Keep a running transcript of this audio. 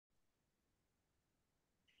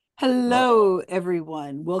Hello,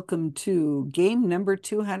 everyone. Welcome to game number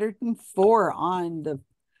 204 on the.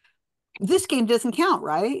 This game doesn't count,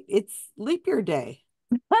 right? It's leap year day,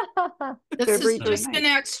 This is February just an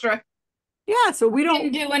 29th. extra. Yeah, so I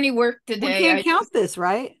didn't do any work we today. can't count this,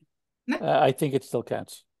 right? I think it still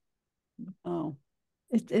counts. Oh,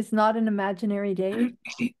 It's not an imaginary day.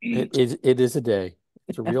 It is a day.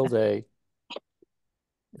 It's a real day.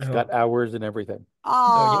 It's Oh, got hours and everything.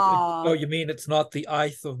 you mean it's not the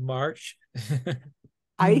 8th of March?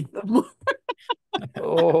 I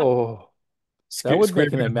Oh, that would Square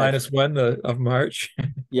make an root of imagine. -1 of March.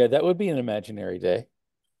 Yeah, that would be an imaginary day.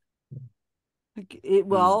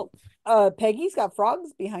 well, Peggy's got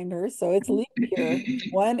frogs behind her, so it's leap year.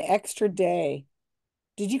 One extra day.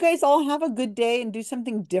 Did you guys all have a good day and do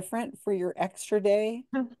something different for your extra day?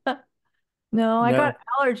 No, I No. got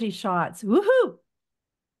allergy shots. Woohoo!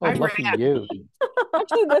 Oh, I lucky ran. you.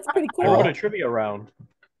 Actually, that's pretty I wrote a cool. trivia round.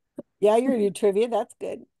 Yeah, you're gonna do trivia. That's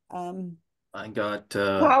good. I got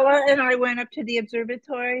Paula and I went up to the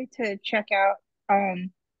observatory to check out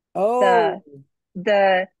Oh,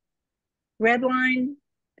 the Red Line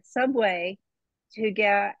subway to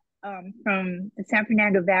get from the San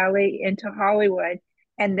Fernando Valley into Hollywood,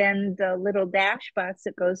 and then the little dash bus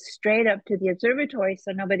that goes straight up to the observatory,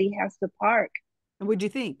 so nobody has to park. and what'd you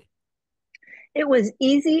think? It was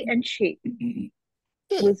easy and cheap. It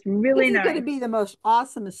was really This is going to nice. be the most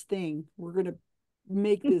awesomest thing. We're going to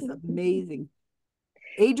make this amazing.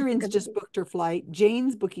 Adrienne's just booked her flight.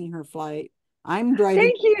 Jane's booking her flight. I'm driving.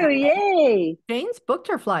 Thank you. Yay. Jane's booked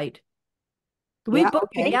her flight. We Yeah,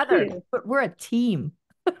 booked okay. together. you. We're a team.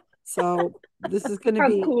 So this is going to How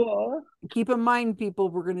be, cool. keep in mind, people,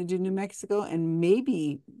 we're going to do New Mexico and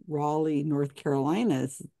maybe Raleigh, North Carolina.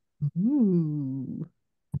 Ooh.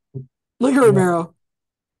 Look at Romero.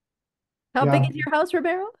 How Yeah. big is your house,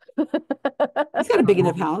 Romero? He's got a big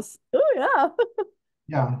enough house. Oh, yeah.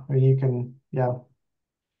 Yeah, I mean, you can, yeah.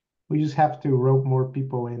 We just have to rope more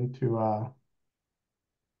people into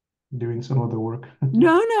doing some of the work.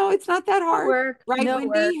 No, it's not that hard. Work. Right, No Wendy?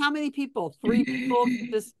 work. How many people? 3 people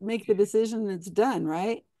just make the decision and it's done,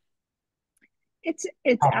 right? It's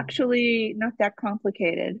Um, actually not that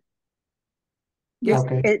complicated. Yeah.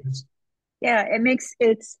 Okay. It's yeah,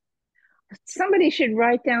 it's somebody should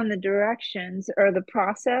write down the directions or the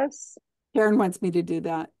process. Karen wants me to do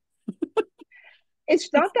that. It's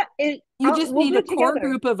not that it You just we'll need do a it core together.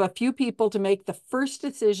 group of a few people to make the first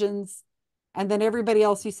decisions. And then everybody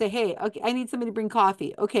else, you say, hey, okay, I need somebody to bring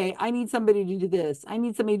coffee. Okay, I need somebody to do this. I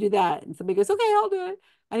need somebody to do that. And somebody goes, okay, I'll do it.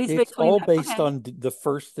 I need somebody It's to clean all that. based Okay. on the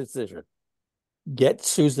first decision. Get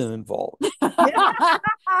Susan involved.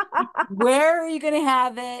 Where are you going to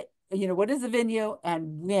have it? What is the venue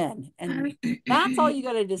and when? And that's all you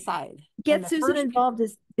got to decide. And Get the Susan first involved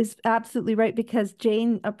is absolutely right, because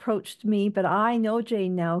Jane approached me, but I know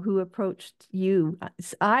Jane now who approached you.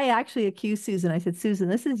 I actually accused Susan. I said, Susan,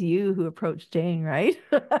 this is you who approached Jane, right?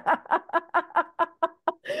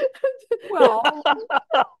 Well,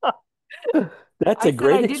 That's I a said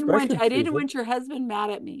great I didn't want expression, your husband mad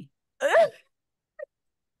at me. I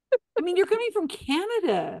mean, you're coming from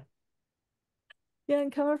Canada. Yeah,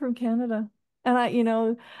 and coming from Canada.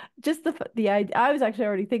 And just the idea, I was actually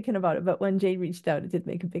already thinking about it, but when Jane reached out, it did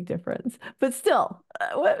make a big difference. But still,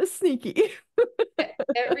 it was sneaky.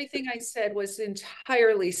 Everything I said was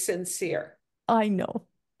entirely sincere. I know.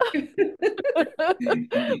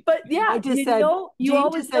 But yeah, I just said, you Jane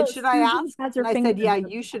always just said, know should I Susan ask? has her And I finger said, yeah, in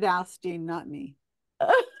you should ask Jane, not me.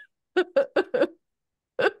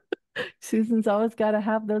 Susan's always got to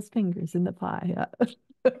have those fingers in the pie. Yeah.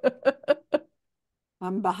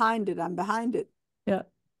 I'm behind it. I'm behind it. Yeah.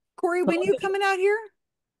 Corey, when you coming out here?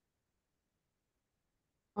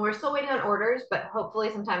 We're still waiting on orders, but hopefully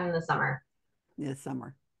sometime in the summer. This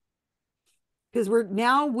summer. Because we're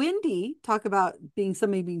now Wendy, talk about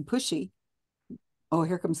somebody being pushy. Oh,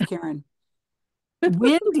 here comes Karen.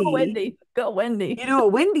 Wendy. Go Wendy. Go Wendy. You know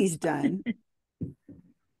what Wendy's done?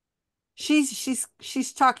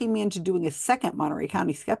 She's talking me into doing a second Monterey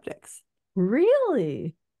County Skeptics.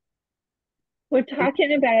 Really? We're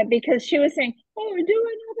talking about it because she was saying, "Oh, we're doing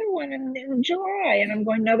another one in July," and I'm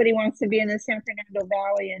going, nobody wants to be in the San Fernando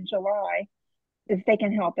Valley in July if they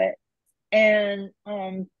can help it. And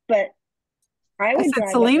but I I would said drive up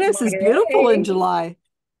to Salinas is beautiful in Monterey. July.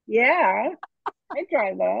 Yeah, I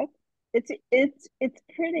drive up. It's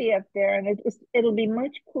pretty up there, and it'll be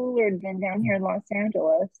much cooler than down here in Los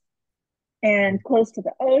Angeles, and close to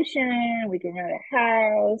the ocean. We can rent a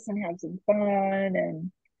house and have some fun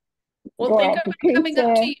and Well, go think out for about coming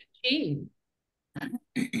up pizza. to Eugene.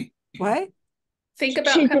 What? Think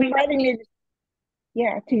about She's coming up inviting me,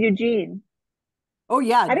 yeah, to Eugene. Oh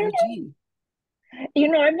yeah, I don't know. Eugene. You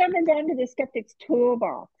know, I've never gone to the Skeptic's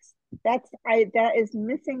Toolbox. That is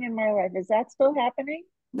missing in my life. Is that still happening?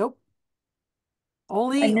 Nope. I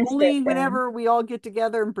Only missed only it then. whenever we all get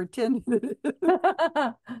together and pretend.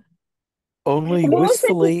 Only What was it?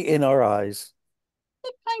 wistfully in our eyes.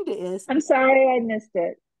 It kind of is. I'm sorry I missed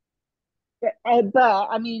it. But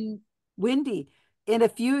I mean, Wendy, in a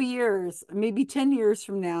few years, maybe 10 years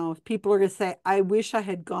from now, people are going to say, I wish I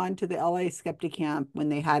had gone to the LA Skeptic Camp when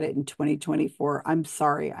they had it in 2024. I'm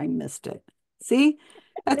sorry, I missed it. See,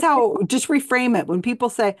 that's how, just reframe it. When people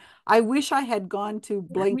say, I wish I had gone to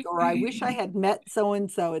blank, or I wish I had met so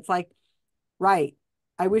and so, it's like, right.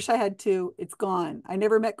 I wish I had to. It's gone. I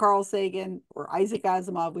never met Carl Sagan or Isaac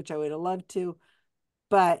Asimov, which I would have loved to,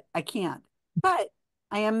 but I can't. But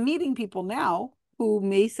I am meeting people now who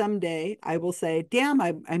may someday I will say, damn,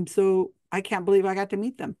 I can't believe I got to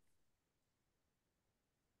meet them.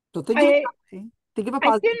 So think of it that way. Think of a I've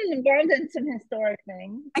positive. been involved in some historic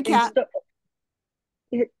things. I can't.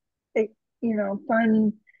 You know,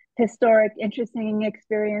 fun, historic, interesting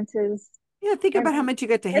experiences. Yeah, think about how much you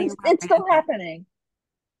get to hang around. It's still happening.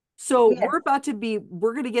 So Yes.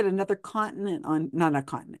 we're going to get another continent on, not a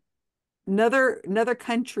continent, another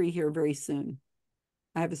country here very soon.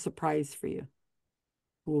 I have a surprise for you.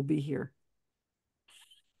 We'll be here.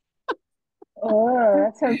 Oh,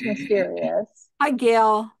 that sounds mysterious. Hi,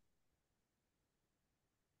 Gail.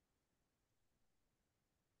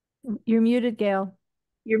 You're muted, Gail.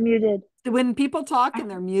 You're muted. When people talk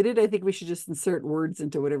and they're muted, I think we should just insert words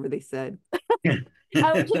into whatever they said.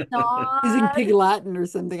 I would just Using not. pig Latin or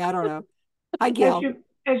something. I don't know. Hi, Gail.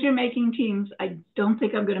 As you're making teams, I don't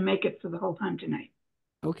think I'm going to make it for the whole time tonight.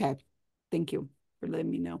 Okay. Thank you for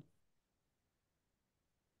letting me know.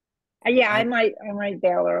 Yeah, I might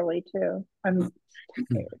bail early too. I'm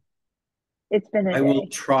tired. It's been a I day. will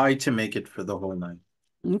try to make it for the whole night.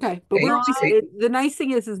 Okay, but the nice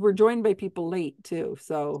thing is we're joined by people late too,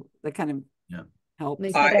 so that kind of helps.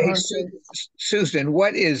 Hey, Susan,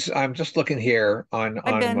 what is? I'm just looking here on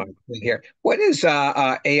my thing here. What is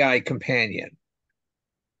AI Companion?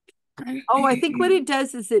 Oh, I think what it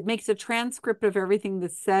does is it makes a transcript of everything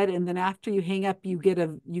that's said, and then after you hang up, you get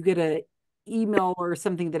a email or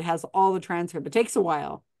something that has all the transcript. It takes a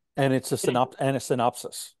while, and it's a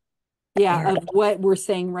synopsis. Yeah, of what we're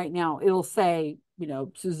saying right now. It'll say,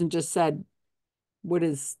 Susan just said, what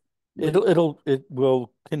is it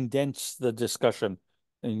will condense the discussion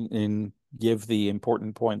and give the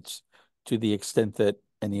important points to the extent that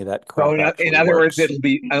any of that crap. So in other words,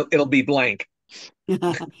 it'll be blank.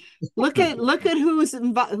 Look at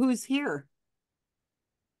who's here.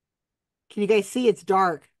 Can you guys see? It's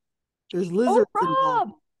dark. There's lizards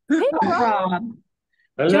involved. Hey, Rob.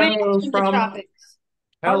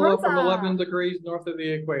 Hello from 11 degrees north of the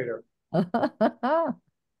equator.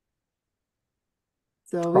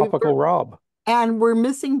 So Tropical Rob. And we're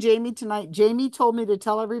missing Jamie tonight. Jamie told me to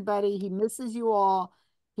tell everybody he misses you all.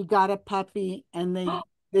 He got a puppy, and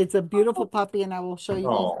it's a beautiful puppy, and I will show you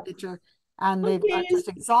guys a picture. And they've got just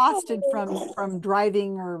exhausted from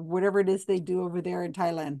driving or whatever it is they do over there in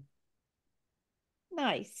Thailand.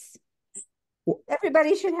 Nice.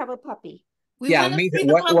 Everybody should have a puppy. Yeah, I mean,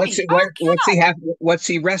 what's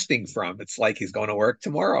he resting from? It's like he's going to work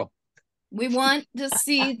tomorrow. We want to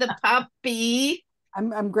see the puppy.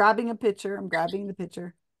 I'm grabbing a picture. I'm grabbing the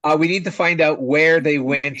picture. We need to find out where they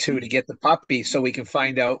went to get the puppy so we can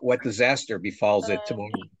find out what disaster befalls it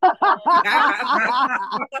tomorrow.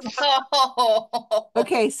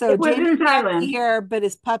 Okay, so Jamie can't be here, but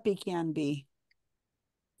his puppy can be.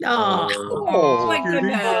 Oh my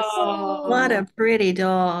goodness. What a pretty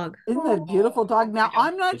dog. Isn't that a beautiful dog? Now,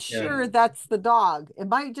 I'm not sure that's the dog. It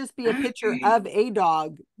might just be a picture of a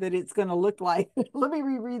dog that it's going to look like. Let me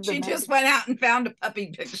reread the She just went out and found a puppy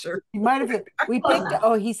picture. You might have.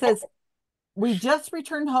 He says, we just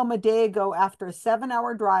returned home a day ago after a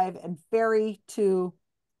 7-hour drive and ferry to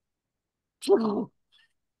Phuket.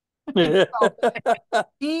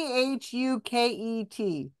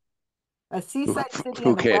 A seaside city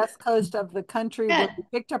on the west coast of the country where we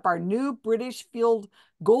picked up our new British Field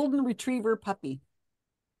Golden Retriever puppy.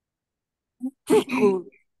 Good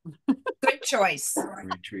choice.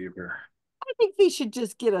 Retriever. I think they should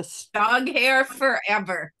just get a dog hair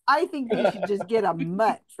forever. I think they should just get a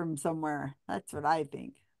mutt from somewhere. That's what I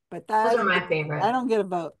think. But those are my favorite. I don't get a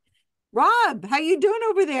vote. Rob, how you doing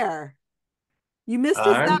over there? You missed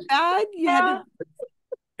us that bad? You had to...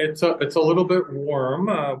 It's a little bit warm,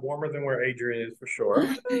 warmer than where Adrienne is for sure,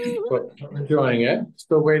 but I'm enjoying it.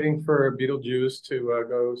 Still waiting for Beetlejuice to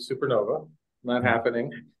go supernova. Not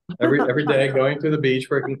happening. every day going to the beach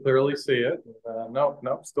where I can clearly see it.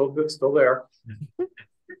 No, still good, still there.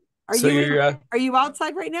 Are you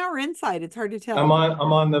outside right now or inside? It's hard to tell. I'm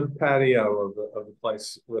on the patio of the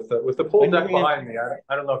place with the pool deck behind me.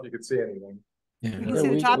 I don't know if you can see anything. You can see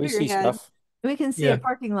the top of your head. We can see a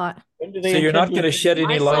parking lot. So you're not going to shed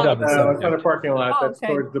any light on the No, it's subject. not a parking lot. Oh, That's okay.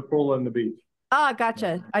 towards the pool and the beach. Ah,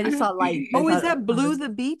 gotcha. I just saw light. Oh, is that blue the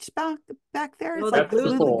beach back there? It's like That's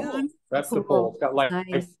Blue the pool. Lagoon. That's the pool. It's got light.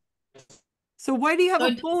 Nice. So why do you have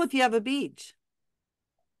a pool if you have a beach?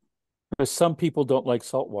 Because some people don't like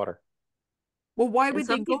salt water. Well, why would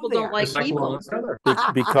they go there? Don't like people.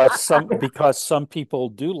 Because some people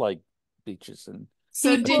do like beaches, and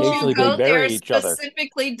So did occasionally you go they bury there each other.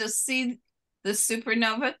 specifically to see the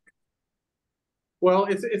supernova? Well,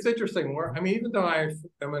 it's interesting. Even though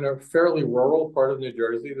I'm in a fairly rural part of New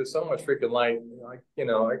Jersey, there's so much freaking light.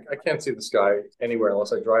 I can't see the sky anywhere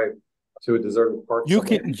unless I drive to a deserted park. You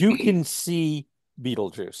can see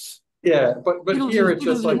Beetlejuice. Yeah, but here it's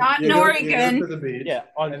just like not in Oregon. You go to the beach. Yeah,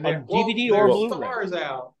 on DVD or or Blu-ray. Blu-ray. Stars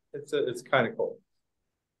out. It's kind of cool.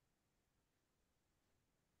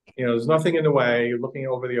 There's nothing in the way. You're looking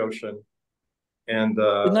over the ocean, and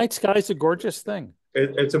the night sky is a gorgeous thing.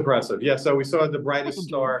 It's impressive. Yeah, so we saw the brightest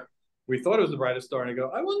star. We thought it was the brightest star, and I go,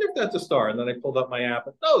 I wonder if that's a star. And then I pulled up my app,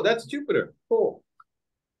 and no, that's Jupiter. Cool.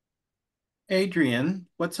 Adrienne,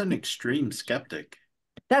 what's an extreme skeptic?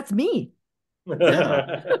 That's me.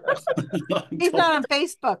 Yeah. He's not on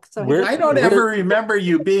Facebook, so I don't ever remember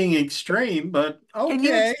you being extreme, but okay. Can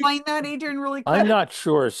you explain that, Adrienne, really quick? I'm not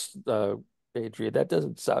sure, Adrienne. That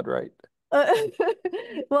doesn't sound right.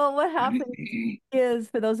 Well, what happened is,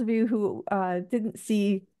 for those of you who didn't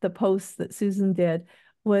see the post that Susan did,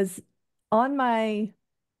 was on my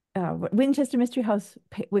Winchester Mystery House,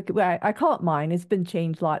 I call it mine. It's been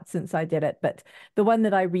changed a lot since I did it, but the one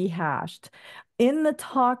that I rehashed. In the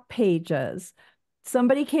talk pages,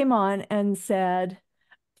 somebody came on and said,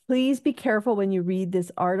 please be careful when you read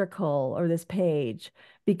this article or this page,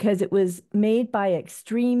 because it was made by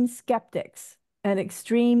extreme skeptics and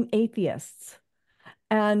extreme atheists,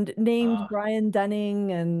 and named Brian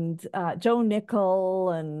Dunning and Joe Nickel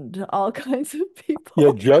and all kinds of people.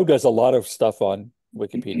 Yeah, Joe does a lot of stuff on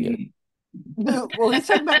Wikipedia. Well, he's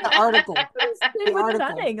talking about the article. The article.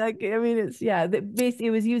 Dunning. Basically,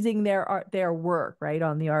 it was using their work right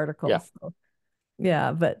on the article. Yeah. So,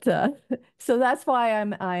 yeah, but so that's why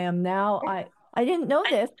I am now. I didn't know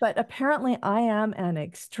this, but apparently I am an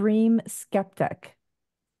extreme skeptic,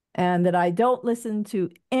 and that I don't listen to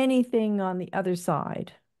anything on the other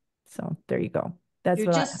side. So there you go.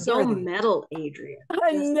 You're just so metal, Adrienne.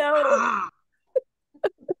 I know.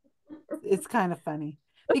 It's kind of funny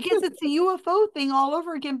because it's a UFO thing all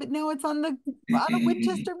over again, but now it's on the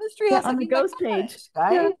Winchester Mystery House. On the ghost page,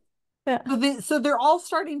 right? Yeah. So they're all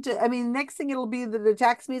starting to. Next thing it'll be that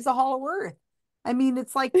attacks me as a Hollow Earth.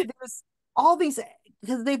 It's like there's all these,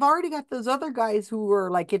 because they've already got those other guys who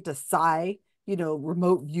are like into psi,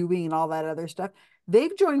 remote viewing and all that other stuff.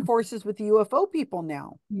 They've joined forces with the UFO people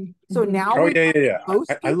now. So now,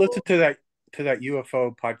 I listened to that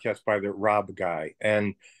UFO podcast by the Rob guy,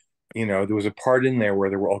 and there was a part in there where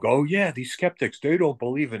they were all go, oh yeah, these skeptics, they don't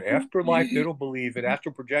believe in afterlife, they don't believe in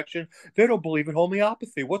astral projection, they don't believe in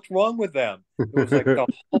homeopathy. What's wrong with them? It was like the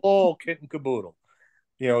whole kit and caboodle.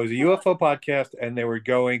 It was a UFO podcast, and they were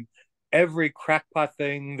going every crackpot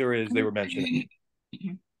thing there is. They were mentioning.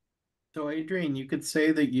 So, Adrienne, you could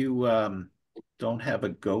say that you don't have a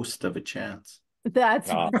ghost of a chance. That's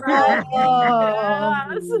right.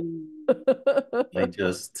 I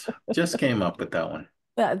just came up with that one.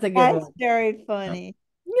 That's a good That's one. very funny.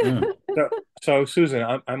 So Susan,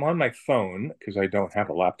 I'm on my phone because I don't have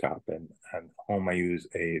a laptop, and at home I use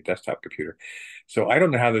a desktop computer. So I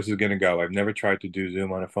don't know how this is going to go. I've never tried to do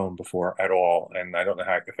Zoom on a phone before at all, and I don't know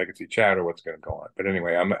if I can see chat or what's going to go on. But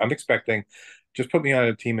anyway, I'm expecting. Just put me on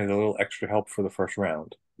a team as a little extra help for the first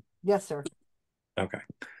round. Yes, sir. Okay.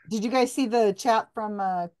 Did you guys see the chat from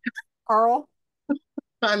Karl?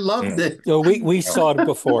 I loved it. So we saw it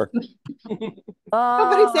before.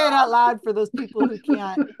 Nobody say it out loud for those people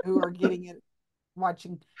who are getting it,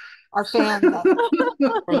 watching our fans.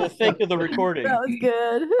 For the sake of the recording. That was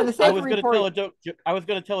good. For the sake I was of going to tell a recording. joke. I was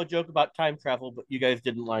going to tell a joke about time travel, but you guys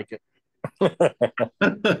didn't like it. That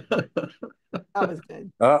was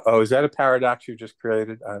good. Is that a paradox you just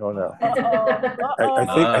created? I don't know.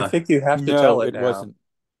 I think you have to tell it now.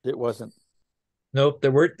 It wasn't. Nope,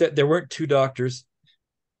 there weren't two doctors.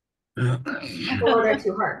 Or there are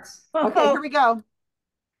two hearts. Okay, here we go.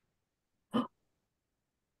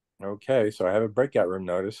 Okay, so I have a breakout room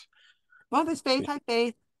notice. Well, there's Faith. Hi,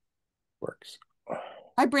 Faith. Works.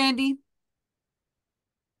 Hi, Brandy.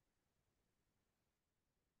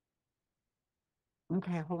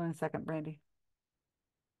 Okay, hold on a second, Brandy.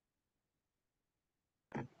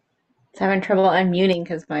 It's having trouble unmuting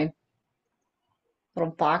because my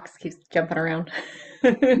little box keeps jumping around.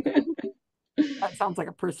 That sounds like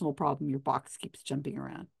a personal problem. Your box keeps jumping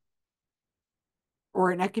around.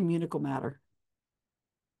 Or an ecumenical matter.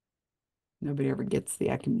 Nobody ever gets the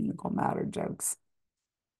ecumenical matter jokes.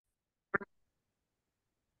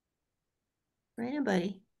 Right,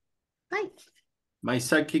 buddy. Hi. My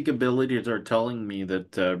psychic abilities are telling me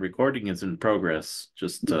that recording is in progress,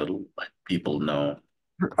 just to let people know.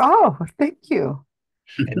 Oh, thank you.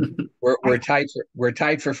 And we're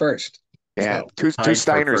tied for first. Yeah, So, two Tied for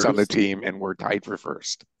Steiners on the first? team, and we're tied for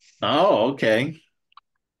first. Oh, okay.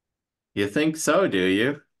 You think so, do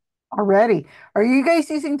you? Already. Are you guys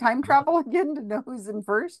using time travel again to know who's in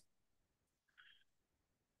first?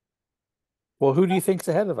 Well, who do you think's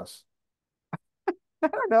ahead of us? I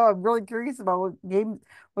don't know. I'm really curious about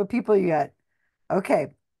what people you got. Okay.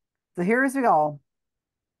 So here's we all.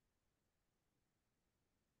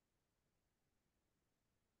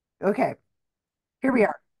 Okay. Here we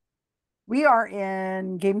are. We are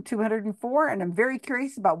in game 204, and I'm very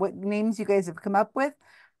curious about what names you guys have come up with.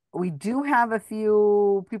 We do have a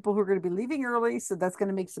few people who are going to be leaving early, so that's going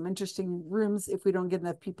to make some interesting rooms if we don't get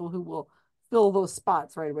enough people who will fill those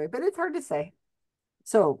spots right away. But it's hard to say.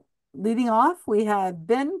 So leading off, we have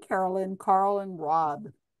Ben, Carolyn, Karl, and Rob.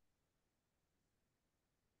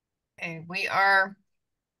 Okay, we are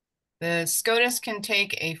the SCOTUS can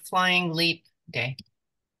take a flying leap day.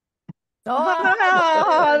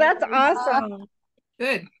 Oh, that's awesome.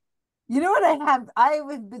 Good. You know what I have? I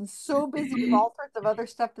have been so busy with all sorts of other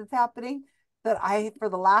stuff that's happening that I, for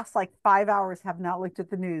the last like 5 hours, have not looked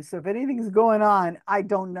at the news. So if anything's going on, I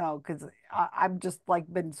don't know because I'm just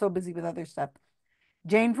like been so busy with other stuff.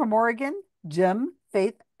 Jane from Oregon, Jim,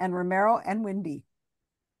 Faith, and Romero and Wendy.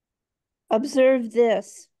 Observe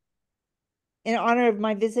this in honor of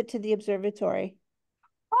my visit to the observatory.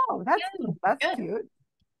 Oh, that's cute.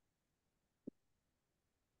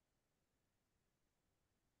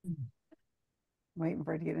 Waiting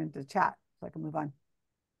for it to get into chat so I can move on.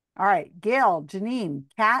 All right, Gail, Janine,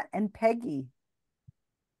 Kat, and Peggy.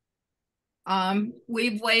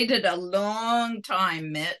 We've waited a long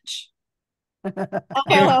time, Mitch.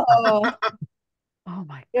 Oh, Oh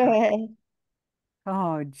my God.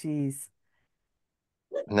 Oh, geez.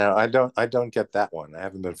 No, I don't get that one. I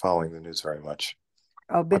haven't been following the news very much.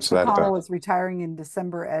 Oh, Mitch What's that McConnell about? was retiring in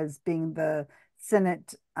December as being the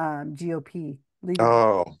Senate GOP leader.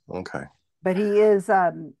 Oh, okay. But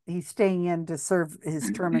he's staying in to serve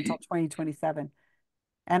his term until 2027.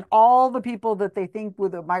 And all the people that they think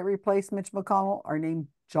might replace Mitch McConnell are named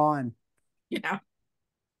John. Yeah.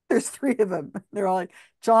 There's 3 of them. They're all like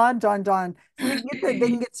John, John, John. So they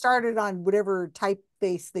can get started on whatever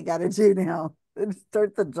typeface they got to do now.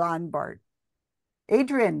 Start the John part.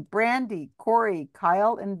 Adrienne, Brandy, Corey,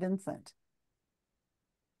 Kyle, and Vincent.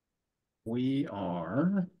 We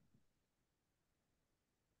are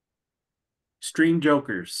Stream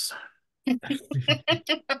Jokers.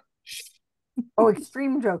 Oh,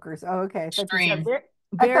 Extreme Jokers. Oh, okay. Extreme.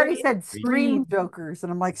 I thought he said Stream Jokers,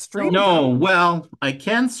 and I'm like, Stream No, Jokers? well, I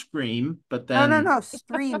can scream, but then No,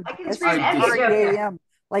 Stream. I can scream every joke. S-T-R-E-A-M,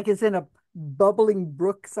 like it's in a bubbling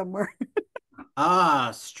brook somewhere.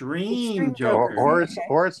 Stream Extreme Jokers.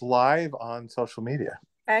 Or it's live on social media.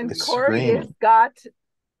 And It's Corey streaming. has got.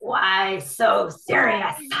 Why so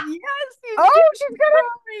serious? Yes, She's got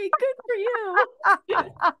Corey. Good for you.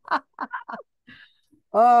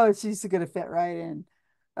 Oh, she's gonna fit right in.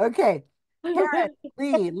 Okay. Karen,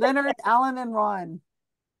 Lee, Leonard, Alan, and Ron.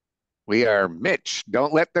 We are Mitch.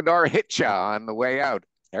 Don't let the door hit you on the way out.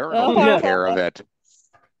 Aaron will take care of it.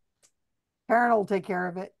 Karen will take care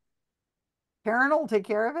of it. Karen will take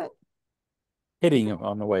care of it. Hitting him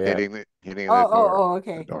on the way out. Hitting the door. Oh,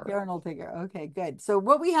 okay. Karen will take care. Okay, good. So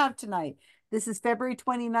what we have tonight, this is February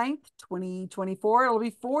 29th, 2024. It'll be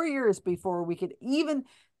 4 years before we could even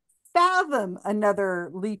fathom another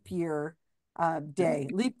leap year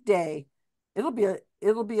leap day. It'll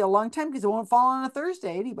be a long time because it won't fall on a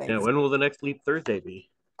Thursday anyway. Yeah, when will the next Leap Thursday be?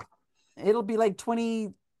 It'll be like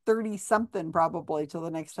 2030 something probably till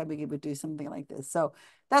the next time we would do something like this. So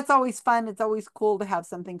that's always fun. It's always cool to have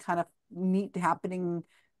something kind of neat happening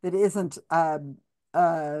that isn't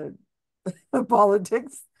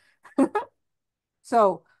politics.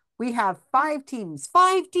 So we have 5 teams.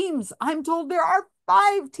 5 teams. I'm told there are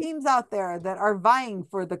 5 teams out there that are vying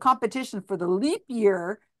for the competition for the leap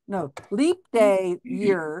day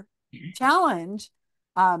year challenge.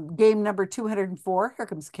 Game number 204. Here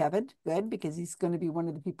comes Kevin. Good, because he's going to be one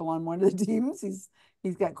of the people on one of the teams.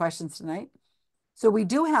 He's got questions tonight. So we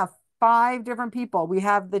do have 5 different people. We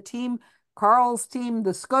have the team, Karl's team,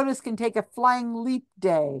 the SCOTUS Can Take a Flying Leap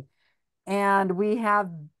Day. And we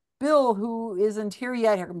have Bill, who isn't here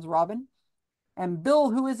yet. Here comes Robin. And Bill,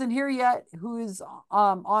 who isn't here yet, who is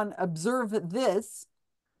on Observe This.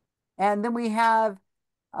 And then we have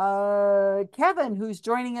Kevin, who's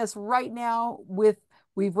joining us right now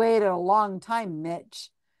we've waited a long time, Mitch.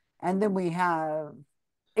 And then we have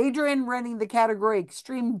Adrienne running the category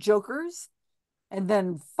Extreme Jokers. And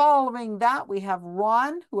then following that, we have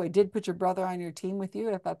Ron, who I did put your brother on your team with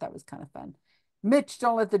you. I thought that was kind of fun. Mitch,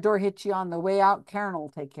 don't let the door hit you on the way out. Karen will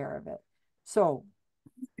take care of it. So,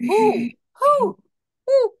 who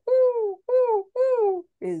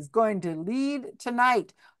is going to lead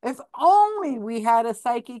tonight? If only we had a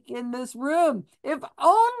psychic in this room. If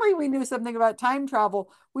only we knew something about time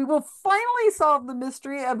travel, we will finally solve the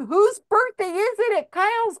mystery of whose birthday is it at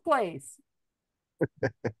Kyle's place.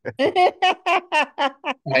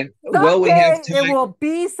 And Someday it will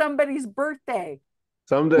be somebody's birthday.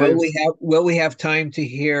 Someday. Will we have time to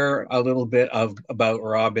hear a little bit about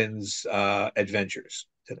Robin's adventures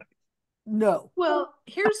tonight? No. Well,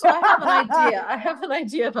 I have an idea. I have an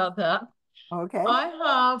idea about that. Okay. I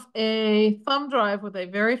have a thumb drive with a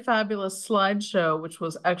very fabulous slideshow, which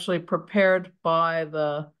was actually prepared by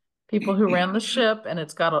the people who ran the ship, and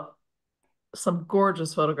it's got some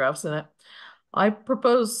gorgeous photographs in it. I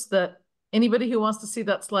propose that anybody who wants to see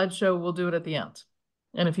that slideshow will do it at the end.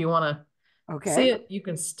 And if you want to see it, you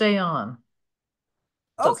can stay on.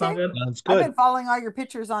 Does that sound good? Sounds I've good. been following all your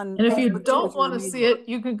pictures on And if you Facebook, don't too. want to see it,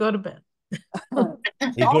 you can go to bed. Are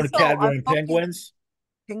you doing a category in penguins?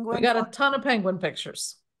 We got a ton of penguin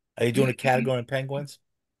pictures. Are you doing a category in penguins?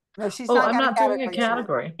 No, she's Oh, not I'm got not doing a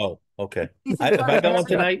category. Oh, okay. She's in Have charge I of got one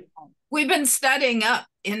everything. tonight? We've been studying up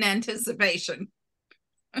in anticipation.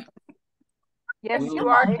 Yes, you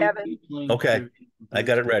are, Kevin. Okay, I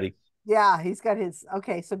got it ready. Yeah, he's got his.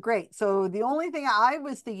 Okay, so great. So the only thing I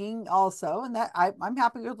was thinking also, and that I'm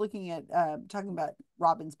happy with looking at talking about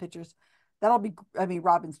Robin's pictures. That'll be,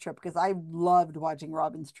 Robin's trip, because I loved watching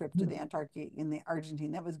Robin's trip to the Antarctic in the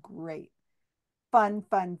Argentine. That was great. Fun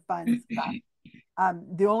stuff.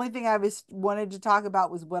 The only thing I wanted to talk about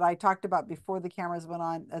was what I talked about before the cameras went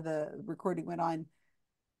on, the recording went on.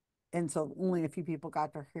 And so only a few people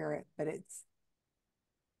got to hear it, but it's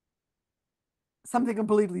something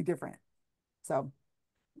completely different. So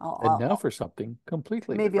And now for something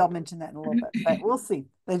completely maybe different. I'll mention that in a little bit, but we'll see.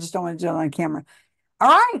 They just don't want to do it on camera. All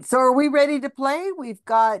right, so are we ready to play? We've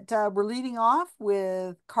got we're leading off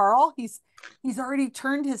with Karl. He's already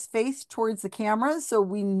turned his face towards the camera, so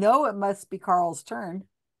we know it must be Karl's turn.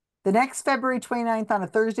 The next February 29th on a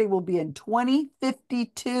Thursday will be in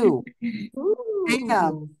 2052.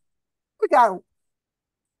 Damn.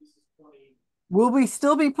 Will we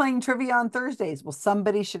still be playing trivia on Thursdays? Well,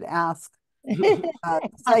 somebody should ask.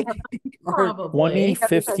 Probably.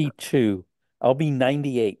 2052. I'll be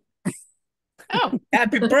 98. Oh,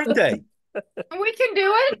 happy birthday! We can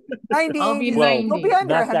do it. 98. I'll be Well, 90. You'll be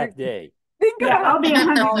under not 100. that day. Think Yeah, about I'll be it.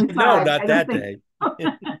 105. No, not I don't that think-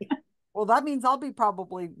 day. Well, that means I'll be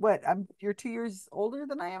probably you're 2 years older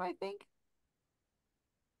than I am, I think.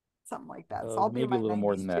 Something like that. So I'll be in maybe my a little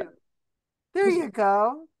more than 90s that. too. There you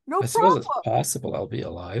go. No I suppose problem. it's possible I'll be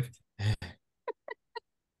alive.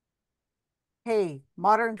 Hey,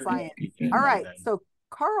 modern science. All right. So,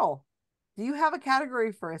 Karl, do you have a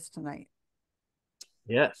category for us tonight?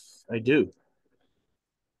 Yes, I do.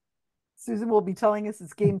 Susan will be telling us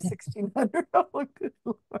it's game 1600. Oh, good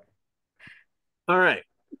Lord. All right.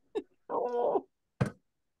 Oh.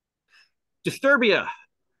 Dysturbia,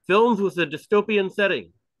 films with a dystopian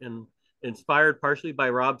setting and inspired partially by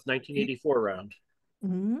Rob's 1984 round.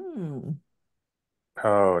 Mm.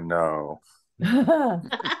 Oh no. I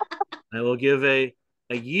will give a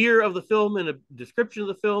year of the film and a description of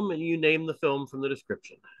the film, and you name the film from the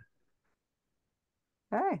description.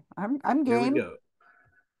 Okay, I'm Here game. we go.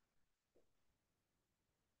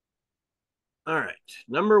 All right,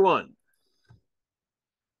 number 1.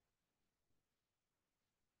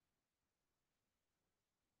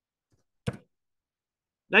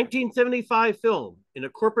 "1975 film. In a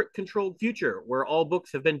corporate-controlled future where all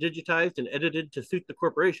books have been digitized and edited to suit the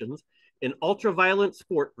corporations, an ultra-violent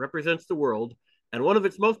sport represents the world, and one of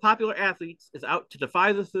its most popular athletes is out to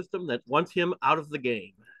defy the system that wants him out of the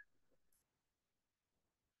game."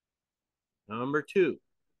 Number 2.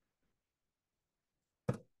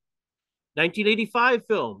 1985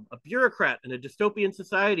 film. A bureaucrat in a dystopian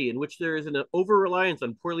society in which there is an over-reliance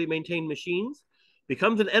on poorly maintained machines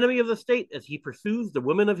becomes an enemy of the state as he pursues the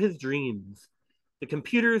woman of his dreams. The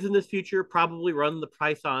computers in this future probably run the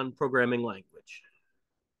Python programming language.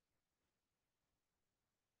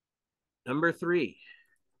 Number 3.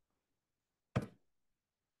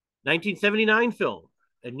 1979 film,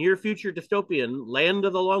 a near-future dystopian, Land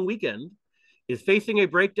of the Long Weekend, is facing a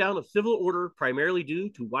breakdown of civil order primarily due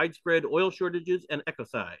to widespread oil shortages and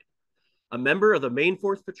ecocide. A member of the Main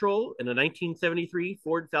Force Patrol in a 1973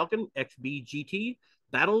 Ford Falcon XB GT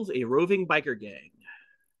battles a roving biker gang.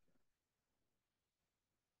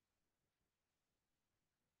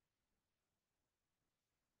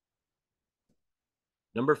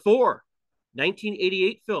 Number 4,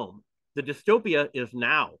 1988 film, The Dystopia is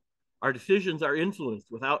Now. Our decisions are influenced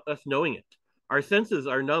without us knowing it. Our senses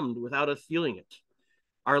are numbed without us feeling it.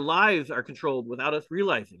 Our lives are controlled without us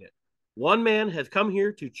realizing it. One man has come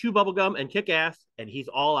here to chew bubblegum and kick ass, and he's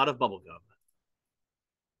all out of bubblegum.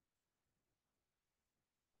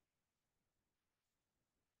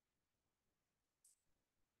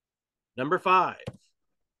 Number 5,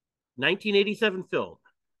 1987 film,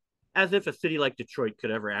 As If a City Like Detroit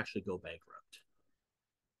Could Ever Actually Go Bankrupt.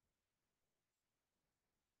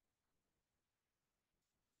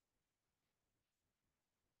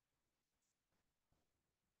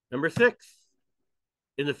 Number 6,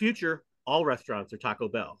 in the future, all restaurants are Taco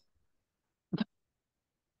Bell.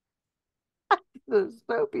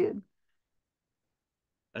 Dystopian.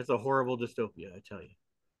 That's a horrible dystopia, I tell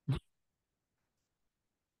you.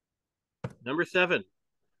 Number 7,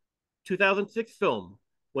 2006 film,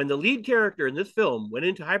 when the lead character in this film went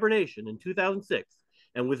into hibernation in 2006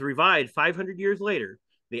 and was revived 500 years later,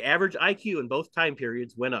 the average IQ in both time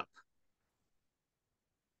periods went up.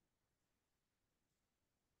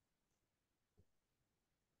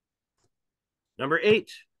 Number 8,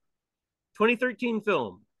 2013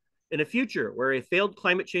 film, in a future where a failed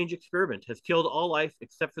climate change experiment has killed all life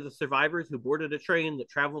except for the survivors who boarded a train that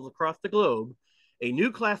travels across the globe, a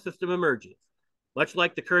new class system emerges. Much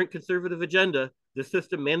like the current conservative agenda, this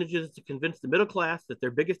system manages to convince the middle class that their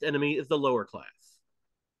biggest enemy is the lower class.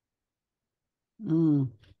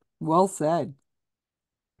 Well said.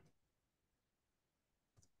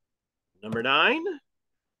 Number 9,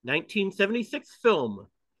 1976 film.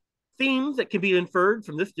 Themes that can be inferred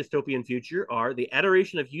from this dystopian future are the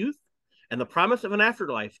adoration of youth and the promise of an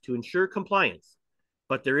afterlife to ensure compliance.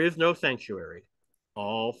 But there is no sanctuary.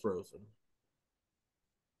 All frozen.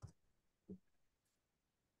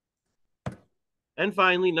 And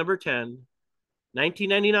finally, number 10,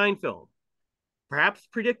 1999 film. Perhaps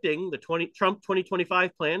predicting the Trump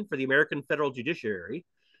 2025 plan for the American federal judiciary,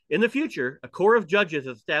 in the future, a corps of judges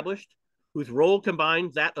is established whose role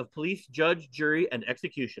combines that of police, judge, jury, and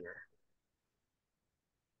executioner.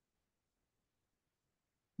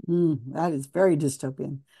 That is very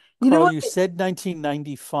dystopian. Karl, you said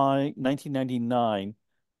 1995, 1999,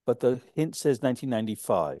 but the hint says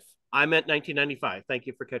 1995. I meant 1995. Thank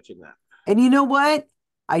you for catching that. And you know what?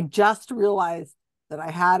 I just realized that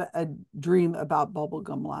I had a dream about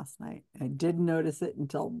bubblegum last night. I didn't notice it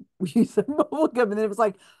until we said bubblegum. And then it was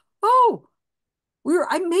like, oh,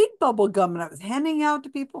 I made bubblegum and I was handing out to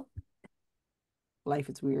people. Life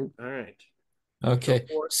is weird. All right. Okay.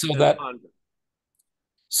 So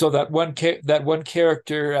that one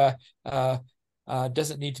character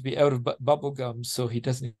doesn't need to be out of bubblegum, so he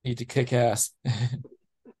doesn't need to kick ass.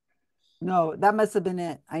 No, that must have been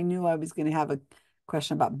it. I knew I was going to have a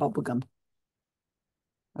question about bubblegum.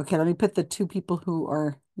 Okay, let me put the two people who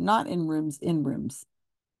are not in rooms in rooms.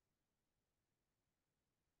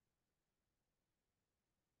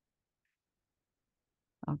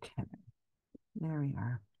 Okay, there we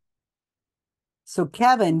are. So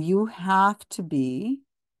Kevin, you have to be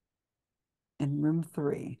in room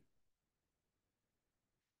 3.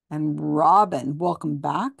 And Robin, welcome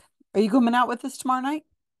back. Are you coming out with us tomorrow night?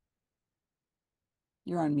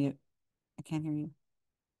 You're on mute. I can't hear you.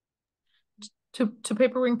 To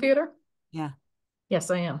Paper Ring Theater? Yeah. Yes,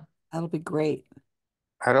 I am. That'll be great.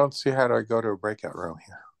 I don't see how do I go to a breakout room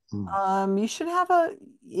here. You should have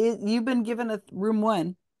you've been given a room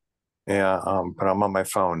 1. Yeah, but I'm on my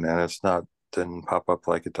phone and didn't pop up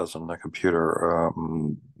like it does on the computer.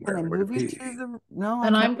 Can I move you to the no?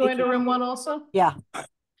 And I'm going to room 1 also? Yeah.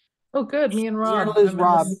 Oh, good. Me and Rob. You're gonna lose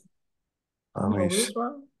Rob.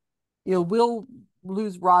 We'll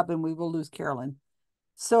lose Rob and we will lose Carolyn.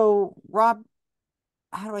 So Rob,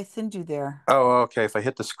 how do I send you there? Oh, okay. If I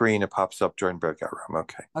hit the screen, it pops up join breakout room.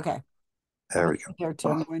 Okay. Okay. There we go. There too.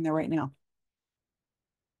 I'm going there right now.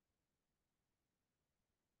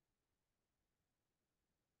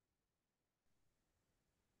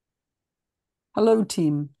 Hello,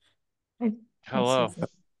 team. Hello.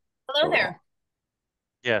 Hello there.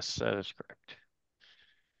 Yes, that is correct.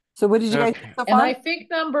 So what did you guys so far? And I think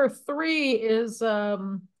number 3 is is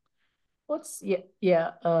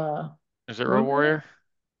it Road Warrior?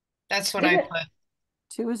 That's what Is I it? put.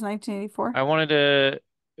 2 is 1984. I wanted to.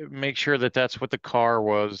 Make sure that that's what the car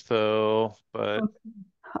was, though. But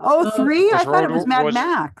Oh, 3? I was thought it Road was Mad was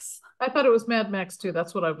Max. I thought it was Mad Max too.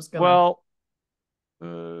 That's what I was gonna. well.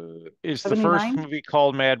 Is the first 79? movie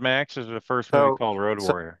called Mad Max? Or is the first movie called Road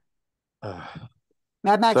Warrior?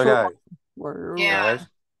 Mad Max So Road guys, Yeah. guys,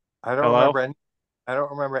 I don't Hello?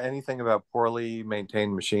 remember anything about poorly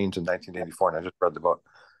maintained machines in 1984, and I just read the book.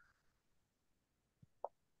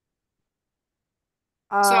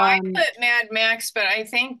 So I put Mad Max, but I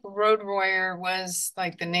think Road Warrior was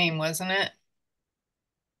like the name, wasn't it?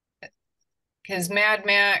 Because Mad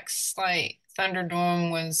Max, like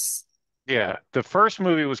Thunderdome was Yeah, the first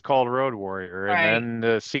movie was called Road Warrior, and right. then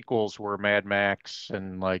the sequels were Mad Max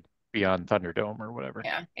and like Beyond Thunderdome or whatever.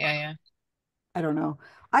 Yeah. I don't know.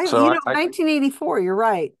 So 1984, you're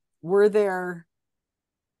right. Were there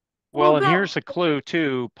Well, and here's a clue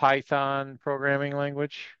too: Python programming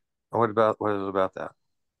language. what is it about that?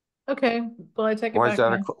 Okay, well, I take it Why back is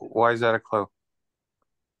that then. why is that a clue?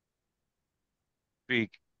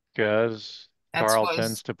 Because That's Karl was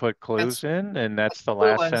tends to put clues in, and that's the clue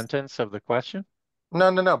last was. sentence of the question. No.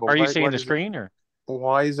 But Are you why seeing the is it? screen or?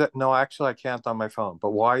 Why is it? No, actually, I can't on my phone.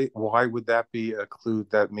 But why would that be a clue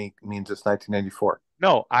that means it's 1984?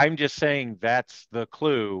 No, I'm just saying that's the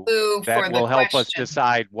clue Clue that for the will help us question.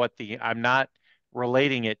 decide what I'm not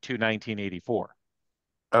relating it to 1984.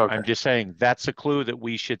 Okay. I'm just saying that's a clue that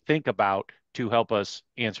we should think about to help us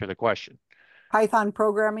answer the question. Python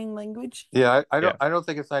programming language? Yeah, I don't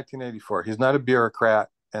think it's 1984. He's not a bureaucrat,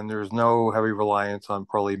 and there's no heavy reliance on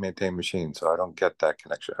poorly maintained machines, so I don't get that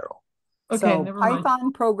connection at all. Okay, So never mind.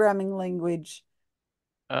 Python programming language.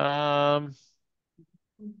 Woman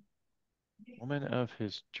of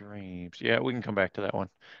his dreams. Yeah, we can come back to that one.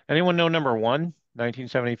 Anyone know number 1,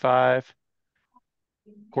 1975?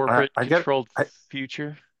 Corporate controlled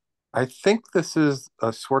future. I think this is a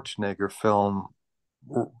Schwarzenegger film,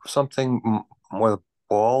 something with a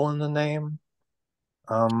ball in the name.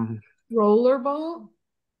 Rollerball?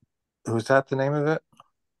 Was that the name of it?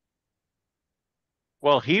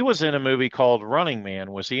 Well, he was in a movie called Running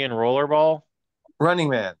Man. Was he in Rollerball? Running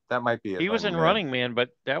Man. That might be it. He was in Running Man, but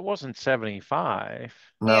that wasn't 75.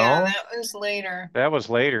 No. Yeah, that was later. That was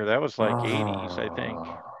later. That was like 80s, I think.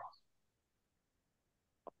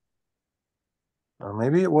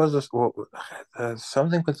 Maybe it was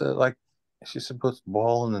something with like she supposed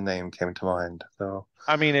ball in the name came to mind. So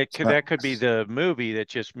I mean, that could be the movie that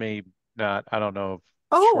just may not. I don't know if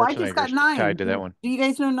Oh, I just got Schwarzenegger's 9. tied to that one. Do you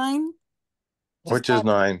guys know 9? Which is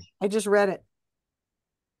 9? I just read it.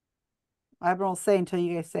 I won't say until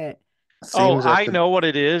you guys say it. I know what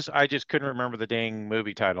it is. I just couldn't remember the dang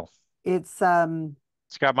movie title. It's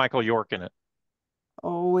got Michael York in it.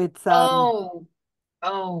 It's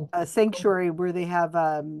a sanctuary where they have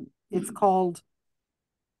it's called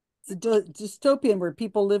it's a dystopian where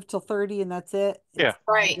people live till 30 and that's it. Yeah,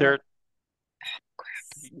 right.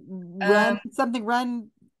 Run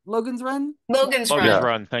Logan's Run. Logan's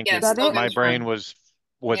Run. Thank you. Yes, My brain was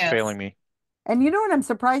failing me. And you know what I'm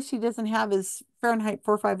surprised she doesn't have is Fahrenheit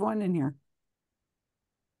 451 in here.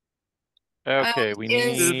 Okay, we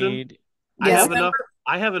need. Susan,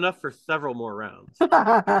 I have enough for several more rounds.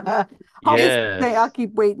 I'll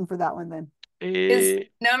keep waiting for that one then. Is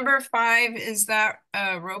number 5, is that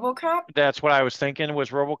RoboCop? That's what I was thinking.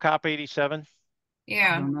 Was RoboCop 87?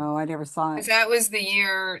 Yeah. I don't know. I never saw it. That was the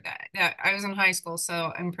year that I was in high school,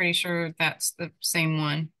 so I'm pretty sure that's the same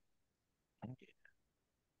one.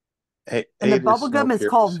 And the bubblegum is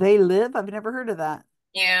called They Live. I've never heard of that.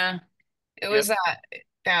 Yeah. It was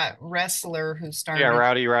that wrestler who started. Yeah,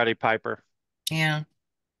 Rowdy Piper. Yeah.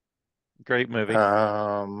 Great movie.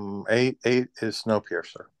 8 is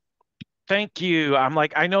Snowpiercer. Thank you. I'm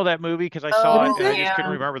like, I know that movie because I saw it and I just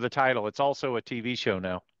couldn't remember the title. It's also a TV show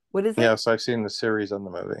now. What is it? Yes, I've seen the series on the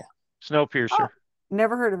movie. Snowpiercer.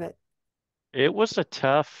 Never heard of it. It was a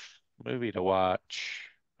tough movie to watch.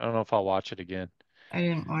 I don't know if I'll watch it again. I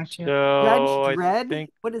didn't watch it. So Judge Dredd?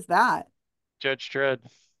 What is that? Judge Dredd.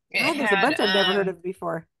 There's a bunch I've never heard of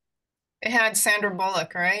before. It had Sandra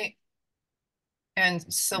Bullock, right? And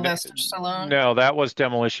Sylvester Stallone. No, that was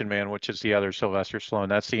Demolition Man, which is the other Sylvester Stallone.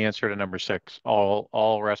 That's the answer to number 6.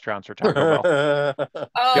 All restaurants are Taco Bell.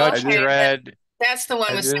 Judge Dredd. That's the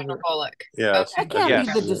one with Sandra Bullock. Yes. That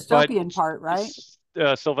can't be the dystopian part, right?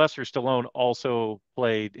 Sylvester Stallone also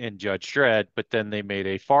played in Judge Dredd, but then they made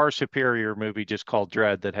a far superior movie just called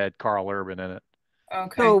Dredd that had Karl Urban in it.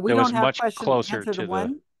 Okay. So we It don't was have much question closer answer to to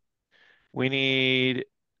 1? We need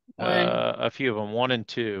a few of them, 1 and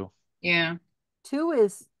 2. Yeah. 2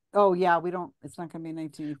 is it's not gonna be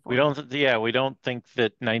 1984. We don't think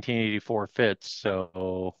that 1984 fits,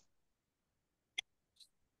 so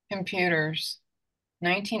computers.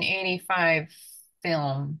 1985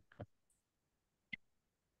 film.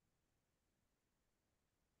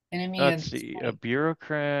 Enemy of Let's the see, a State.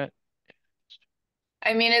 bureaucrat.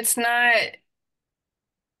 I mean, it's not,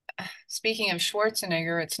 speaking of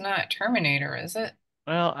Schwarzenegger, it's not Terminator, is it?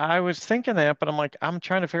 Well, I was thinking that, but I'm like, I'm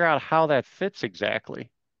trying to figure out how that fits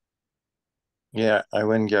exactly. Yeah, I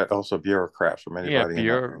wouldn't get also bureaucrat from Yeah, anybody in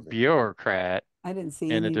that movie. bureaucrat I didn't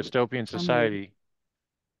see in a any dystopian Terminator. society.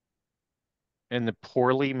 And the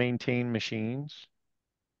poorly maintained machines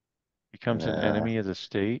becomes an enemy of the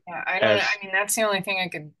state. Yeah, I don't know. As I mean, that's the only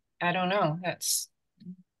thing I don't know. That's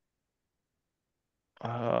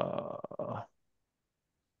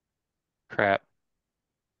crap.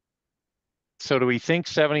 So do we think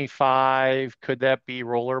 75? Could that be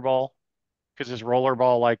rollerball? Because is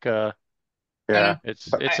rollerball like a Yeah, it's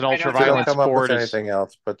but an I if you don't ultra-violent come up with sport is anything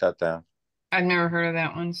else, put that down. I've never heard of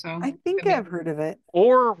that one, so I think I've heard of it.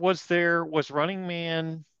 or was Running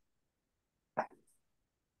Man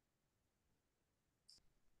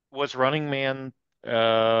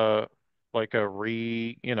uh like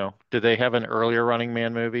did they have an earlier Running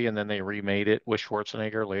Man movie and then they remade it with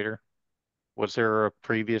Schwarzenegger later? Was there a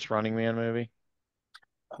previous Running Man movie?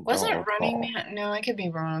 Wasn't Running Man? No, I could be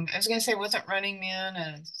wrong. I was gonna say, wasn't Running Man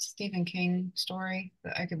a Stephen King story?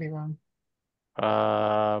 But I could be wrong.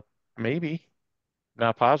 Maybe.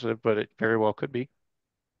 Not positive, but it very well could be.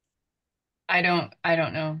 I don't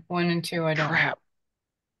know. 1 and 2, I don't know. Crap.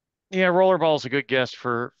 Yeah, rollerball is a good guess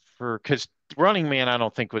for because Running Man, I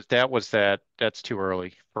don't think that's too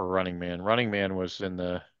early for Running Man. Running Man was in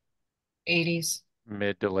the 80s.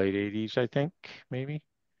 mid to late 80s, I think, maybe.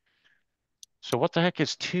 So what the heck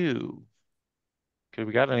is 2? Because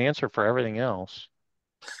we got an answer for everything else.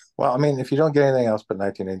 Well, I mean, if you don't get anything else but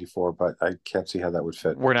 1984, but I can't see how that would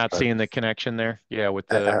fit. We're not seeing the connection there. Yeah, with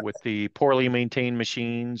the poorly maintained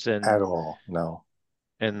machines and at all. No.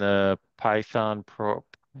 And the Python Pro.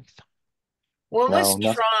 What was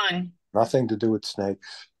No, Tron? nothing to do with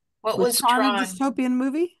snakes. What Was was Tron a Tron? dystopian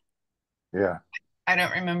movie? Yeah. I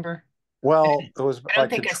don't remember. Well, it was I don't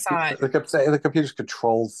think I saw it. They kept saying the computers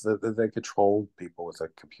controlled they controlled people with the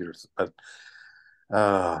computers, but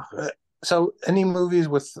so any movies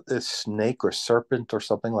with a snake or serpent or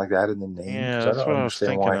something like that in the name? Yeah, Because I that's don't what I was understand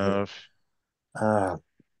thinking why. of.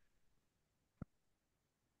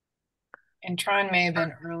 And Tron may have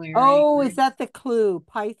been earlier. Oh, is that the clue?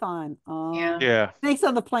 Python. Yeah. Yeah. Snakes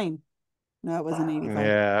on the Plane. No, it wasn't 85.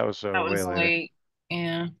 Yeah, that was That way was later. late.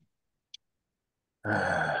 Yeah.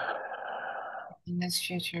 In this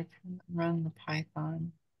future, run the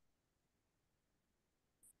Python.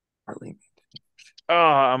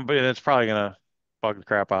 But it's probably gonna bug the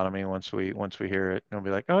crap out of me once we hear it. It'll be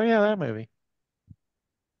like, oh yeah, that movie.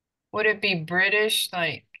 Would it be British,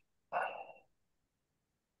 like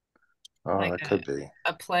That could be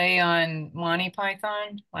a play on Monty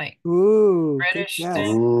Python, like British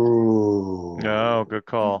thing? Ooh. Oh, good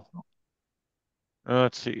call.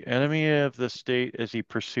 Let's see. Enemy of the state as he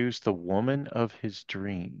pursues the woman of his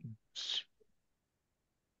dreams.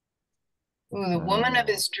 Ooh, the woman of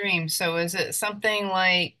his dreams. So is it something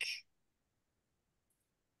like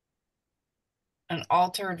an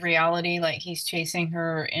altered reality, like he's chasing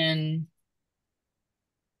her in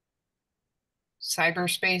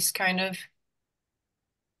cyberspace, kind of?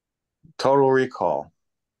 Total Recall.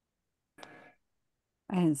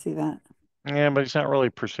 I didn't see that. Yeah, but he's not really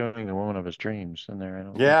pursuing the woman of his dreams in there. I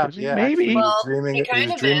don't Yeah, think. Is he? yeah. Maybe. Actually, he was Well, dreaming. he He kind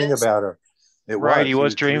was of dreaming is. about her. Right, he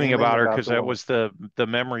was dreaming about her about because the that woman. was the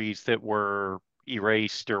memories that were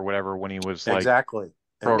erased or whatever when he was like Exactly.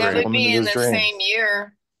 That programmed. would woman be of in his the dreams. same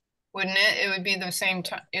year, wouldn't it? It would be the same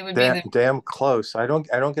time. It would be the Damn close. I don't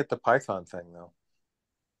get the Python thing though.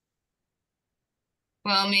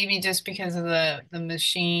 well, maybe just because of the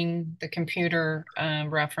machine, the computer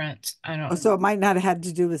reference. I don't know. So it might not have had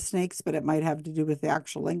to do with snakes, but it might have to do with the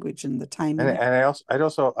actual language and the timing. And I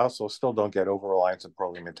also still don't get over reliance on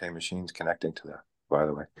poorly maintained machines connecting to that. By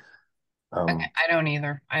the way. Okay, I don't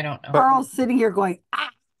either. I don't know. Karl's sitting here going,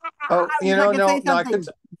 Oh, no, I could.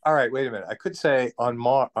 All right, wait a minute. I could say on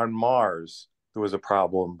Mars there was a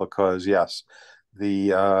problem because yes,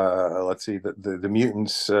 the let's see, the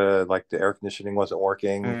mutants like the air conditioning wasn't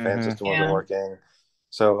working, the fan system wasn't working.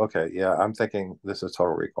 So okay, yeah, I'm thinking this is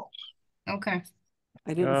Total Recall. Okay.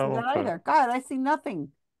 I didn't see that either. God, I see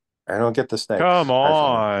nothing. I don't get the snakes. Come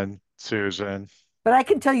on, Susan. But I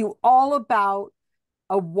can tell you all about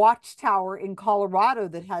a watchtower in Colorado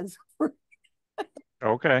that has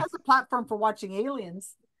okay. has a platform for watching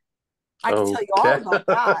aliens. I can tell you all about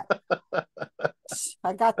that.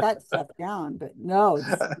 I got that stuff down, but no,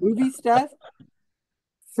 this movie stuff.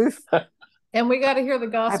 And we got to hear the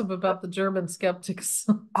gossip about the German skeptics.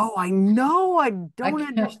 Oh, I know. I don't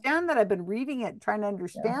can't- understand that. I've been reading it, trying to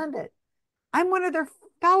understand it. I'm one of their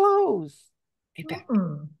fellows.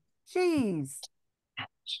 Jeez.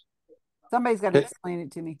 Somebody's got to explain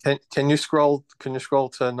it to me. Can you scroll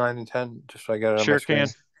to 9 and 10 just so I get it on my screen? Can.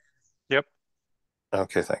 Yep.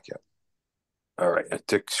 Okay, thank you. All right, I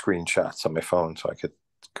took screenshots on my phone so I could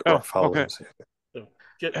follow okay. this. So,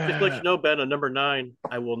 just to let you know, Ben, on number 9,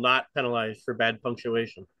 I will not penalize for bad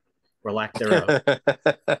punctuation or lack thereof.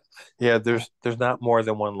 Yeah, there's not more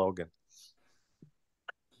than one Logan.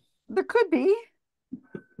 There could be.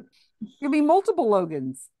 Could be multiple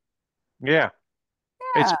Logans. Yeah.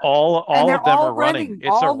 It's all of them are running. It's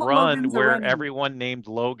all a run where everyone named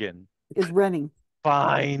Logan is running.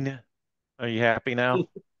 Fine. Are you happy now? Yeah,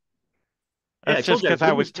 That's just because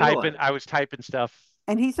I was typing stuff.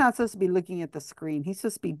 And he's not supposed to be looking at the screen. He's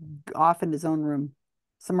supposed to be off in his own room,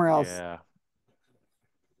 somewhere else. Yeah.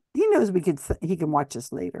 He knows he can watch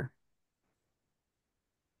us later.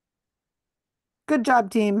 Good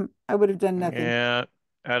job, team. I would have done nothing. Yeah,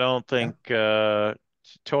 I don't think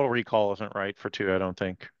Total Recall isn't right for 2, I don't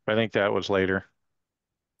think. I think that was later.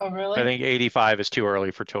 Oh, really? I think 85 is too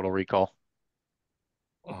early for Total Recall.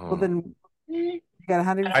 Well, then you got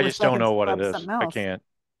 104 I just don't know seconds what to it is. something I else. can't.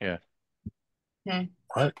 Yeah.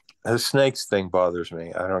 What? The snakes thing bothers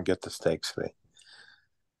me. I don't get the snakes thing.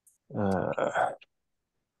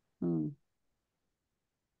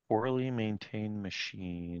 Poorly maintained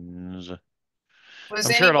machines. Was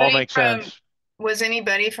I'm sure it all makes from sense. Was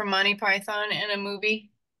anybody from Monty Python in a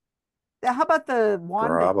movie? How about the Wanda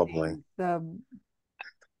Probably. thing?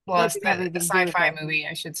 Well, it's a sci-fi movie,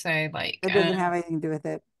 I should say. Like it doesn't have anything to do with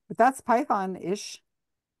it, but that's Python-ish.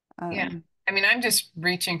 Yeah, I mean, I'm just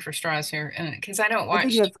reaching for straws here, and because I don't watch. I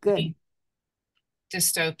think that's good.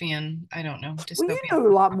 Dystopian. I don't know. Well, you know a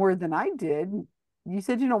lot more than I did. You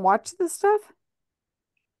said you don't watch this stuff?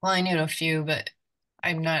 Well, I knew a few, but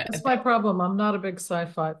I'm not. That's my problem. I'm not a big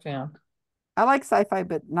sci-fi fan. I like sci-fi,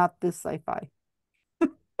 but not this sci-fi.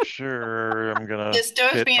 Sure, I'm gonna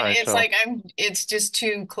Dystopian. It's like it's just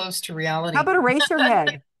too close to reality. How about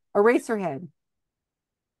Eraserhead? Eraserhead.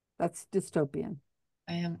 That's dystopian.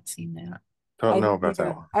 I haven't seen that. Don't know about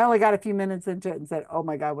that one. I only got a few minutes into it and said, "Oh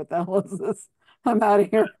my God, what the hell is this? I'm out of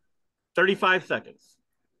here." 35 seconds.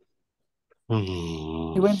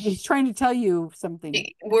 He's trying to tell you something.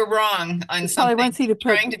 We're wrong on something. Probably wants you to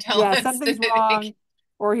put, trying to tell us something's wrong,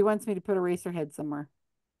 or he wants me to put Eraserhead somewhere.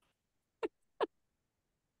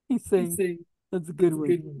 He's saying that's a good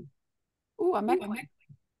one. Ooh, I'm echoing.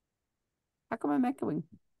 How come I'm echoing?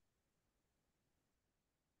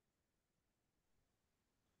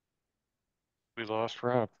 We lost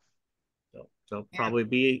Rob. There'll probably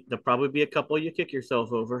be a couple you kick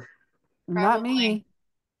yourself over. Not me.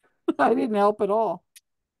 I didn't help at all.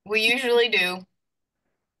 We usually do.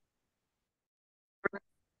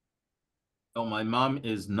 So my mom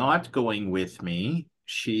is not going with me.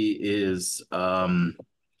 She is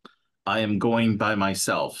I am going by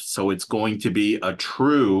myself. So it's going to be a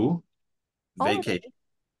true vacation.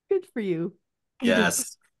 Good for you.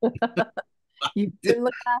 Yes. You've been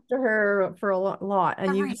looking after her for a lot, and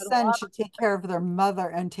every son should take care of their mother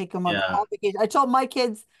and take them on vacation. I told my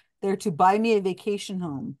kids they're to buy me a vacation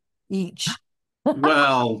home each.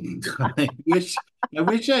 Well, I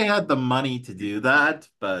wish I had the money to do that,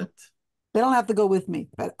 but they don't have to go with me.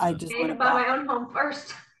 But I just want to buy my own home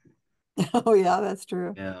first. Oh yeah, that's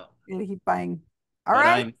true. Yeah, you gotta keep buying. All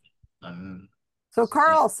right. So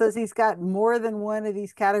Karl says he's got more than one of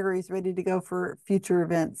these categories ready to go for future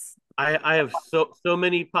events. I have so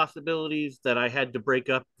many possibilities that I had to break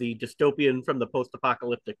up the dystopian from the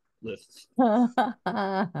post-apocalyptic lists.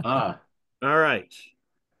 All right.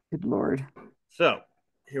 Good Lord. So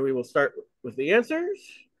here we will start with the answers.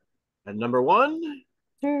 And number 1,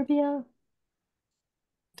 Dysturbia.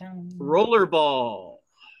 Rollerball.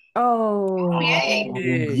 Oh, yay!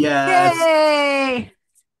 Yes. Yay!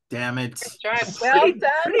 Damn it! Well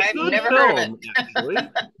done. I've never heard of it. Actually.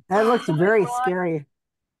 That looks very scary.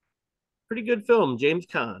 Pretty good film, James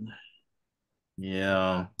Caan.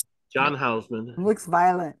 Yeah. John Houseman. It looks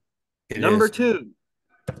violent. Number 2,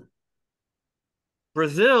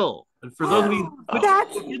 Brazil. And for those of you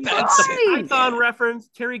that's the Python reference,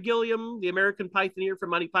 Terry Gilliam, the American Pythoneer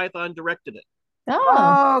from Monty Python, directed it.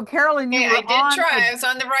 Oh, Carolyn, you were I did try. I was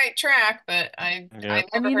on the right track, but I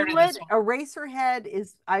never heard of this one. Eraserhead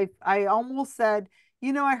is. I almost said,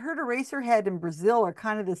 I heard Eraserhead and Brazil are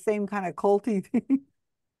kind of the same kind of culty thing.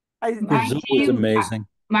 Brazil was amazing.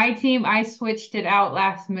 My team, I switched it out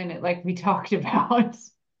last minute, like we talked about.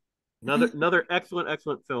 Another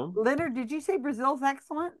excellent film. Leonard, did you say Brazil's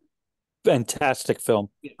excellent? Fantastic film.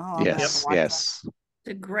 Oh, yes, yes.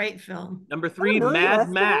 It's a great film. Number 3, Mad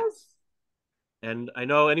Max. And I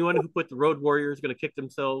know anyone who put the Road Warrior is going to kick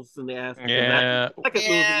themselves in the ass. Yeah.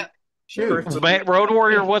 Second movie. Road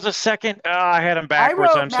Warrior was a second. I had him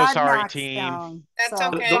backwards. I'm so sorry, team. That's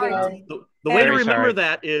okay. The way to remember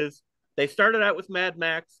that is they started out with Mad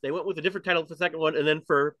Max. They went with a different title for the second one, and then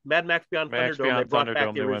for Mad Max Beyond Thunderdome, they brought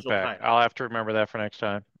back the original title. I'll have to remember that for next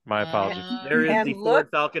time. My apologies. There is the Ford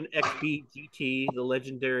Falcon XB GT, the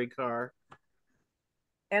legendary car.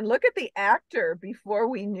 And look at the actor before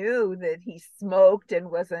we knew that he smoked and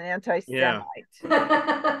was an anti-Semite. Who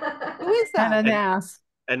is that? An ass.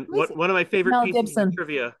 And one of my favorite pieces of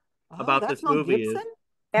trivia about this movie is...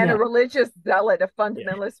 And a religious zealot, a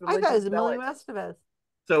fundamentalist religious I thought it was zealot. Emilio Estevez.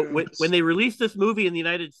 So when they released this movie in the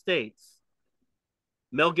United States,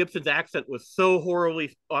 Mel Gibson's accent was so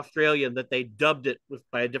horribly Australian that they dubbed it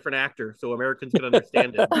by a different actor so Americans could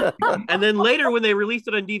understand it. And then later when they released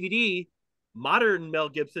it on DVD, modern Mel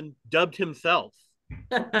Gibson dubbed himself.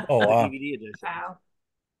 Oh, wow. DVD edition. Wow.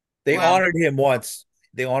 They honored him once.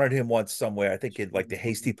 They honored him once somewhere. I think in like the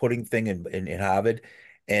hasty pudding thing in Harvard,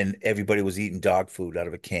 and everybody was eating dog food out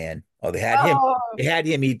of a can. Oh, they had him. They had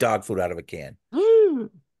him eat dog food out of a can. All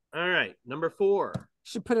right, number 4.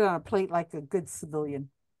 Should put it on a plate like a good civilian.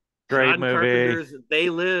 Great John movie. Carpenter's They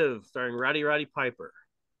Live, starring Roddy Piper.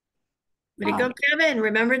 Way to go, Kevin!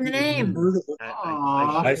 Remembering the name.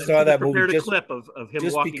 I saw that movie prepared just a clip of him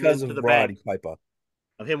just walking because into of the Roddy bank. Piper.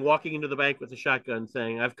 Of him walking into the bank with a shotgun,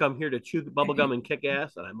 saying, "I've come here to chew bubblegum and kick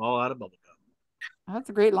ass, and I'm all out of bubblegum." That's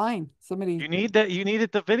a great line. Somebody You need that. You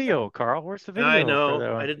needed the video, Carl. Where's the video? I for that know.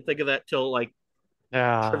 one? I didn't think of that till like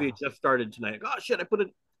trivia just started tonight. Oh shit! I put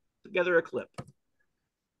together a clip.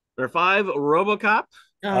 Number 5, RoboCop.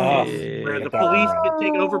 Where the police get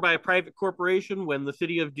taken over by a private corporation when the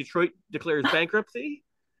city of Detroit declares bankruptcy,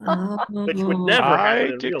 which would never happen. I in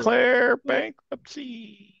real life. declare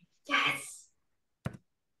bankruptcy. Yes.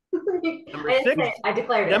 Number 6, I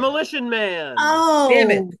declared it. Demolition Man. Oh,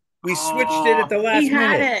 Damn it. We switched it at the last we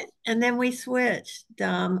had minute. it, and then we switched.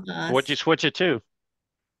 Dumb us. What'd you switch it to?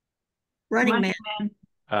 Running Man.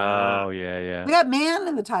 Oh yeah. We got man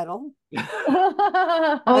in the title.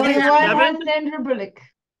 Only one has Sandra Bullock.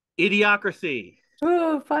 Idiocracy.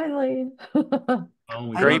 Oh, finally.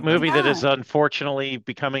 Great movie that is unfortunately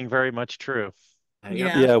becoming very much true.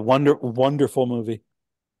 Yeah, wonderful movie.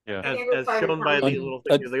 Yeah. As shown by the little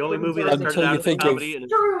thing, the only movie that started out as a comedy and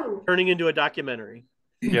is turning into a documentary.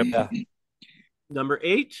 Yep. Yeah. Number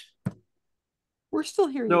 8. We're still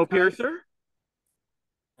here. Snowpiercer.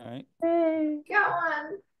 All right. Hey. Go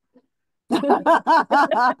on.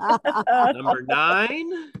 Number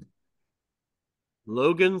 9.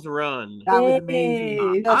 Logan's Run. That was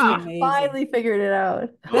amazing. That was amazing. Finally figured it out.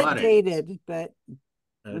 Bit dated, but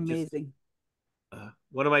amazing.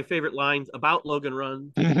 One of my favorite lines about Logan's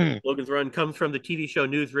Run comes from the TV show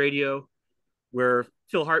News Radio, where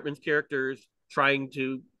Phil Hartman's character is trying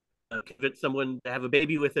to convince someone to have a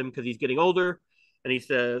baby with him because he's getting older. And he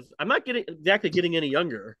says, I'm not exactly getting any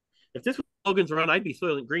younger. If this was Logan's Run, I'd be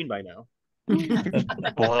Soylent Green by now.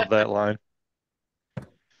 Love that line.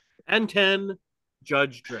 And 10,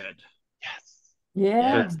 Judge Dredd.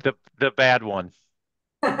 Yeah. The bad one.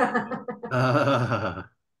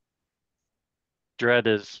 Dredd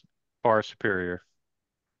is far superior.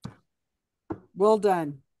 Well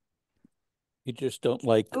done. You just don't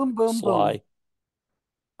like Boom, boom, Sly. boom.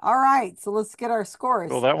 All right, so let's get our scores.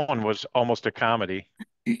 Well, that one was almost a comedy.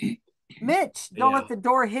 Mitch, don't let the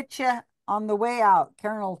door hit you on the way out.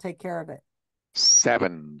 Karen will take care of it.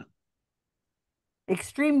 7.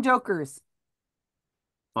 Extreme Jokers.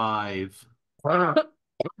 5.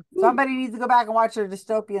 Somebody needs to go back and watch their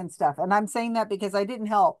dystopian stuff. And I'm saying that because I didn't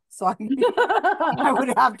help. So I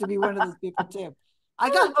would have to be one of those people too. I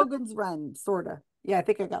got Logan's Run, sort of. Yeah, I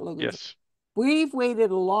think I got Logan's. Yes. We've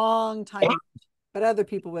waited a long time, but other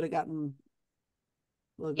people would have gotten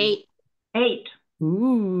Logan's. 8.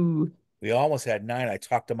 Ooh. We almost had 9. I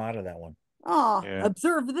talked them out of that one. Oh,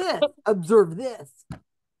 observe this. Observe this.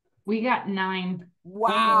 We got 9.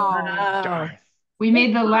 Wow. We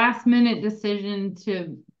made the last minute decision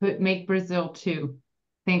to make Brazil 2.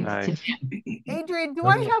 Thanks to Jim. Adrienne, do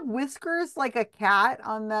I have whiskers like a cat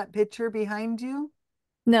on that picture behind you?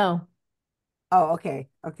 No. Oh, okay.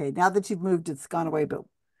 Okay. Now that you've moved, it's gone away, but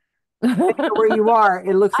where you are,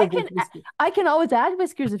 it looks like I can always add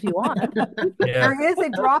whiskers if you want. There is a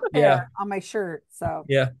drop there on my shirt. So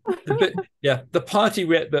the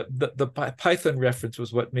Python reference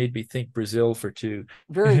was what made me think Brazil for 2.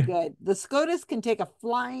 Very good. The SCOTUS can take a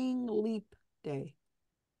flying leap day.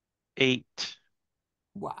 8.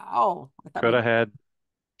 Wow. Could have had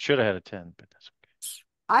Should have had a 10, but that's okay.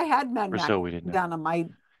 I had Mad Max Brazil, we didn't know. down on my.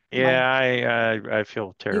 Yeah, I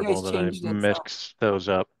feel terrible that I changed it, so. mixed those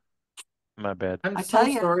up. My bad. I'm I so tell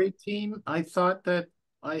ya. sorry, team. I thought that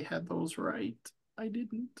I had those right. I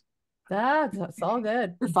didn't. That's all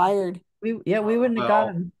good. You're fired. We wouldn't have got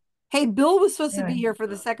him. Hey, Bill was supposed to be Anyway. here for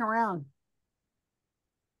the second round.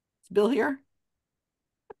 Is Bill here?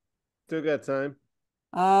 Still got time.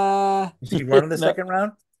 Is he running the second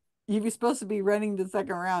round? He was supposed to be running the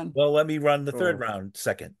second round. Well, let me run the third round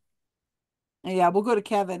second. Yeah, we'll go to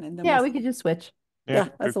Kevin and then Yeah, we could just switch. Yeah,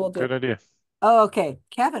 that's what we'll do. Good idea. Oh, okay.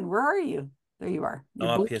 Kevin, where are you? There you are. You're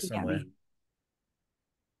Up here blinking at somewhere. me.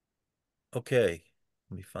 Okay,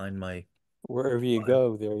 let me find my. Wherever you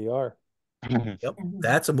go, there you are. Yep,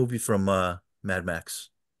 that's a movie from Mad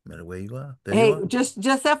Max. No matter where you are, there Hey, you are. just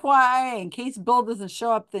FYI, in case Bill doesn't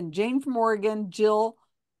show up, then Jane from Oregon,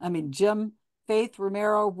 Jim, Faith,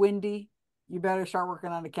 Romero, Wendy, you better start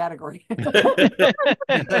working on a category.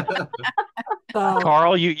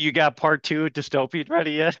 Karl, you got part 2 of Dystopian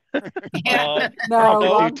ready yet? No,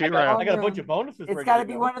 I got a bunch of bonuses. It's got to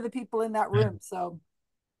be one of the people in that room. So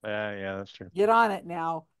yeah, that's true. get on it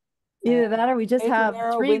now. Either that or we just Faith have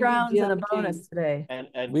Romero, 3 Wendy, rounds and a Jim, bonus King. today.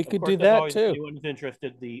 And We of could course, do as that, always, too. If anyone's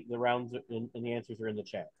interested, the rounds and the answers are in the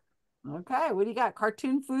chat. Okay, what do you got?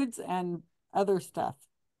 Cartoon foods and other stuff.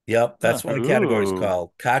 Yep, that's what the category is Ooh. called.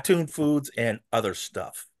 Cartoon foods and other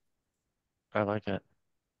stuff. I like it.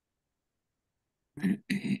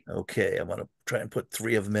 Okay, I'm gonna try and put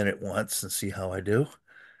 3 of them in at once and see how I do.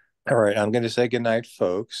 All right, I'm going to say goodnight,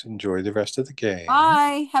 folks. Enjoy the rest of the game.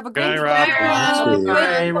 Bye. Have a great Good night, day. Rob.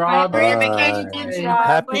 Hey, Rob. Great Bye. vacation job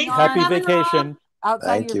Happy going on vacation. outside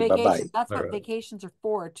Thank of your you. Bye-bye. vacation. That's All what right. vacations are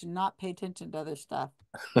for, to not pay attention to other stuff.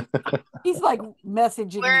 He's like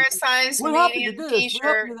messaging Wear me. a size What happened to medium this? What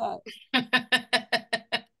happened t-shirt. to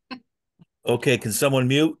that? Okay, can someone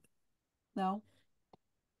mute? No.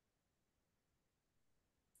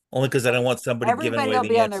 Only because I don't want somebody giving Everybody away will the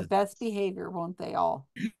be on their answer. best behavior, won't they all?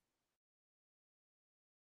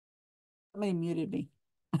 Somebody muted me.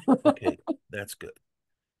 Okay, that's good.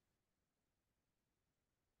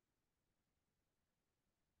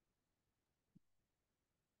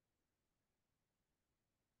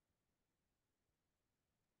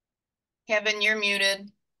 Kevin, you're muted.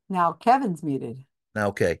 Now Kevin's muted. Now,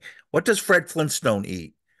 okay, what does Fred Flintstone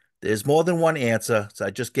eat? There's more than one answer, so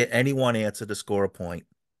I just get any one answer to score a point.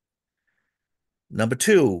 Number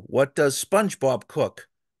 2, what does SpongeBob cook?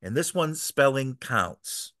 And this one's spelling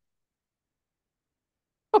counts.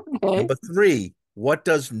 Okay. Number 3, what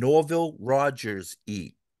does Norville Rogers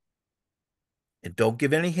eat? And don't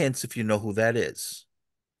give any hints if you know who that is.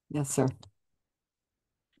 Yes, sir.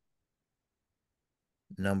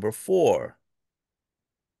 Number 4,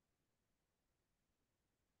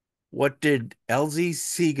 what did L.Z.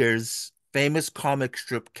 Seeger's famous comic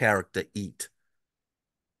strip character eat?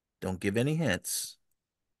 Don't give any hints.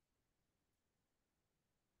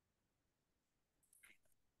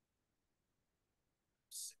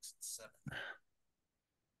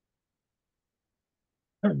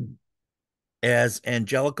 As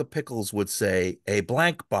Angelica Pickles would say, a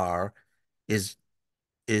blank bar is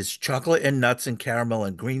chocolate and nuts and caramel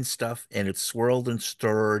and green stuff, and it's swirled and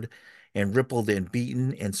stirred and rippled and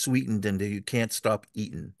beaten and sweetened until you can't stop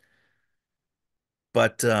eating.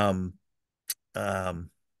 But I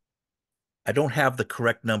don't have the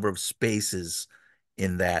correct number of spaces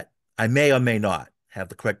in that. I may or may not have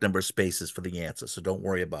the correct number of spaces for the answer, so don't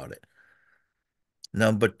worry about it.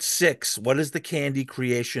 Number 6, what is the candy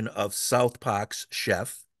creation of South Park's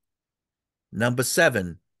chef? Number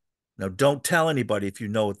 7, now don't tell anybody if you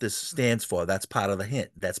know what this stands for. That's part of the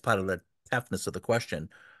hint. That's part of the toughness of the question.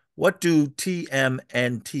 What do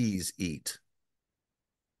TMNTs eat?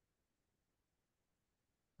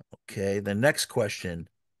 Okay, the next question.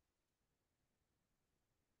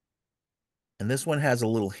 And this one has a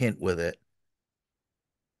little hint with it.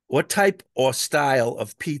 What type or style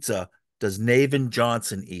of pizza does Navin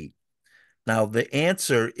Johnson eat? Now, the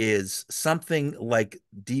answer is something like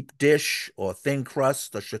deep dish or thin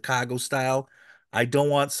crust or Chicago style. I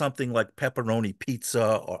don't want something like pepperoni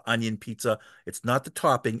pizza or onion pizza. It's not the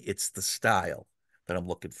topping, it's the style that I'm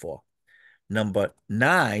looking for. Number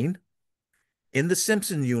 9, in the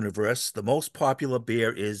Simpson universe, the most popular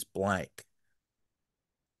beer is blank.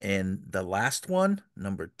 And the last one,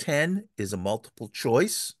 number 10, is a multiple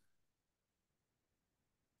choice.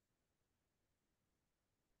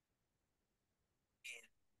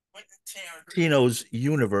 Tarantino's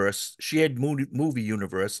universe, shared movie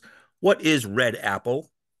universe, what is Red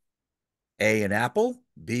Apple? A, an apple.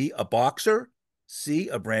 B, a boxer. C,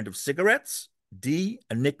 a brand of cigarettes. D,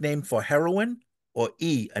 a nickname for heroin. Or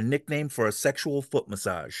E, a nickname for a sexual foot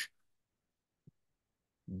massage?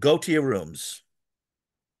 Go to your rooms.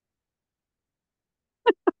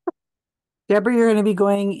 Deborah, you're going to be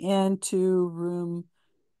going into room.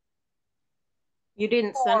 You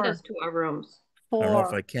didn't send us to our rooms. I don't know if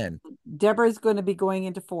 4. I can. Deborah's going to be going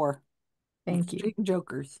into 4. Thank you. Street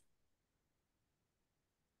Jokers.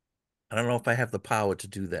 I don't know if I have the power to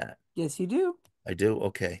do that. Yes, you do. I do?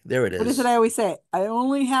 Okay. There it is. What is it I always say? I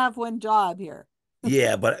only have one job here.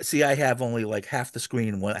 Yeah, but see, I have only like half the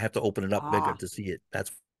screen when I have to open it up bigger to see it.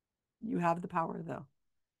 That's You have the power, though.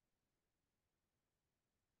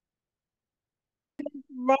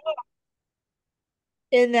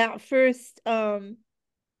 In that first Only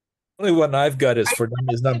one I've got is for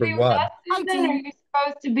is number 1. Susan, are you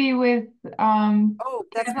supposed to be with Oh,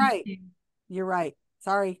 that's right. You're right.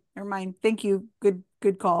 Sorry. Never mind. Thank you. Good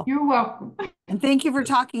call. You're welcome. And thank you for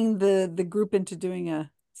talking the group into doing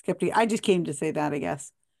a skeptic. I just came to say that, I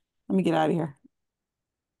guess. Let me get out of here.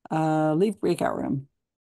 Leave breakout room.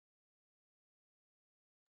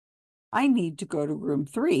 I need to go to room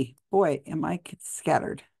 3. Boy, am I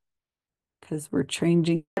scattered. Because we're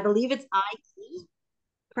changing. I believe it's IT.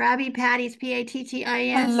 Krabby Patties, Pattis.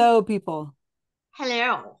 Hello, people.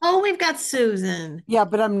 Hello. Oh, we've got Susan. Yeah,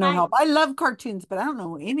 but I'm no help. I love cartoons, but I don't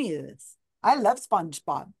know any of this. I love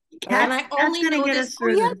SpongeBob. And I only know this. Oh,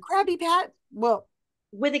 yeah, Krabby Pat. Well,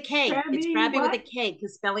 with a K. It's Krabby with a K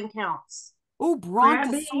because spelling counts. Oh,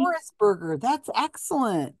 Brontosaurus burger. That's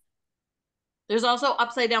excellent. There's also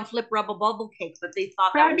upside down flip rubble bubble cakes, but they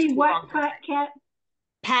thought that was Krabby too what, long. cat?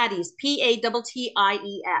 Patties, Patties.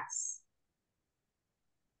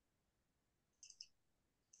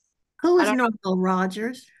 Who is Norval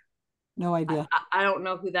Rogers? No idea. I don't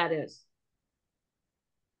know who that is.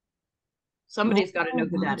 Somebody's got to know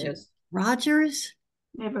who that is. Rogers?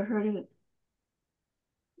 Never heard of it.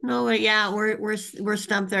 No, yeah, we're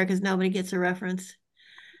stumped there because nobody gets a reference.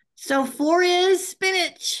 So 4 is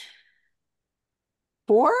spinach.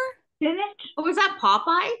 4? Spinach? Oh, is that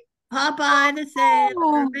Popeye? Popeye the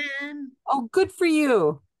Sailor Man. Oh, good for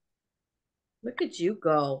you. Look at you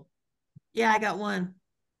go. Yeah, I got 1.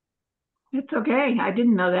 It's okay. I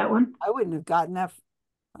didn't know that one. I wouldn't have gotten that.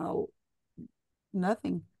 Oh,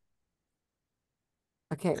 nothing.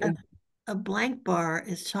 Okay. A blank bar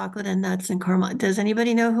is chocolate and nuts and caramel. Does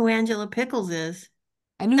anybody know who Angela Pickles is?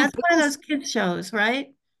 I knew that's one of those kids shows,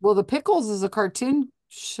 right? Well, the Pickles is a cartoon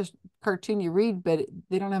you read, but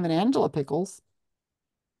they don't have an Angela Pickles.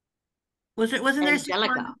 Wasn't there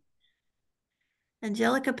Angelica?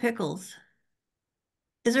 Angelica Pickles.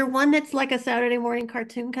 Is there one that's like a Saturday morning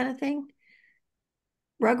cartoon kind of thing?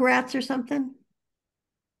 Rugrats or something?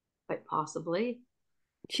 Quite possibly.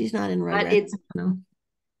 She's not in Rugrats. But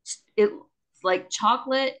it's like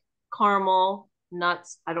chocolate, caramel,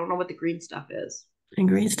 nuts. I don't know what the green stuff is. And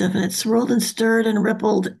green stuff, and it's swirled and stirred and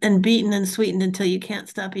rippled and beaten and sweetened until you can't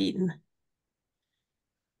stop eating.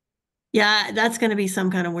 Yeah, that's going to be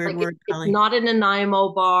some kind of weird word. It's not an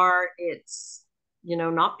Nanaimo bar. It's,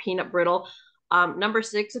 not peanut brittle. Number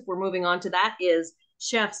 6, if we're moving on to that, is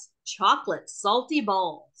Chef's chocolate salty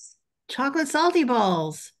balls. Chocolate salty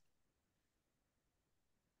balls.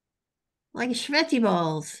 Like Schvetty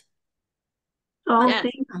balls. Yes.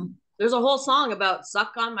 There's a whole song about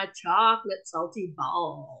suck on my chocolate salty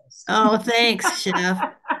balls. Oh, thanks,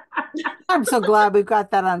 Chef. I'm so glad we've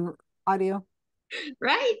got that on audio.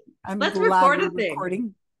 Right? Let's glad record we're a thing.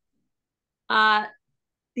 Recording.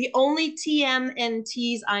 The only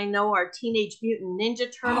TMNTs I know are Teenage Mutant Ninja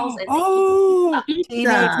Turtles and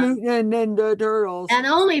Teenage Mutant Ninja Turtles. And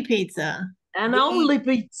only pizza. And only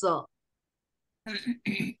pizza.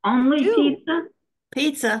 Only pizza?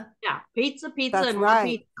 Pizza. Yeah, pizza, That's and right. more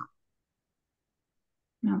pizza.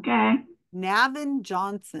 Okay. Navin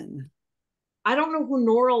Johnson. I don't know who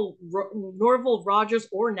Norval Rogers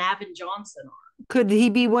or Navin Johnson are. Could he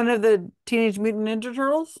be one of the Teenage Mutant Ninja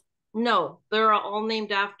Turtles? No, they're all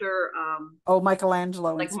named after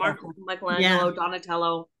Michelangelo. Like and Michelangelo,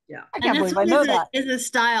 Donatello. Yeah. I can't believe I know that. Is a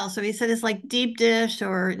style. So he said it's like deep dish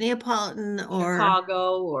or Neapolitan or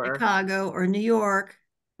Chicago or New York.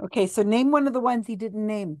 Okay, so name one of the ones he didn't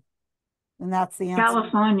name. And that's the answer.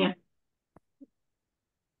 California.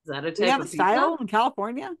 Is that a Do we have a style in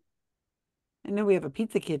California? I know we have a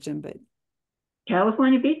pizza kitchen, but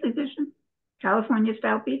California pizza kitchen. California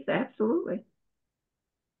style pizza, absolutely.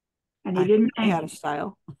 And he didn't name had a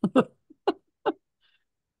style.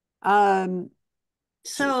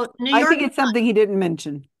 So New York, I think it's something he didn't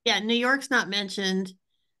mention. Yeah, New York's not mentioned.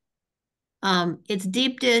 It's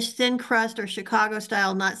deep dish, thin crust, or Chicago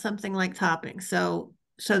style, not something like topping. So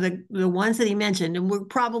the ones that he mentioned, and we're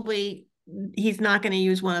probably he's not going to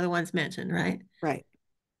use one of the ones mentioned, right? Right.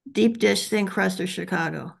 Deep dish, thin crust, or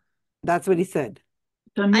Chicago. That's what he said.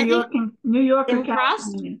 So New York or thin crust?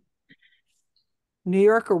 California? New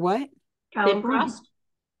York or what? California. Thin crust?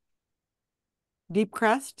 Deep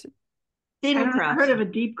crust? Thin I don't crust. heard of a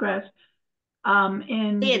deep crust.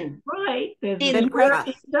 In Thin. Detroit, there's Thin a square crust.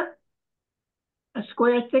 pizza, a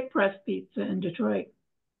square thick crust pizza in Detroit.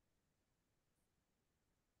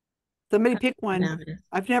 Somebody pick one.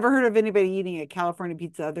 I've never heard of anybody eating a California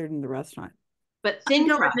pizza other than the restaurant. But thin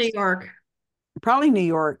crust. New York. Probably New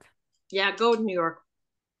York. Yeah, go to New York.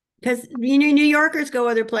 Because New Yorkers go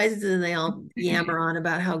other places and they all yammer on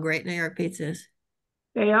about how great New York pizza is.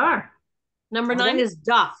 They are. Number 9 is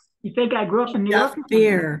Duff. You think I grew up in New York?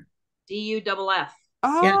 Beer. D-U-F-F.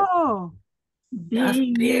 Oh. Duff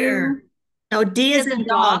beer. No, D is in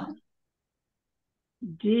dog.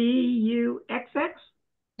 D-U-X-X?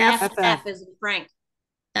 F is in Frank.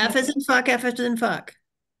 F is in fuck, F is in fuck.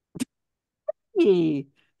 Sorry.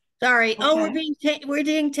 Okay. Oh, we're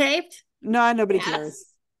being taped? No, nobody cares.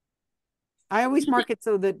 I always mark it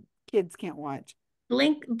so that kids can't watch.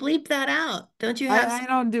 Bleep that out. Don't you have? I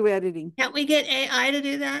don't do editing. Can't we get AI to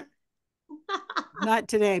do that? Not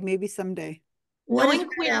today. Maybe someday. Knowing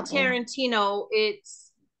Quentin Tarantino,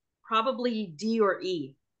 it's probably D or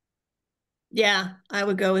E. Yeah, I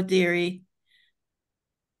would go with D or E.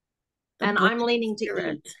 And I'm leaning to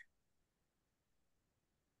E.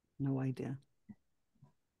 No idea.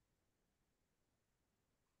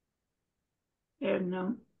 I have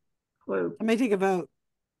no clue. I may take a vote.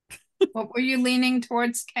 What were you leaning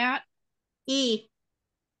towards, Kat? E.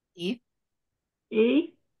 E?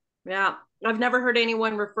 E? Yeah. I've never heard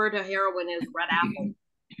anyone refer to heroin as red apple.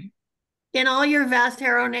 In all your vast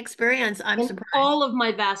heroin experience, I'm surprised. All of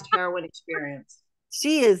my vast heroin experience.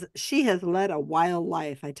 She has led a wild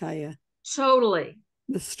life, I tell you. Totally.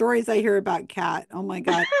 The stories I hear about Kat, oh my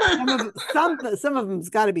God. Some of them's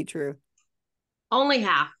got to be true. Only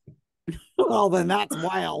half. Well, then that's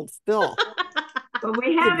wild still. But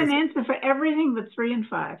we have an answer for everything but 3 and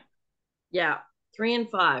 5. Yeah, 3 and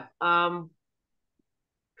 5.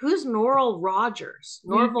 Who's Norval Rogers?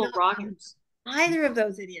 Norval Rogers. Either of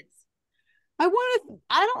those idiots.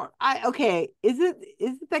 Okay. Is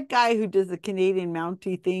it that guy who does the Canadian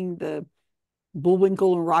Mountie thing, the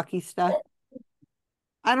Bullwinkle and Rocky stuff?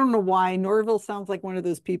 I don't know why. Norville sounds like one of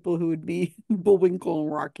those people who would be Bullwinkle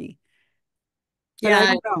and Rocky. But yeah, I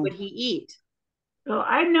don't know. What would he eat? So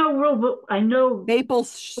I know maple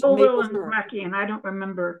and Rocky, and I don't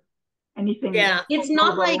remember anything. Yeah, it's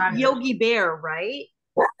not like Yogi Bear, right?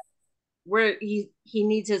 Where he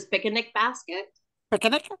needs his picnic basket.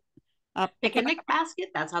 Picnic? Picnic basket?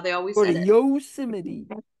 That's how they always Go said to it. Yosemite.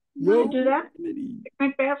 You do that?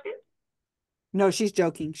 Picnic basket? No, she's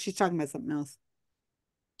joking. She's talking about something else.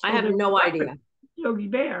 I have no idea. Yogi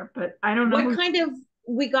Bear, but I don't know. What kind of,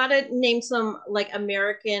 we gotta name some like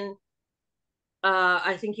American,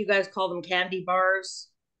 I think you guys call them candy bars.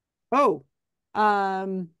 Oh,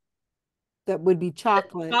 that would be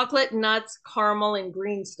chocolate. Chocolate, nuts, caramel, and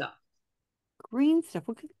green stuff. Green stuff.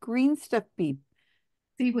 What could green stuff be?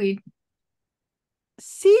 Seaweed.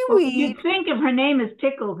 Seaweed. Well, you'd think if her name is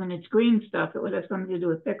Pickles and it's green stuff, it would have something to do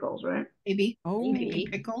with pickles, right? Maybe. Oh, maybe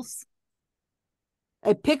pickles.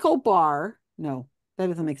 A pickle bar. No, that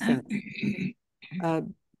doesn't make sense.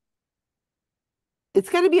 It's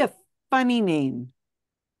got to be a funny name.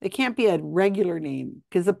 It can't be a regular name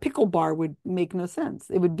because a pickle bar would make no sense.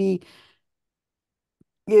 It would be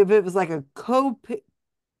if it was like a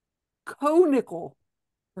nickel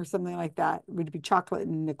or something like that. It would be chocolate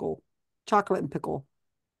and nickel, chocolate and pickle,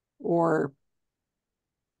 or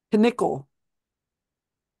Knickel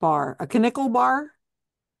bar. A Knickel bar?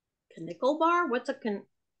 Knickel bar? What's a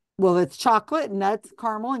Well, it's chocolate, nuts,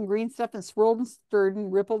 caramel, and green stuff, and swirled and stirred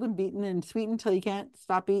and rippled and beaten and sweetened until you can't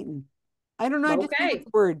stop eating. I don't know. I just made up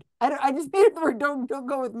the word. I just made up the word. Don't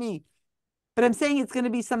go with me. But I'm saying it's going to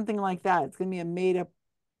be something like that. It's going to be a made up.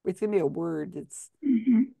 It's going to be a word. It's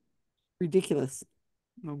ridiculous.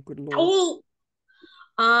 Oh, good Lord.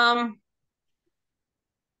 Oh,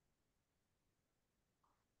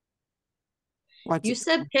 you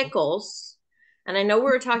said pickles, and I know we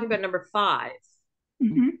were talking about number 5.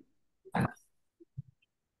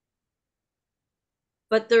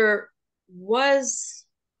 But there was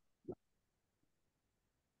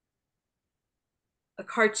a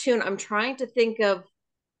cartoon. I'm trying to think of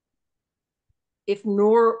if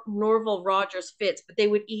Norval Rogers fits, but they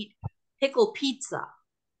would eat pickle pizza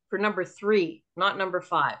for number 3, not number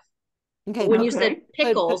 5. Okay. When you said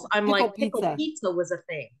pickles, I'm pickle like, pickle pizza was a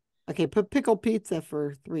thing. Okay, put pickle pizza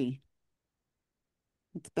for 3.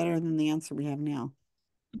 It's better than the answer we have now.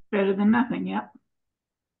 Better than nothing, yep.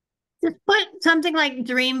 Just put something like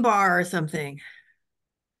Dream Bar or something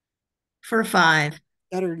for 5.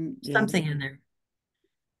 Better, something in there.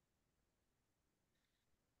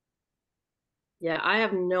 Yeah, I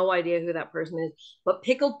have no idea who that person is. But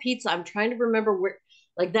pickled pizza, I'm trying to remember where,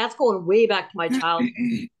 like, that's going way back to my childhood.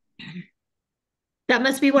 That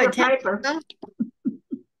must be what, 10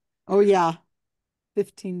 Oh yeah,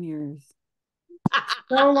 15 years.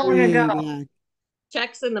 So long Way ago. back.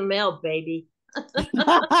 Checks in the mail, baby.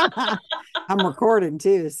 I'm recording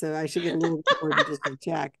too, so I should get a little recording just to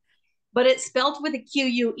check. But it's spelled with a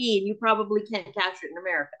Q-U-E, and you probably can't capture it in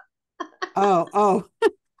America. Oh.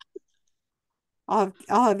 I'll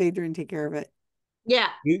have Adrienne take care of it. Yeah.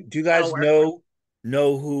 Do you guys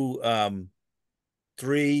know who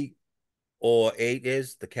 3 or 8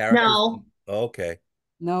 is? The character? No. Okay.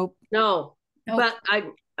 Nope. No. But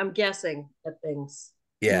I'm guessing at things.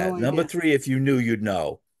 Yeah, No number idea. 3, if you knew, you'd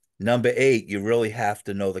know. Number 8, you really have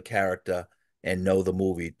to know the character and know the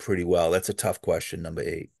movie pretty well. That's a tough question, number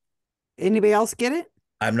 8. Anybody else get it?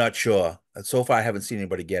 I'm not sure. So far, I haven't seen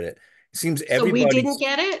anybody get it. It seems So everybody. we didn't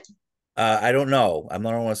get it? I don't know. I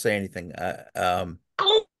don't want to say anything.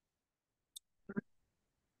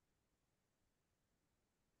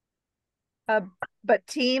 But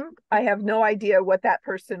team, I have no idea what that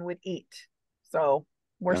person would eat. So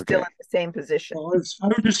we're still in the same position. Well, I was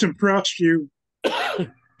just impressed you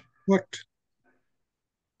looked.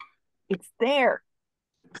 It's there.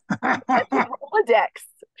 That's a Rolodex.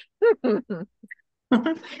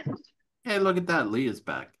 Hey, look at that. Leah's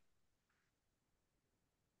back.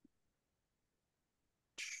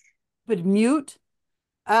 But mute.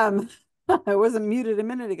 I wasn't muted a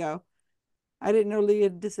minute ago. I didn't know Leah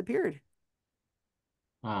had disappeared.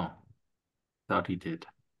 Oh, thought he did.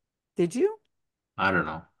 Did you? I don't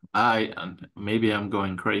know. Maybe I'm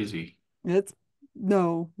going crazy. That's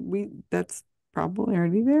that's probably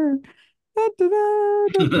already there. Da, da, da,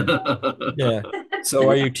 da, da. Yeah. So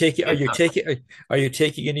are you taking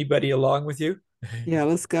anybody along with you? Yeah,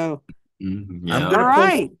 let's go. Yeah. All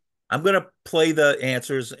right. I'm gonna play the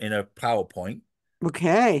answers in a PowerPoint.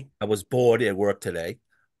 Okay. I was bored at work today,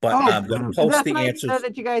 but Oh, I'm gonna post that's the nice to answers. know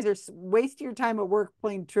that you guys are wasting your time at work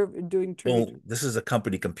playing doing trivia. Well, this is a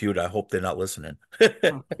company computer. I hope they're not listening.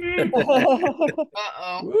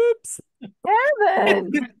 Whoops.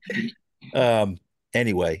 Evan.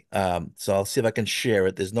 Anyway, so I'll see if I can share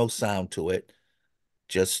it. There's no sound to it,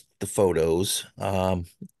 just the photos.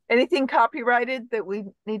 Anything copyrighted that we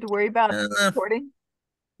need to worry about recording?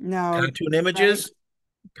 No. Cartoon images.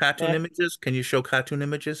 Cartoon images. Can you show cartoon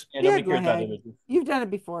images? Yeah, go ahead. You've done it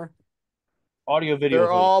before. Audio, video.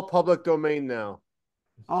 They're all public domain now.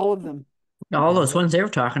 All of them. All those ones they were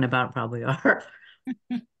talking about probably are.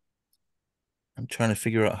 I'm trying to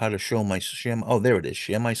figure out how to show my share. Oh, there it is.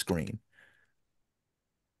 Share my screen.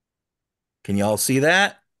 Can you all see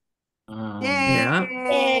that? Yeah.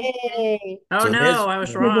 Yay. Oh So no, I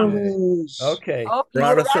was wrong. Okay. Oh,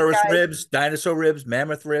 Brontosaurus right, guys. ribs, dinosaur ribs,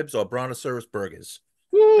 mammoth ribs, or brontosaurus burgers.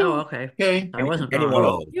 Oh, okay. Okay. I wasn't Any wrong. one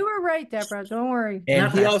of those. You were right, Deborah. Don't worry.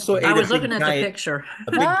 And he Okay. also ate I a was big looking at the giant, picture.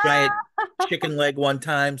 a big giant chicken leg one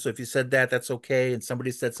time. So if you said that, that's okay. And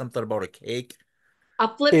somebody said something about a cake. A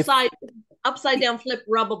upside down flip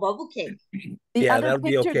rubber bubble cake. Yeah, that would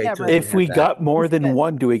be okay too. If we got more than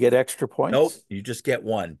one, do we get extra points? Nope, you just get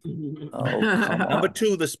one. Oh, come Number on.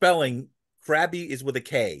 2, the spelling. Krabby is with a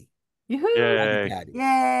K. Yay. Patty.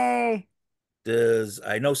 Yay.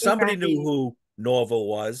 I know somebody knew who Norval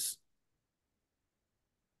was.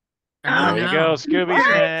 Oh, There you no. go, Scooby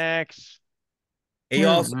Snacks.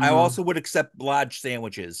 I also would accept large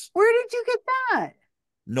sandwiches. Where did you get that?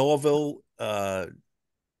 Norval,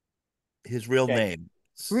 his real name.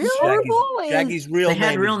 Shaggy's real They name.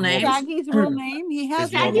 had real is names? Norval. Shaggy's real name? He has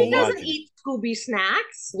Is that. Norval Shaggy doesn't Lodge. eat Scooby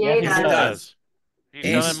snacks. Yeah, he does. He's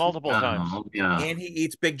done it multiple times. And he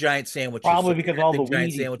eats big giant sandwiches. Probably So because big all the giant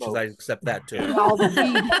weed he sandwiches, smokes. I accept that too. All the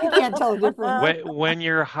weed. You can't tell the difference. When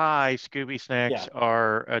you're high, Scooby Snacks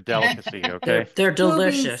are a delicacy, okay? They're Scooby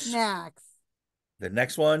delicious. snacks. The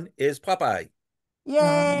next one is Popeye.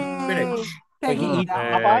 Yay. Spinach. Thank He you. eats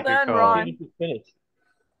Hey, good call. spinach.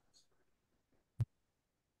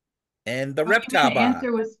 And the The reptile bar.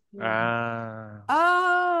 answer was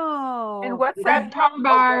Oh. And what's that? reptile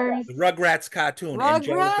bars. The Rugrats cartoon.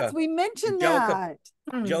 Rugrats, we mentioned that.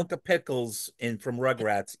 Angelica Pickles from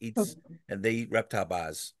Rugrats eats, and they eat reptile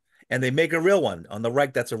bars. And they make a real one. On the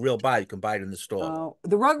right, that's a real bar. You can buy it in the store. Oh,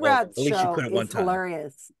 the Rugrats at least you show could at one is time.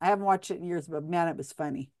 hilarious. I haven't watched it in years, but man, it was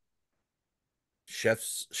funny.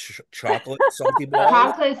 Chef's chocolate salty balls.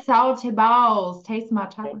 Chocolate salty balls. Taste my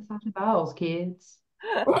chocolate salty balls, kids.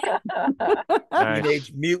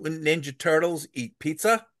 Teenage Mutant Ninja Turtles eat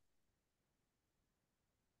pizza.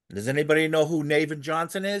 Does anybody know who Nathan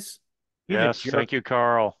Johnson is? Yes, thank you,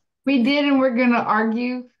 Karl. We did, and we're gonna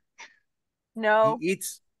argue. No. He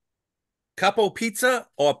eats capo pizza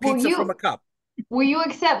or pizza from a cup. Will you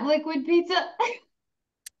accept liquid pizza?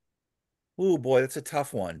 Oh boy, that's a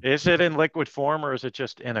tough one. Is it in liquid form or is it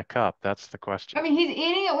just in a cup? That's the question. I mean, he's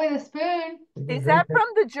eating it with a spoon. Is that from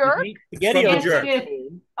The Jerk? It's from The Jerk.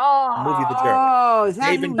 Oh, The movie The Jerk. Oh, is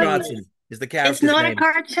that Nathan Johnson is the character's It's not name. a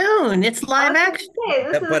cartoon. It's live action.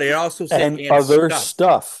 But it also said And other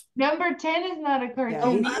stuff. Number 10 is not a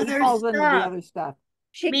cartoon. He falls into the other stuff.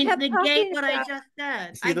 She means negate what I just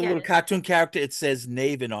said. See the little cartoon character? It says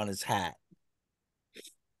Naven on his hat.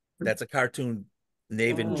 That's a cartoon.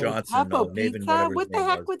 Naven Johnson. Capo Naven, pizza? What the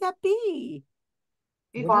heck would that be?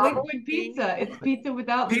 It's liquid pizza. It's pizza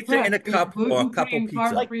without the Pizza in a cup or a couple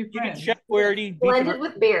pizza. Like, you can check where he Blended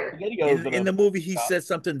with beer. In the movie, he says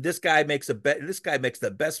something. This guy makes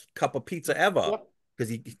the best cup of pizza ever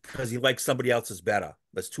because he likes somebody else's better.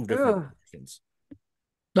 That's two different options.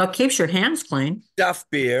 Well, it keeps your hands clean. Duff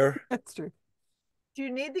beer. That's true. do you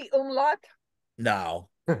need the umlaut? No.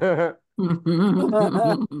 It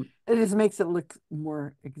just makes it look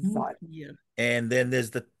more exotic. Yeah. And then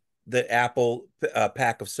there's the Apple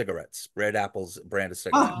pack of cigarettes, Red Apple's brand of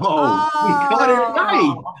cigarettes. Oh, we got it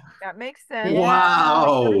right. That makes sense.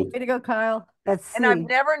 Wow. Way to go, Kyle. And I've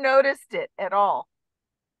never noticed it at all.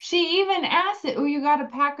 She even asked it, oh, you got a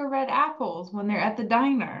pack of red apples when they're at the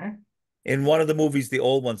diner. In one of the movies, the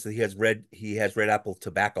old ones, he has Red Apple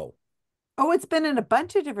tobacco. Oh, it's been in a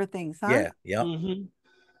bunch of different things, huh? Yeah, yeah. Mm-hmm.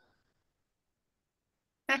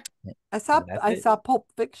 I saw Pulp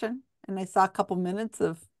Fiction, and I saw a couple minutes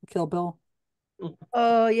of Kill Bill.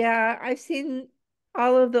 Oh yeah, I've seen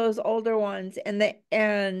all of those older ones,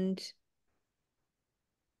 and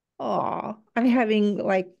oh, I'm having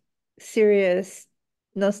like serious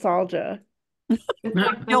nostalgia. It's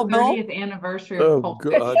like the Kill Bill? 30th anniversary Oh, of Pulp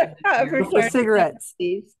God. Fiction. For cigarettes.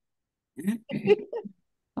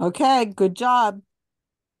 Okay, good job.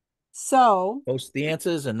 So, Post the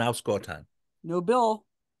answers and now score time. no bill.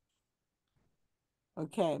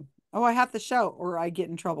 Okay. Oh, I have to show or I get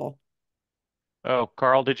in trouble. Oh,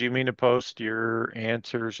 Karl, did you mean to post your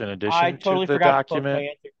answers in addition I totally to the forgot to post my document?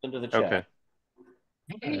 answers into the chat.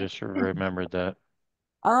 Okay. I just remembered that.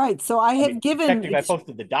 All right. So I have given. Technically, I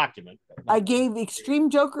posted the document. I gave Extreme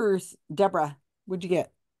Jokers, Deborah. What'd you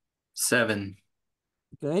get? 7.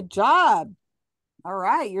 Good job. All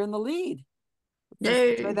right. You're in the lead. Let's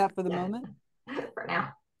Yay. enjoy that for the moment. For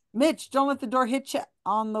now. Mitch, don't let the door hit you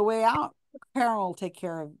on the way out. Karl will take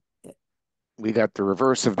care of it. We got the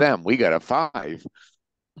reverse of them. We got a 5.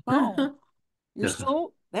 Oh, you're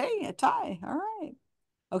still, hey, a tie. All right.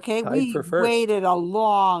 Okay, Tied we for first. waited a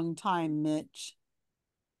long time, Mitch.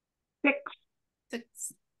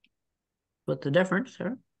 6. What's the difference,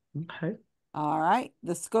 sir? Okay. All right.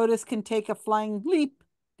 The SCOTUS can take a flying leap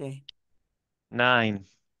day. 9.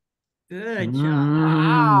 Good job.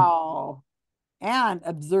 Wow. And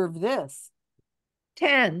observe this.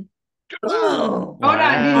 10. Oh. Hold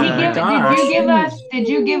on, did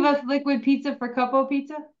you give gosh. us liquid pizza for Capo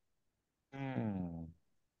pizza? I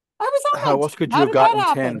was on How that. else could you How have did that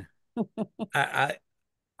gotten happen? 10?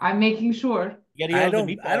 I'm making sure. I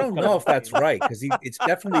don't know if that's right because it's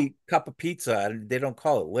definitely cup of pizza and they don't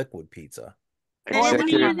call it liquid pizza.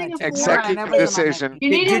 Executive decision. You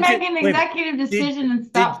need to Did make you- an wait a minute. executive decision and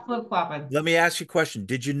stop flip-flopping. Let me ask you a question.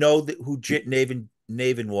 Did you know who Jit Naven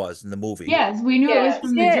was in the movie? Yes, we knew it was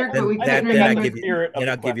from the jerk, but we couldn't Then I'll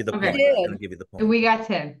remember. give you the point. Okay. Then I'll give you the point. We got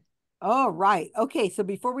 10. Oh, right. Okay, so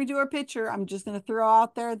before we do our picture, I'm just going to throw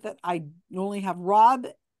out there that I only have Rob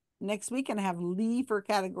next week and I have Lee for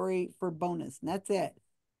category for bonus, and that's it.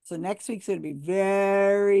 So next week's going to be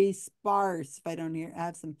very sparse if I don't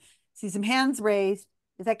see some hands raised.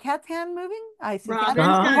 Is that Kat's hand moving? I see Robin's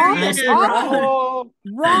Kat's hand.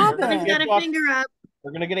 Robin's got a finger up.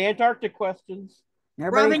 We're gonna get Antarctic questions.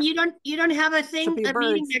 Robin, you don't have a thing, Trippy a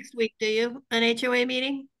meeting birds. next week, do you? An HOA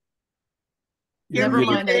meeting? Never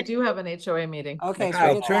mind, I do have an HOA meeting. Okay,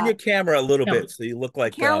 Kyle, forget turn that. your camera a little bit so you look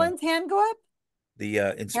like Carolyn's hand go up? the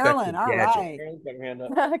Inspector Carolyn, all Gadget.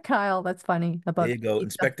 right. Kyle, that's funny. About There you go,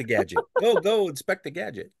 Inspector Gadget. Go, Inspector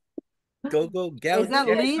Gadget. Go, Is that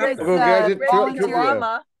Lee that's Gadget, volunteering?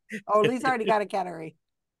 drama. Oh, Lee's already got a category.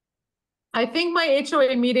 I think my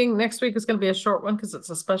HOA meeting next week is going to be a short one because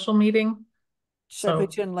it's a special meeting. Should I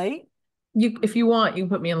put you in late? If you want, you can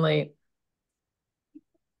put me in late.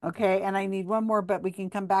 Okay, and I need one more, but we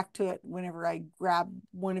can come back to it whenever I grab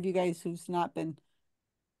one of you guys who's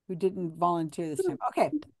who didn't volunteer this time.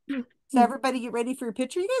 Okay. So everybody get ready for your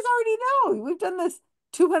picture. You guys already know. We've done this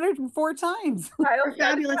 204 times. We're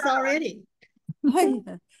fabulous already.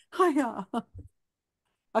 Hiya.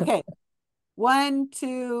 Okay. 1,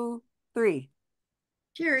 2, 3.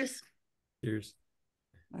 Cheers. Cheers.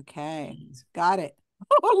 Okay. Got it.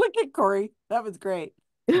 Oh, look at Corey. That was great.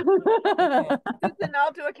 Okay. Susan,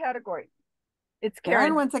 I'll do a category. It's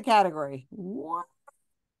Karen wants a category. What?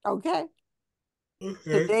 Okay.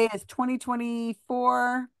 Today is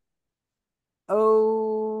 2024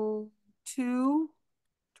 02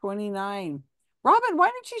 29. Robin,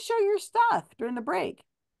 why didn't you show your stuff during the break?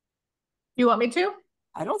 You want me to?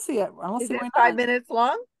 I don't see it. I don't see it why 5 not. minutes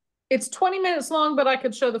long? It's 20 minutes long, but I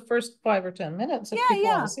could show the first 5 or 10 minutes if people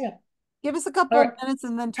want to see it. Give us a couple of minutes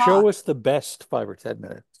and then talk. Show us the best 5 or 10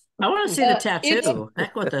 minutes. I want to see the tattoo.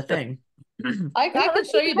 Heck with the thing. I can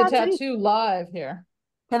show you the tattoo live here.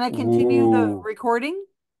 Can I continue the recording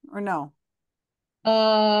or no?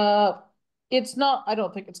 It's not, I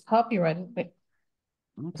don't think it's copyrighted. Okay.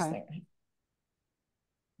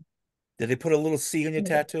 Did they put a little C on your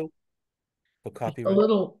tattoo? For copyright? A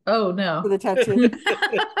little, oh no. For the tattoo.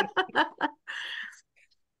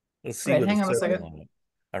 Let's see. Right, hang on a second.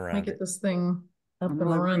 Around Let me get this thing up I'm and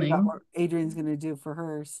really worried about running. what Adrienne's going to do for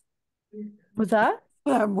hers. What's that?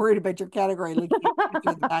 I'm worried about your category looking at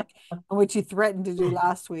the back and what you threatened to do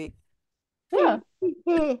last week. Yeah.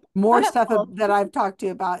 More stuff that I've talked to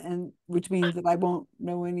you about, and which means that I won't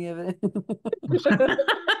know any of it.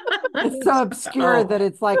 It's so obscure that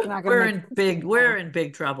it's like not going to. We're in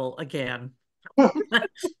big trouble again. All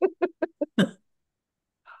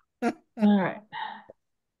right.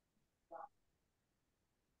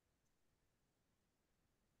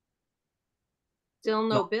 Still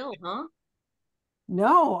no bill, huh?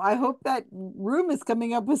 No, I hope that room is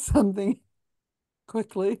coming up with something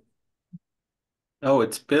quickly. Oh,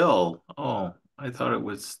 it's Bill. Oh, I thought it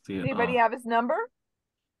was the. Anybody have his number?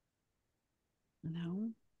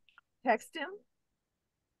 No. Text him.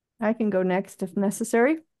 I can go next if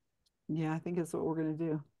necessary. Yeah, I think that's what we're going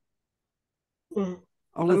to do.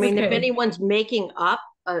 I mean, if anyone's making up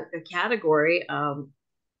a category, I'm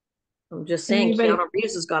just saying, Keanu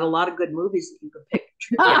Reeves has got a lot of good movies that you could pick.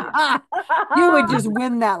 You would just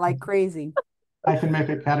win that like crazy. I can make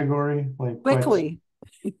a category like quickly.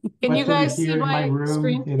 Can you guys see my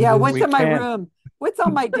screen? Yeah, what's in my room? What's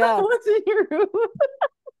on my desk? What's in your room?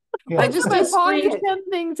 Yeah. I just my pocket 10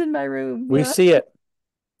 things in my room. We see it.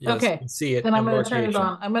 Yes, okay. I see it. Then I'm going to turn it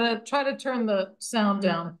on. I'm going to try to turn the sound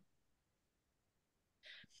down.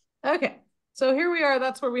 Okay. So here we are.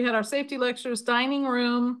 That's where we had our safety lectures, dining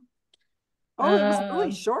room. Oh, it was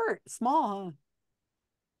really short, small, huh?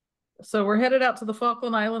 So we're headed out to the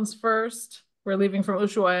Falkland Islands first. We're leaving from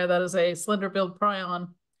Ushuaia. That is a slender-billed prion.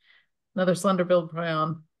 Another slender-billed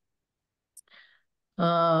prion.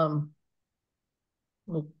 A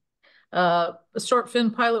short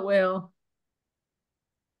fin pilot whale.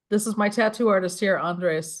 This is my tattoo artist here,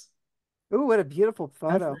 Andres. Ooh, what a beautiful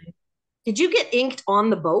photo. Nice. Did you get inked on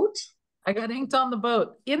the boat? I got inked on the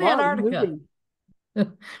boat in Antarctica.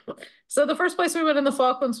 So the first place we went in the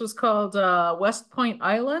Falklands was called West Point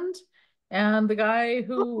Island. And the guy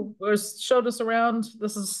who showed us around,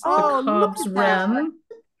 this is the Cobb's Wren.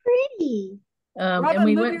 Pretty. Robin, and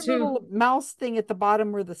we move went your to little mouse thing at the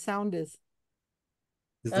bottom where the sound is.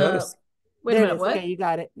 Is that wait a minute, what? Okay, you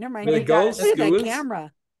got it. Never mind. Where You it got goes? it. Look at that Goes?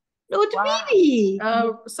 camera. No, it's a baby.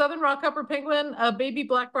 Southern rockhopper penguin, a baby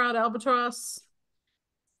black-browed albatross,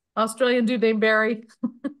 Australian dude named Barry,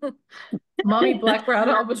 mommy black-browed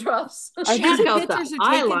albatross. Are these pictures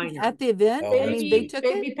are taken at the event? Baby, I mean, they took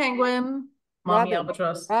baby penguin, mommy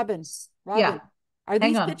albatross. Robin. Yeah. Are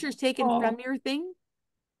these pictures taken from your thing?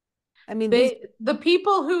 I mean, the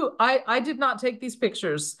people who I did not take these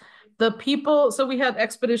pictures. The people, so we had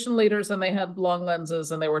expedition leaders and they had long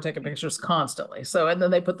lenses and they were taking pictures constantly. So, and then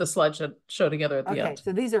they put the slideshow together at the end. Okay,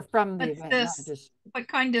 so these are from the What's event. this? Not just... What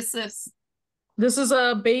kind is this? This is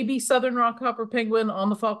a baby southern rockhopper penguin on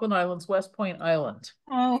the Falkland Islands, West Point Island.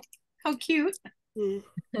 Oh, how cute.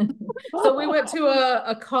 So we went to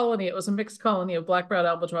a colony. It was a mixed colony of black-browed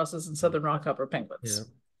albatrosses and southern rockhopper penguins.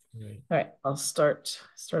 Yeah. All right, I'll start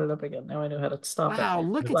it up again. Now I know how to stop it. Wow,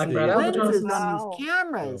 look at the Black-browed lenses albatrosses. on these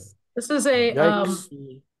cameras. This is a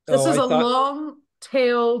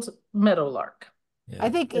long-tailed meadowlark. I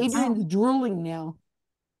think Adrienne's drooling now.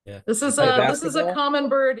 Yeah. This is a common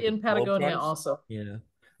bird in Patagonia also. Yeah.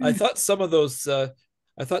 I thought some of those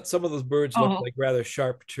birds looked like rather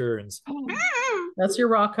sharp turns. That's your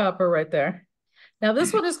rockhopper right there. Now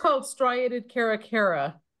this one is called striated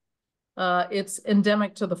caracara. It's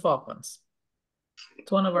endemic to the Falklands.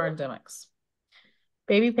 It's one of our endemics.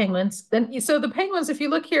 Baby penguins. Then so the penguins, if you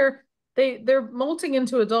look here, they're molting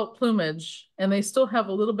into adult plumage and they still have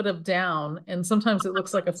a little bit of down, and sometimes it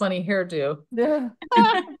looks like a funny hairdo. Yeah.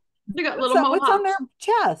 They got What's little mohawks. what's on their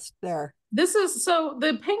chest there? This is so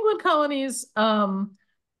the penguin colonies, and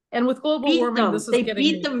with global warming, this is they getting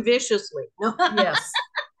beat them viciously. yes.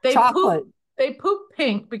 They Chocolate. They poop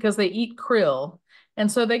pink because they eat krill,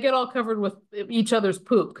 and so they get all covered with each other's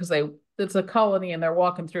poop because it's a colony and they're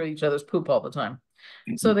walking through each other's poop all the time.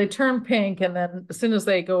 So they turn pink, and then as soon as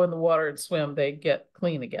they go in the water and swim, they get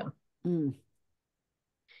clean again. Mm.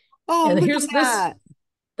 Oh, and look here's at that.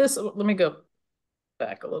 This. Let me go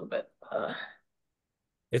back a little bit.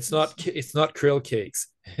 It's not krill cakes.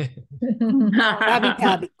 Krabby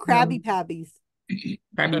Patties.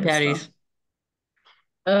 Krabby Patties.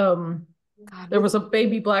 There was a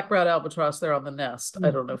baby black-browed albatross there on the nest.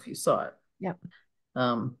 I don't know if you saw it. Yep.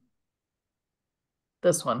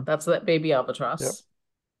 This one, that's that baby albatross. Yep.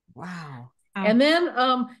 Wow. And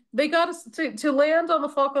then they got us to land on the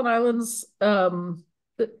Falkland Islands.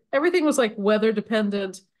 Everything was like weather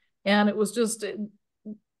dependent, and it was just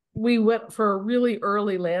we went for a really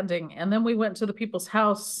early landing, and then we went to the people's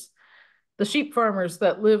house, the sheep farmers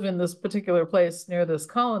that live in this particular place near this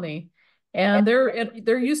colony, and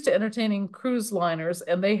they're used to entertaining cruise liners,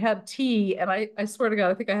 and they had tea, and I swear to God,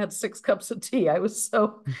 I think I had 6 cups of tea. I was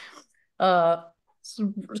so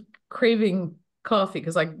craving coffee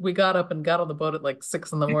because we got up and got on the boat at like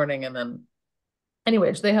 6 a.m, and then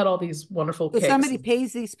anyways, they had all these wonderful cakes. Somebody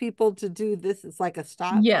pays these people to do this. It's like a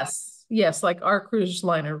stop. Yes, like our cruise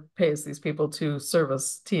liner pays these people to serve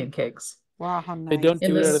us tea and cakes. Wow, how nice. They don't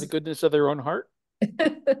do it out of the goodness of their own heart.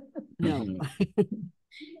 No.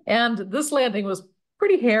 And this landing was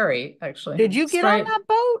pretty hairy, actually. Did you get on that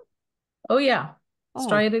boat? Oh yeah.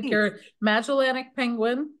 Striated Magellanic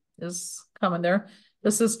penguin is coming there.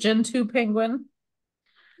 This is Gen 2 penguin.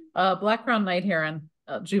 Black-crowned night heron,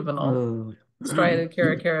 juvenile. Striated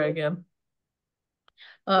caracara again.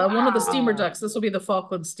 One of the steamer ducks. This will be the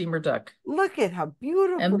Falkland steamer duck. Look at how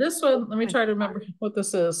beautiful. And this one, let me try to remember what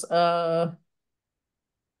this is.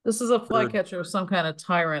 This is a flycatcher of some kind of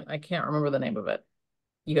tyrant. I can't remember the name of it.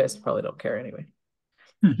 You guys probably don't care anyway.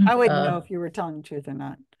 I wouldn't know if you were telling the truth or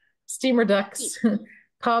not. Steamer ducks,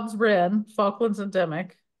 Cobb's wren, Falklands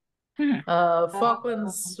endemic,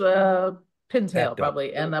 Falklands pintail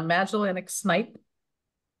probably, and a Magellanic snipe.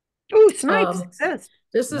 Oh, snipes exist.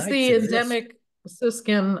 This is the endemic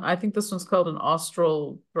siskin. I think this one's called an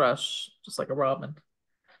austral thrush, just like a robin.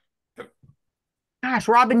 Gosh,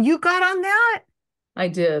 Robin, you got on that? I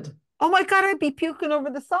did. Oh my God, I'd be puking over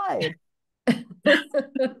the side.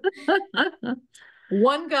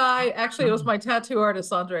 One guy, actually, it was my tattoo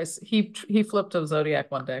artist, Andres. He flipped a Zodiac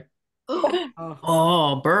one day.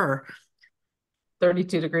 Oh, burr.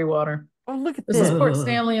 32-degree water. Oh, look at this. This is Port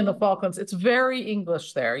Stanley in the Falklands. It's very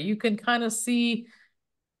English there. You can kind of see.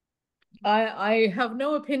 I have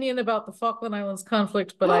no opinion about the Falkland Islands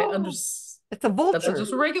conflict, but I understand. It's a vulture. That's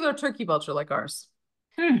just a regular turkey vulture like ours.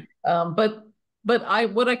 But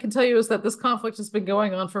what I can tell you is that this conflict has been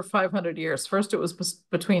going on for 500 years. First, it was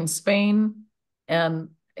between Spain and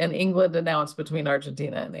England, and now it's between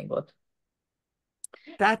Argentina and England.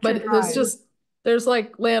 But it's just, there's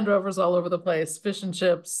like Land Rovers all over the place, fish and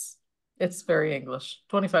chips. It's very English.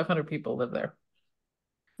 2,500 people live there.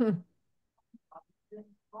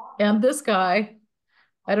 And this guy,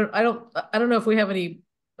 I don't know if we have any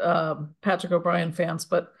Patrick O'Brien fans,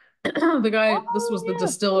 but the guy, this was the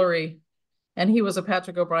distillery, and he was a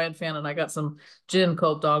Patrick O'Brien fan, and I got some gin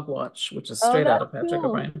called Dog Watch, which is straight out of Patrick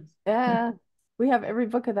O'Brien. Yeah, we have every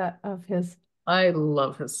book of his. I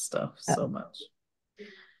love his stuff so much.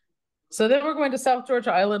 So then we're going to South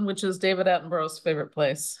Georgia Island, which is David Attenborough's favorite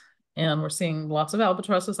place. And we're seeing lots of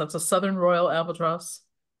albatrosses. That's a Southern Royal albatross.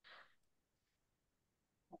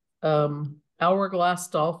 Hourglass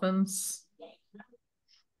dolphins.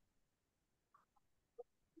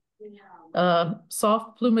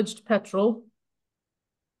 Soft plumaged petrel.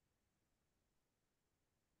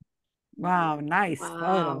 Wow, nice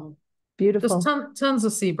photo. Beautiful. There's tons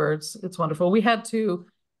of seabirds. It's wonderful. We had to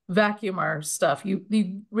vacuum our stuff.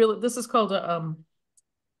 You really, this is called a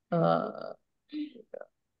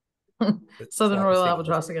Southern Royal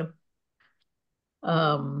albatross again.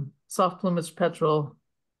 Soft plumaged petrel.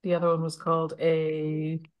 The other one was called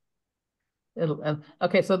okay,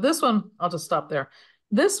 so this one, I'll just stop there.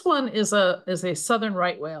 This one is a southern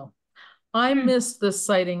right whale. I missed this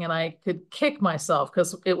sighting, and I could kick myself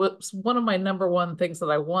because it was one of my #1 things that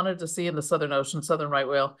I wanted to see in the Southern Ocean, southern right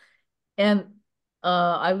whale. And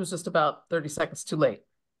I was just about 30 seconds too late.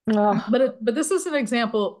 But this is an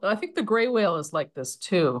example. I think the gray whale is like this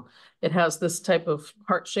too. It has this type of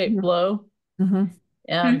heart-shaped blow.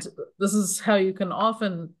 And this is how you can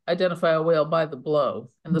often identify a whale by the blow.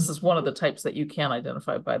 And this is one of the types that you can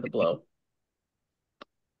identify by the blow.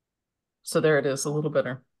 So there it is, a little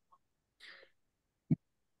bitter.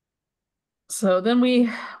 So then we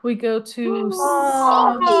go to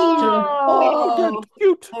that's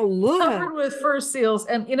cute. Covered with fur seals.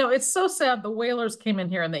 And it's so sad. The whalers came in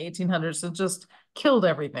here in the 1800s and just killed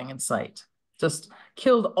everything in sight. Just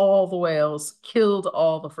killed all the whales, killed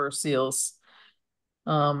all the fur seals.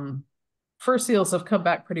 Fur seals have come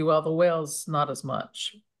back pretty well. The whales, not as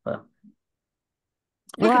much. But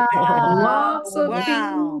lots of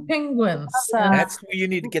king penguins. That's where you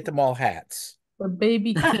need to get them all hats. The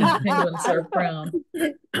baby king penguins are brown.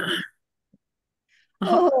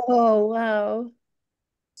 Oh, wow.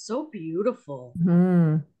 So beautiful.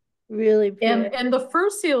 Really pretty. And the fur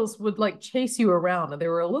seals would like chase you around, and they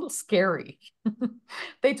were a little scary.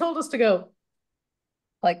 They told us to go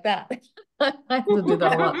like that. I had to do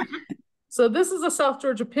that a lot. So this is a South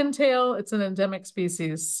Georgia pintail. It's an endemic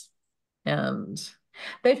species. And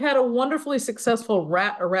they've had a wonderfully successful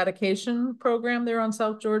rat eradication program there on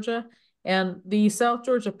South Georgia. And the South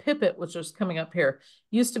Georgia pipit, which is coming up here,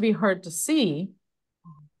 used to be hard to see.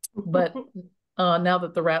 But now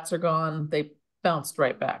that the rats are gone, they bounced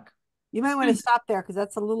right back. You might want to stop there because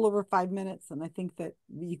that's a little over 5 minutes, and I think that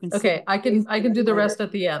you can. Okay, I can do the rest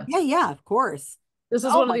at the end. Yeah, of course. This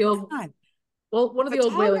is one of the old, one of the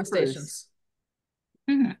old whaling stations.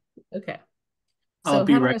 Okay. I'll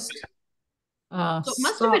be right. So it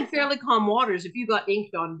must have been fairly calm waters if you got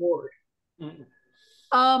inked on board.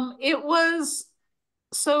 It was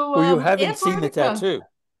so. Well, you haven't seen the tattoo.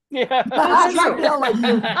 Yeah.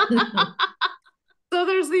 So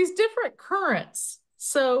there's these different currents.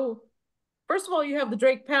 So first of all, you have the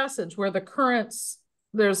Drake Passage where the currents,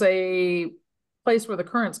 there's a place where the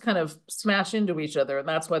currents kind of smash into each other. And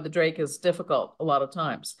that's why the Drake is difficult a lot of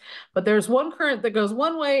times. But there's one current that goes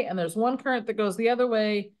one way and there's one current that goes the other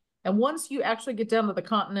way. And once you actually get down to the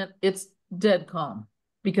continent, it's dead calm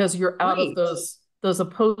because you're out of those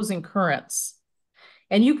opposing currents.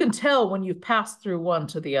 And you can tell when you've passed through one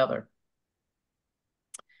to the other.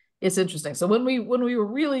 It's interesting. So when we were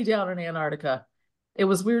really down in Antarctica, we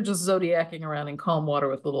were just zodiacking around in calm water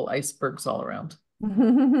with little icebergs all around.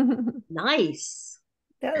 Nice.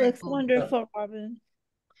 That looks wonderful, Robin.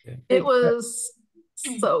 It was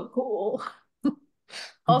so cool.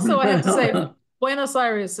 Also, I have to say, Buenos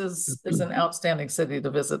Aires is an outstanding city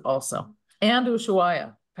to visit also. And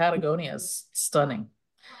Ushuaia, Patagonia is stunning.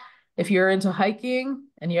 If you're into hiking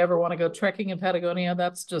and you ever want to go trekking in Patagonia,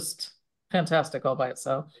 that's just fantastic all by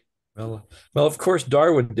itself. Well, of course,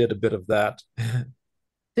 Darwin did a bit of that.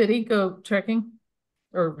 Did he go trekking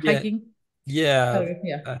or hiking? Yeah.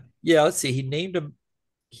 Let's see. He named him.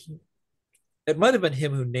 It might have been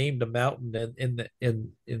him who named a mountain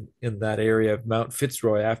in that area of Mount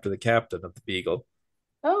Fitzroy after the captain of the Beagle.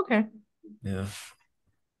 Oh, okay. Yeah.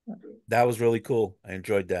 That was really cool. I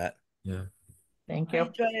enjoyed that. Yeah. Thank you. I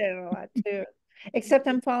enjoyed it a lot too. Except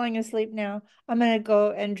I'm falling asleep now. I'm gonna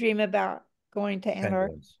go and dream about going to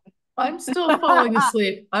Antarctica. I'm still falling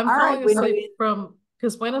asleep. I'm falling asleep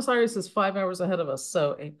because Buenos Aires is 5 hours ahead of us,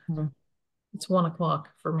 so it's 1 o'clock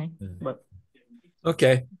for me. But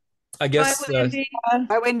okay, I guess. Bye, Wendy.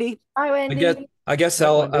 Bye, Wendy. Bye, Wendy. I guess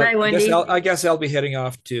I'll be heading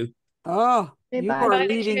off too. Oh, you are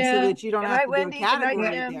leaving so that you don't have to do a category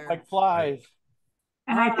there. Like flies.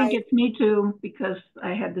 And I think it's me too because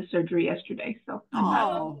I had the surgery yesterday. So I'm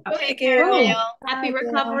not. Take care, Gail. Happy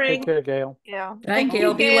recovering. Take care, Gail. Yeah. Thank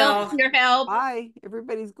you, Gail, for your help. Bye.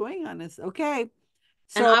 Everybody's going on this. Okay.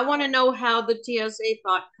 And I want to know how the TSA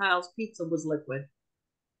thought Kyle's pizza was liquid.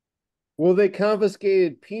 Well, they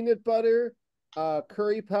confiscated peanut butter,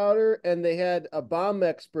 curry powder, and they had a bomb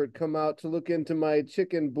expert come out to look into my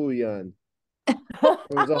chicken bouillon. It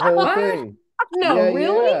was a whole thing. No,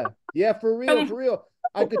 really? Yeah, for real.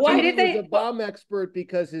 I could tell he was a bomb expert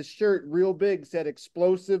because his shirt, real big, said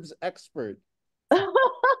explosives expert.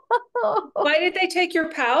 Why did they take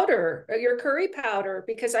your powder, your curry powder?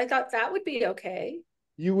 Because I thought that would be okay.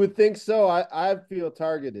 You would think so. I feel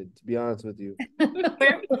targeted, to be honest with you.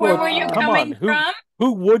 Where were you coming from?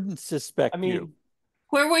 Who wouldn't suspect you?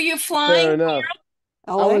 Where were you flying? Fair enough.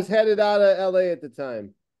 I was headed out of LA at the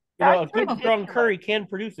time. You know, a good strong curry can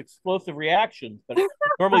produce explosive reactions, but it's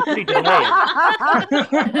normally pretty delayed.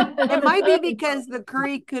 It might be because the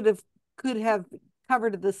curry could have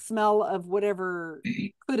covered the smell of whatever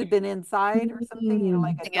could have been inside or something, you know,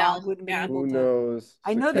 like a dog wouldn't have been able Who to. knows?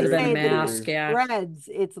 I know they Could have been say a that it mask, yeah. spreads,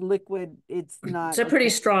 it's liquid, it's not. It's a pretty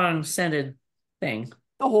strong scented thing.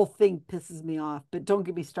 The whole thing pisses me off, but don't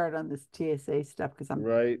get me started on this TSA stuff because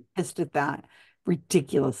I'm pissed at that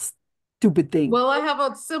ridiculous, stupid thing. Well, I have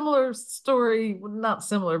a similar story, not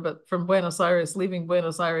similar, but from Buenos Aires, leaving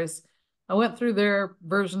Buenos Aires. I went through their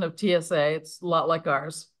version of TSA. It's a lot like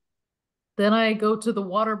ours. Then I go to the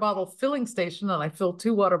water bottle filling station and I fill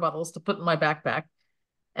 2 water bottles to put in my backpack.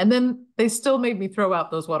 And then they still made me throw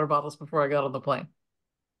out those water bottles before I got on the plane.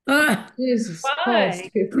 Jesus Christ.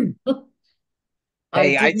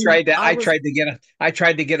 Hey, I tried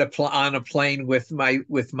to get on a plane with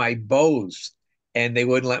my bows, and they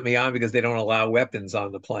wouldn't let me on because they don't allow weapons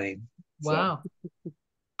on the plane. Wow.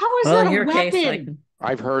 How is that a weapon?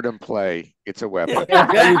 I've heard him play. It's a weapon.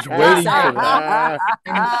 I was waiting for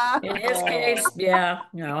that. In his case, yeah,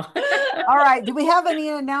 no. All right. Do we have any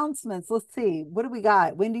announcements? Let's see. What do we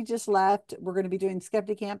got? Wendy just left. We're going to be doing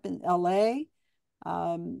Skeptic Camp in LA.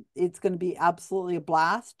 It's going to be absolutely a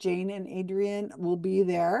blast. Jane and Adrienne will be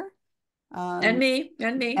there. And me.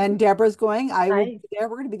 And Deborah's going. I will be there.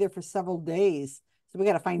 We're going to be there for several days. So we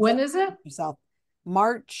got to find when is it? Yourself.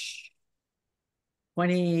 March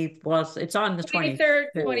 20 was it's on the 23rd,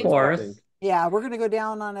 24th. Yeah, we're going to go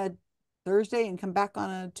down on a Thursday and come back on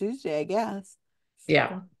a Tuesday, I guess.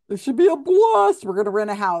 Yeah. It should be a blast. We're going to rent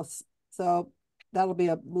a house. So that'll be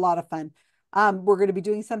a lot of fun. We're going to be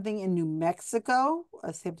doing something in New Mexico,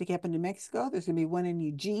 a safety camp in New Mexico. There's going to be one in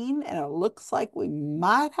Eugene, and it looks like we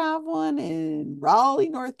might have one in Raleigh,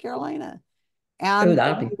 North Carolina. And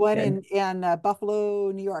one in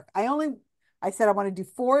Buffalo, New York. I said I want to do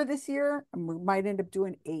 4 this year, and we might end up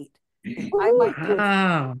doing 8. I might do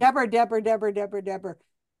it. Deborah.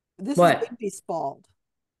 This is baby spalled.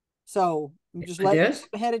 So I'm just letting you know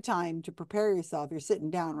ahead of time to prepare yourself. You're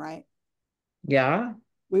sitting down, right? Yeah.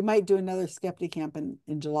 We might do another Skeptic Camp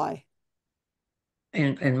in July.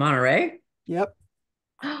 In Monterey? Yep.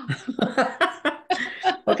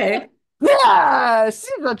 Okay. Yeah,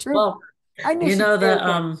 she's a trooper. Well, I knew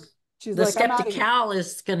the like, Skeptical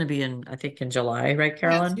is going to be in July, right,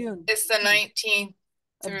 Carolyn? It's the 19th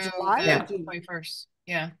through July the 21st.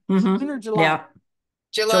 Yeah. Mm-hmm. June or July? Yeah.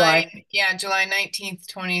 July. Yeah, July 19th,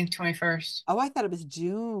 20th, 21st. Oh, I thought it was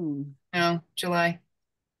June. No, July.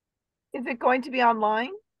 Is it going to be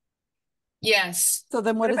online? Yes. So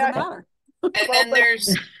then what does it matter? And then there's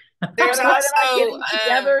also getting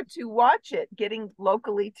together to watch it, getting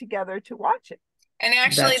locally together to watch it. And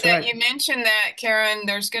actually you mentioned that, Karen,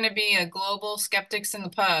 there's going to be a global Skeptics in the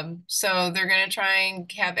Pub. So they're going to try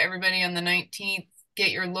and have everybody on the 19th,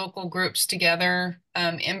 get your local groups together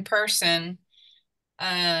in person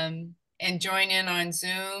and join in on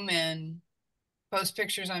Zoom and post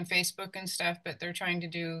pictures on Facebook and stuff, but they're trying to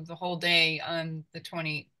do the whole day on the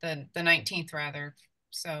 19th rather.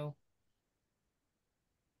 So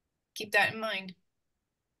keep that in mind.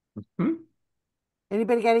 Mm-hmm.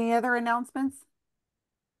 Anybody got any other announcements?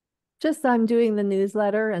 Just I'm doing the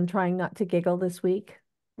newsletter and trying not to giggle this week.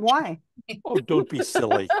 Why? Oh, don't be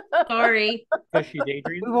silly. Sorry. We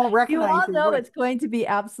won't recognize you all know voice. it's going to be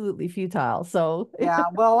absolutely futile. So yeah,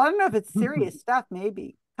 well, I don't know if it's serious stuff.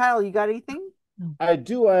 Maybe. Kyle, you got anything? I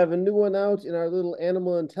do. I have a new one out in our little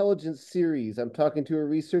animal intelligence series. I'm talking to a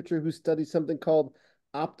researcher who studies something called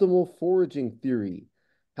optimal foraging theory,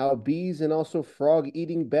 how bees and also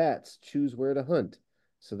frog-eating bats choose where to hunt.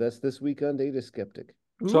 So that's this week on Data Skeptic.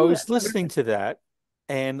 So I was listening to that,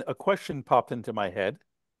 and a question popped into my head.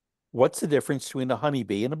 What's the difference between a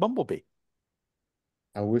honeybee and a bumblebee?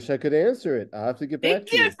 I wish I could answer it. I'll have to get back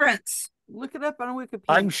to you. Big difference. Look it up on Wikipedia.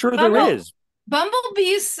 I'm sure there is.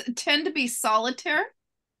 Bumblebees tend to be solitary.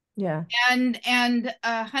 Yeah. And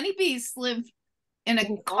honeybees live in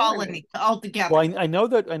a colony altogether. Well, I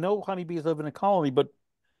know honeybees live in a colony, but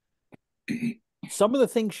some of the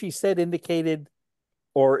things she said indicated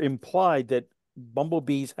or implied that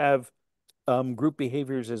bumblebees have group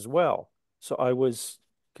behaviors as well. So I was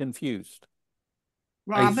confused.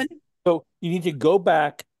 Robin? So you need to go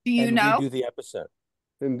back and redo the episode.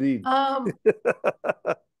 Indeed.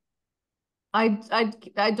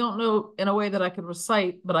 I don't know in a way that I can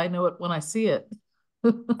recite, but I know it when I see it.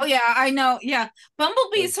 Oh yeah, I know. Yeah.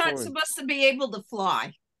 Bumblebees aren't supposed to be able to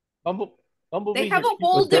fly. Bumblebees they have a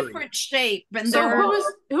whole different shape. And so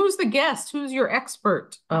who's the guest? Who's your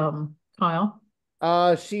expert, Kyle?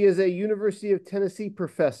 She is a University of Tennessee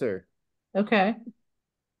professor. Okay.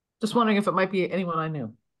 Just wondering if it might be anyone I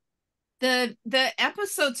knew. The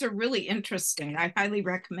episodes are really interesting. I highly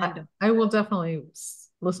recommend them. I will definitely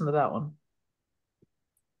listen to that one.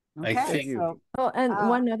 Okay, Thank you. so Oh, and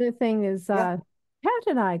one other thing is yeah. Kat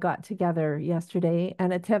and I got together yesterday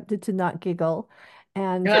and attempted to not giggle.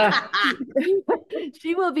 And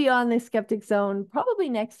she will be on the Skeptic Zone probably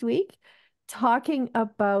next week talking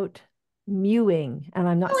about mewing. And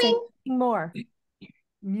I'm not saying anything more.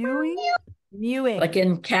 Mewing? Mewing. Like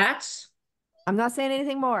in cats? I'm not saying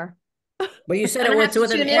anything more. But you said I'm it gonna was have to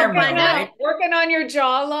with an tune in M, to find out. right? Working on your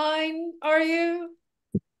jawline, are you?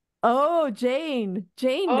 Oh, Jane.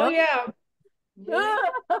 Jane Oh knows. yeah. Yeah.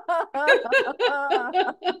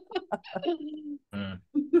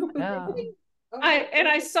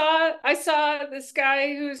 I saw this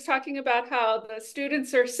guy who's talking about how the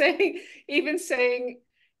students are saying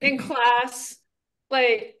in class,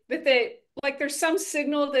 like that they like there's some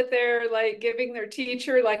signal that they're like giving their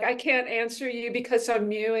teacher, like, I can't answer you because I'm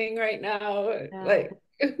mewing right now. Yeah. Like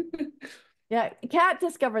Yeah, Kat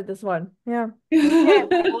discovered this one. Yeah. Okay,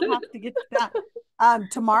 we'll have to get to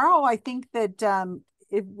that. Tomorrow, I think that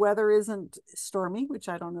if weather isn't stormy, which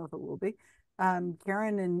I don't know if it will be,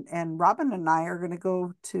 Karen and Robin and I are going to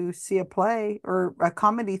go to see a play or a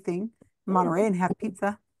comedy thing in Monterey and have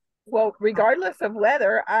pizza. Well, regardless of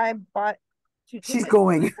weather, I bought She's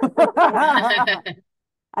going.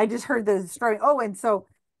 I just heard the story. Oh, and so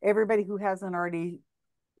everybody who hasn't already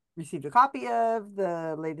received a copy of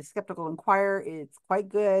the latest Skeptical Inquirer, it's quite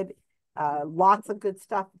good. Lots of good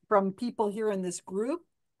stuff from people here in this group.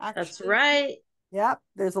 Actually. That's right. Yep,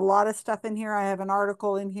 there's a lot of stuff in here. I have an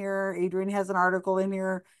article in here. Adrienne has an article in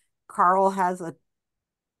here. Karl has a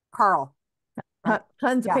Karl. Right?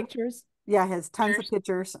 Tons of pictures. Yeah, has tons of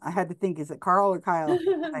pictures. I had to think, is it Karl or Kyle?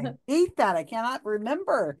 I hate that. I cannot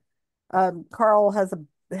remember. Karl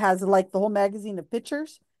has like the whole magazine of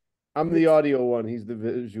pictures. I'm the audio one. He's the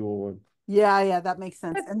visual one. Yeah, that makes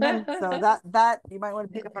sense. And then so that you might want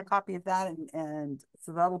to pick up a copy of that, and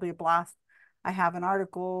so that'll be a blast. I have an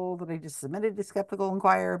article that I just submitted to Skeptical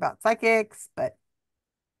Inquirer about psychics, but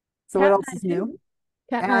so what else is new?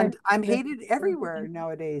 And I'm hated everywhere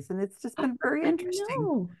nowadays, and it's just been very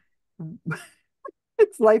interesting.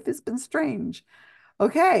 Its life has been strange.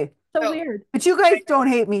 Okay. So weird. But you guys don't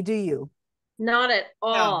hate me, do you? Not at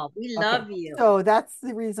all. We love you. So that's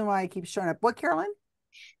the reason why I keep showing up. What, Carolyn?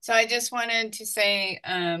 So I just wanted to say,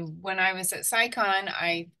 when I was at SciCon,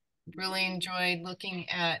 I really enjoyed looking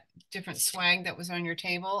at different swag that was on your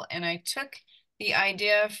table. And I took the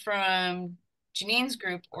idea from Janine's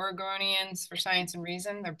group, Oregonians for Science and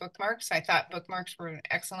Reason, their bookmarks. I thought bookmarks were an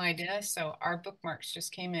excellent idea. So our bookmarks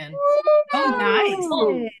just came in.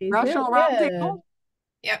 Oh, nice. Rational Roundtable?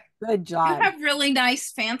 Yep. Good job. You have really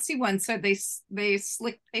nice fancy ones. So they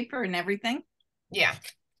slick paper and everything. Yeah.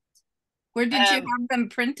 Where did you have them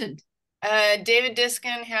printed? David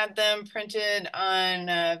Diskin had them printed on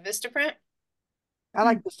Vistaprint. I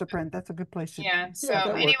like Vistaprint. That's a good place to. Yeah. So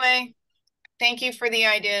anyway, thank you for the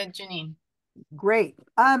idea, Janine. Great.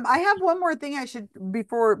 I have one more thing I should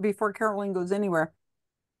before Carolyn goes anywhere.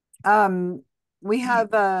 We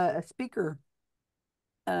have a speaker.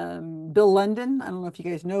 Bill London. I don't know if you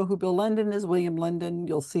guys know who Bill London is. William London.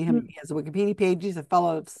 You'll see him. He has a Wikipedia page. He's a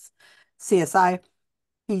fellow of CSI.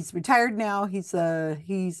 He's retired now. He's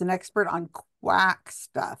an expert on quack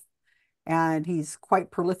stuff, and he's quite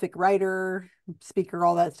prolific writer, speaker,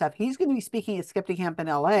 all that stuff. He's going to be speaking at Skeptic Camp in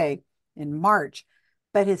LA in March,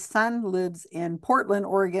 but his son lives in Portland,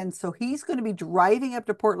 Oregon, so he's going to be driving up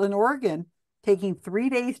to Portland, Oregon, taking 3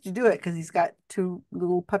 days to do it because he's got 2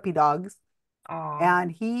 little puppy dogs. And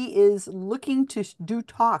he is looking to do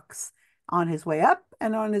talks on his way up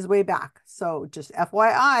and on his way back. So just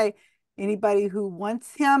FYI, anybody who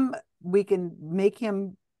wants him, we can make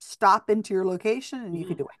him stop into your location and you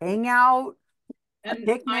can do a hangout, a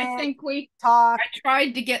picnic, I think we talk. I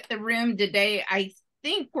tried to get the room today. I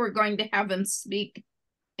think we're going to have him speak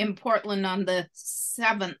in Portland on the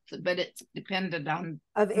 7th, but it's dependent on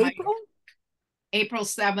April? April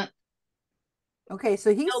 7th. Okay,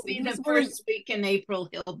 so he'll be the first week in April.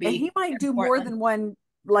 He'll be. And he might do more than one,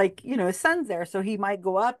 like, his son's there. So he might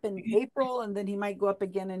go up in April and then he might go up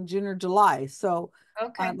again in June or July. So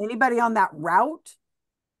anybody on that route,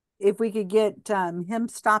 if we could get him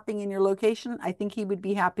stopping in your location, I think he would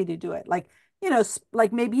be happy to do it. Like,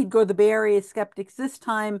 like maybe he'd go to the Bay Area Skeptics this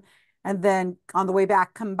time and then on the way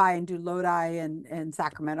back, come by and do Lodi and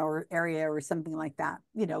Sacramento area or something like that.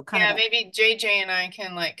 Maybe JJ and I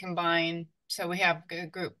can combine. So we have a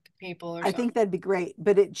group of people. I think that'd be great,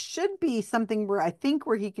 but it should be something where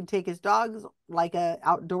he can take his dogs, like a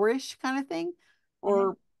outdoorish kind of thing,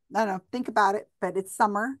 or I don't know, think about it, but it's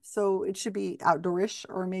summer, so it should be outdoorish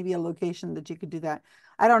or maybe a location that you could do that.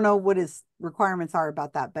 I don't know what his requirements are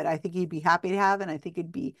about that, but I think he'd be happy to have, and I think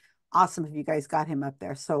it'd be awesome if you guys got him up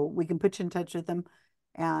there. So we can put you in touch with him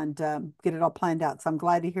and get it all planned out. So I'm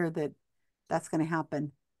glad to hear that that's going to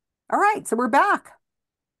happen. All right, so we're back.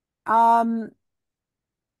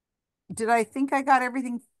 Did I think I got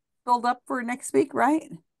everything filled up for next week,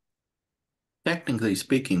 right? Technically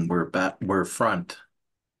speaking, we're front.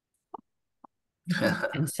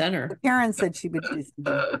 And center. Karen said she would do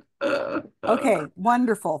something. Okay,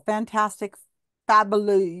 wonderful, fantastic,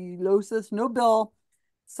 fabulosus, no bill.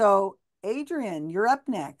 So Adrienne, you're up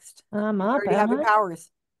next. I'm You up. already have your powers.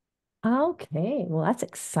 Okay, well, that's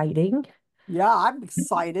exciting. Yeah, I'm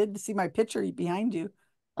excited to see my picture behind you.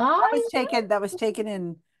 That was taken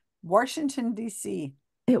in Washington, D.C.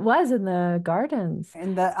 It was in the gardens.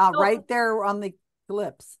 And the right there on the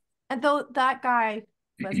ellipse. And though that guy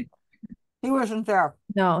was he wasn't there.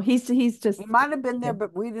 No, he's just he might have been there,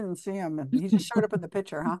 but we didn't see him. He just showed up in the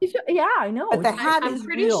picture, huh? Yeah, I know. But the hat I'm is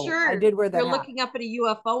pretty real. sure I did wear that you're hat. looking up at a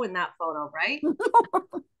UFO in that photo, right?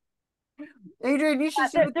 Adrienne, you should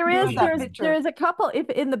see there is a couple. If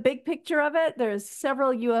in the big picture of it, there's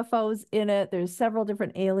several UFOs in it. There's several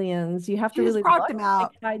different aliens. You have to really brought them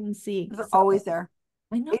out. hide and seek. They're always there.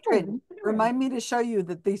 I know. Adrienne, remind me to show you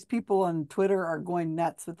that these people on Twitter are going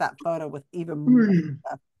nuts with that photo with even more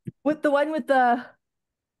stuff. With the one with the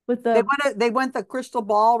they want the crystal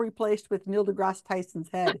ball replaced with Neil deGrasse Tyson's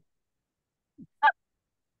head.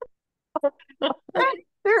 I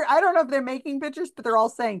don't know if they're making pictures, but they're all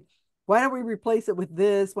saying, why don't we replace it with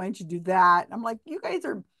this? Why don't you do that? I'm like, you guys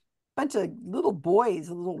are a bunch of little boys,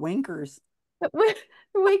 little winkers. So much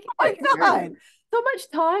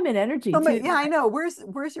time and energy. Yeah, I know.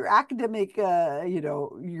 Where's your academic,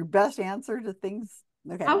 your best answer to things?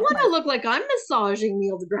 Okay. I want to look like I'm massaging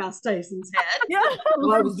Neil deGrasse Tyson's head. Yeah.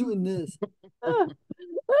 Well, I was doing this.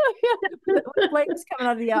 Flames coming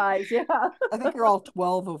out of the eyes. Yeah. I think you're all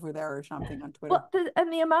 12 over there or something on Twitter. Well,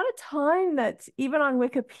 and the amount of time that's even on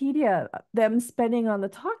Wikipedia, them spending on the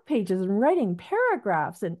talk pages and writing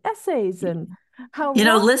paragraphs and essays and how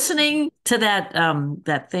listening to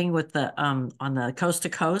that thing with the on the coast to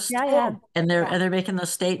coast. Yeah. And they're making those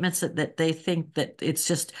statements that they think that it's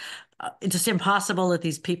just impossible that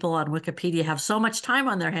these people on Wikipedia have so much time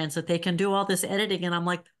on their hands that they can do all this editing. And I'm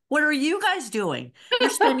like, what are you guys doing? You're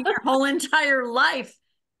spending your whole entire life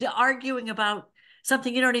arguing about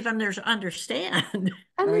something you don't even understand. And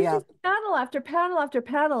there's just panel after panel after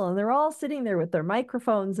panel, and they're all sitting there with their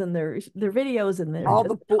microphones and their videos and they're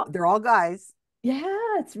all guys. Yeah,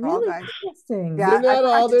 it's really interesting. Yeah, they're not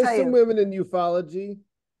all. There's some women in ufology.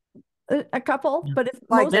 A couple, but it's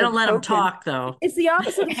they don't let them talk though. It's the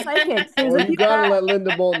opposite of psychics. You gotta let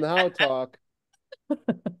Linda Moulton Howe talk.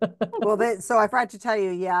 Well, so I forgot to tell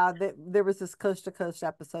you, there was this coast to coast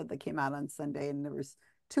episode that came out on Sunday, and there was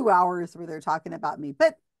 2 hours where they're talking about me,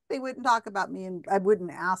 but they wouldn't talk about me, and I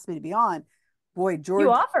wouldn't ask me to be on. Boy, George,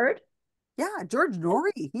 you offered. Yeah, George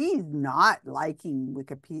Norrie, he's not liking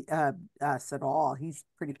Wikipedia us at all. He's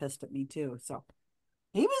pretty pissed at me too. So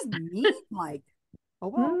he was mean, like, oh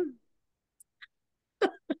well.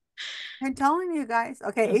 I'm telling you guys.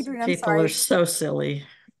 Okay, Adrienne, I'm sorry. People are so silly.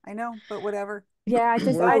 I know, but whatever. Yeah,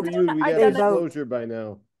 we got exposure by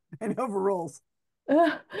now. And overrules.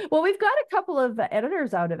 Well, we've got a couple of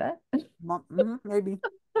editors out of it. Maybe.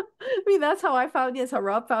 I mean, that's how I found you. That's how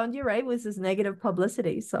Rob found you, right? Was this negative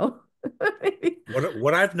publicity. So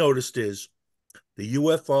what I've noticed is the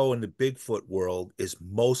UFO and the Bigfoot world is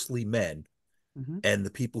mostly men, and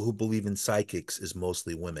the people who believe in psychics is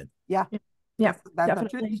mostly women. Yeah. Yeah, that's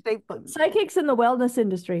definitely. Psychics in the wellness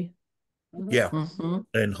industry. Yeah,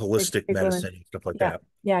 and holistic medicine and stuff like that.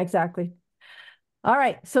 Yeah, exactly. All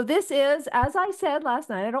right, so this is, as I said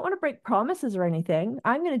last night, I don't want to break promises or anything.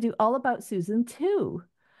 I'm going to do all about Susan too.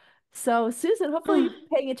 So Susan, hopefully you're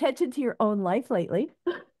paying attention to your own life lately.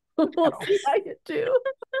 We'll see how you do.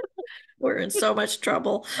 We're in so much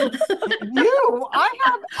trouble.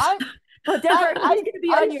 Well, Deborah, I'm going to be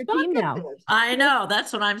on your team now. I know.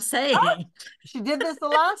 That's what I'm saying. She did this the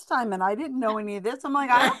last time, and I didn't know any of this. I'm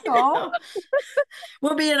like, I don't know.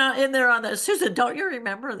 We'll be in there on that. Susan, don't you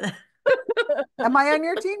remember that? Am I on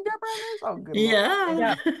your team, Deborah? Oh, good.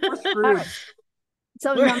 Yeah. We're screwed. Right.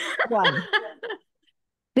 So number one.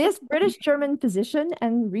 This British-German physician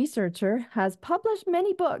and researcher has published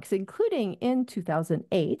many books, including in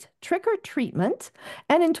 2008, Trick or Treatment,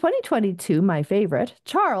 and in 2022, my favorite,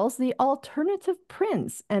 Charles, the Alternative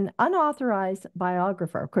Prince, an unauthorized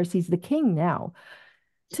biographer. Of course, he's the king now.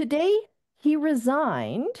 Today, he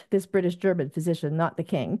resigned, this British-German physician, not the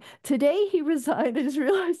king. Today, he resigned. I just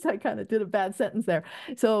realized I kind of did a bad sentence there.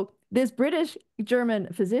 So This British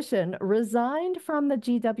German physician resigned from the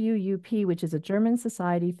GWUP, which is a German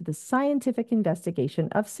Society for the Scientific Investigation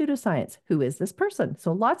of Pseudoscience. Who is this person?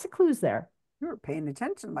 So lots of clues there. You were paying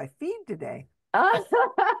attention to my feed today. Yeah,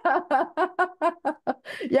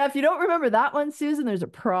 if you don't remember that one, Susan, there's a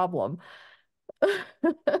problem.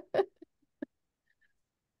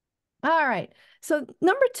 All right. So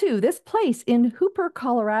number 2, this place in Hooper,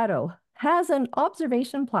 Colorado has an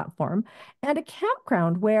observation platform and a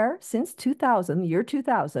campground where, since 2000, the year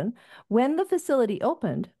 2000, when the facility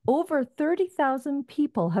opened, over 30,000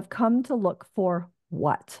 people have come to look for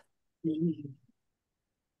what? You're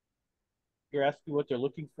asking what they're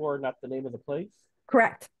looking for, not the name of the place?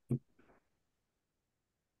 Correct.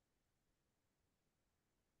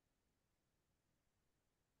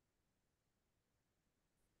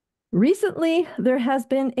 Recently, there has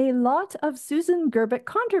been a lot of Susan Gerbic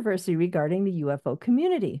controversy regarding the UFO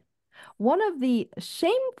community. One of the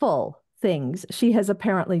shameful things she has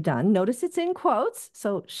apparently done, notice it's in quotes,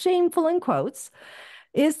 so shameful in quotes,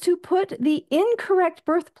 is to put the incorrect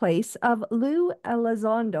birthplace of Lou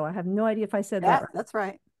Elizondo, I have no idea if I said that right. That's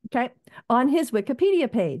right. Okay, on his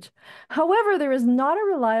Wikipedia page. However, there is not a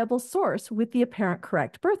reliable source with the apparent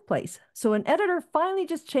correct birthplace. So an editor finally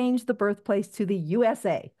just changed the birthplace to the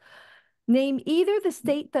USA. Name either the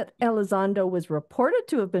state that Elizondo was reported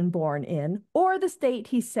to have been born in or the state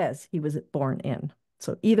he says he was born in.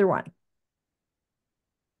 So either one.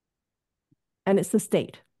 And it's the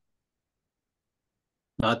state.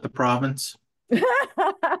 Not the province.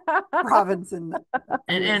 Province and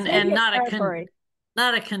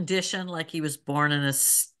not a condition like he was born in a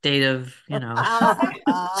state of, you know.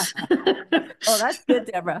 Oh, that's good,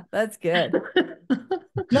 Deborah. That's good.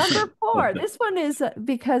 Number 4. This one is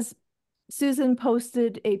because Susan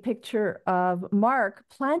posted a picture of Mark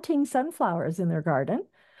planting sunflowers in their garden.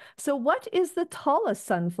 So what is the tallest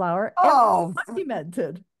sunflower ever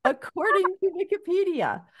documented? According to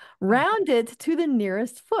Wikipedia, rounded to the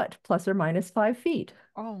nearest foot, plus or minus 5 feet.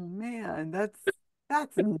 Oh man, that's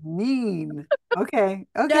mean. Okay.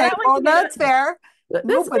 Yeah, well, that's fair. That's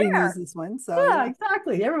Nobody fair. knows this one, so yeah,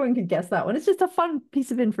 exactly. Everyone can guess that one. It's just a fun piece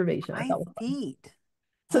of information. 5 feet.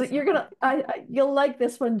 So you're gonna, you'll like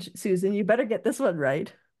this one, Susan. You better get this one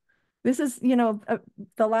right. This is, the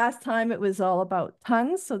last time it was all about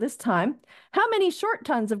tons. So this time, how many short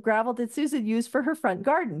tons of gravel did Susan use for her front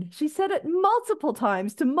garden? She said it multiple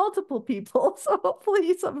times to multiple people. So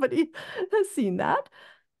hopefully somebody has seen that.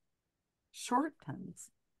 Short tons.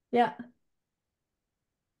 Yeah.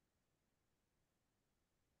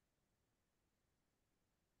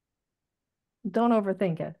 Don't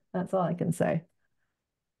overthink it. That's all I can say.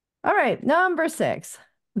 All right, number 6.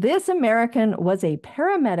 This American was a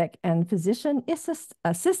paramedic and physician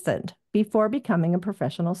assistant before becoming a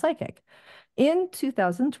professional psychic. In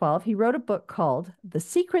 2012, he wrote a book called The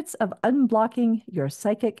Secrets of Unblocking Your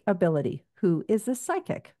Psychic Ability. Who is this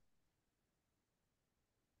psychic?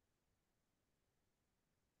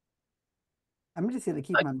 I'm just going to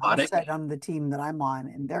keep my mouth shut on the team that I'm on,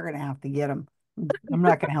 and they're going to have to get them. I'm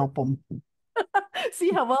not going to help them.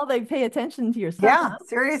 See how well they pay attention to your stuff. Yeah,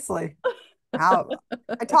 seriously. I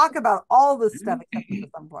talk about all this stuff except for the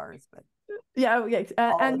sunflowers, but yeah,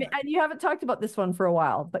 and you haven't talked about this one for a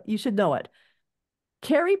while, but you should know it.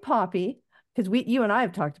 Carrie Poppy, because you and I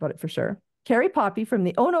have talked about it for sure. Carrie Poppy from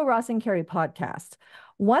the Ono Ross and Carrie podcast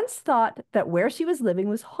once thought that where she was living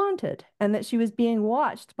was haunted and that she was being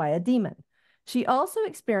watched by a demon. She also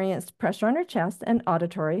experienced pressure on her chest and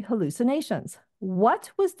auditory hallucinations.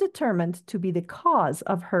 What was determined to be the cause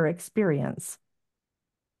of her experience?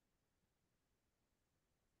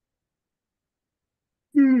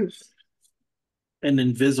 An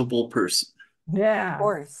invisible person. Yeah. Of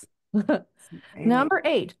course. Number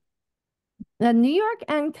 8. The New York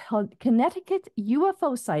and Connecticut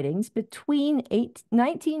UFO sightings between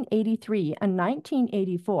 1983 and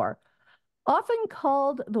 1984, often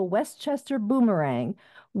called the Westchester Boomerang,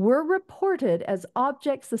 were reported as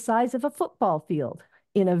objects the size of a football field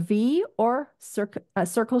in a V or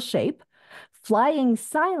circle shape, flying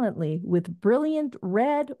silently with brilliant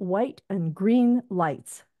red, white, and green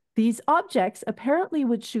lights. These objects apparently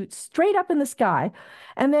would shoot straight up in the sky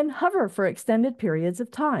and then hover for extended periods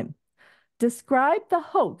of time. Describe the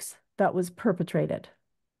hoax that was perpetrated.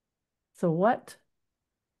 So what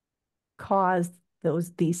caused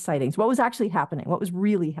these sightings? What was actually happening? What was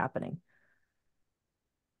really happening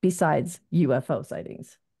besides UFO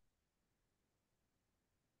sightings?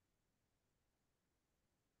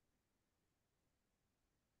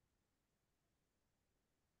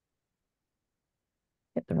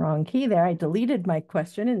 Hit the wrong key there. I deleted my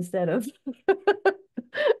question instead of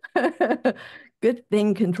Good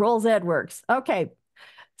thing Control-Z works. Okay.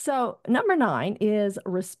 So number 9 is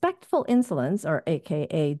Respectful Insolence, or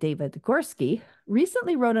AKA David Gorski,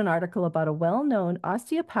 recently wrote an article about a well-known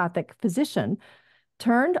osteopathic physician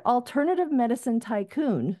turned alternative medicine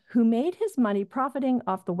tycoon who made his money profiting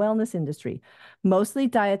off the wellness industry, mostly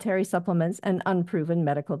dietary supplements and unproven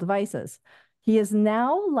medical devices. He is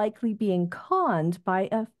now likely being conned by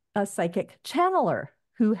a psychic channeler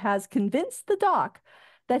who has convinced the doc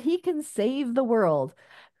that he can save the world,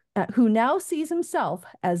 who now sees himself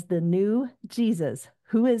as the new Jesus.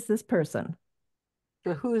 Who is this person?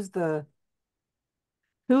 So who is the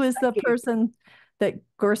person that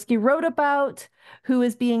Gorski wrote about, who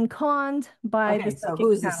is being conned by the so psychic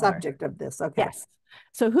who is the channeler? subject of this? Okay. Yes.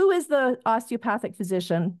 So who is the osteopathic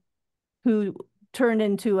physician who turned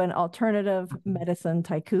into an alternative medicine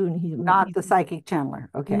tycoon? He's not the psychic channeler.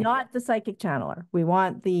 Okay. Not the psychic channeler. We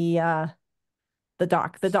want the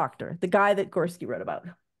doctor, the guy that Gorski wrote about.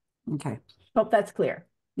 Okay. Hope that's clear.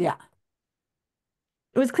 Yeah.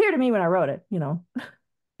 It was clear to me when I wrote it,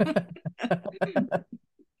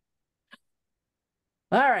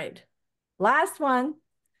 All right. Last one.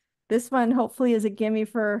 This one hopefully is a gimme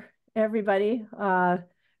for everybody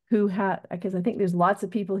who had, because I think there's lots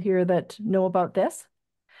of people here that know about this.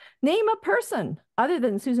 Name a person other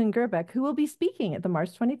than Susan Gerbeck who will be speaking at the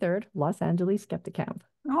March 23rd Los Angeles Skeptic Camp.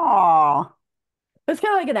 Oh, it's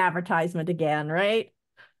kind of like an advertisement again, right?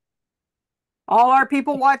 All our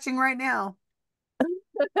people watching right now.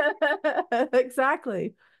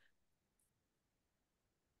 Exactly.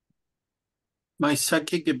 My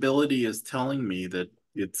psychic ability is telling me that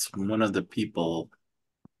it's one of the people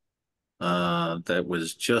that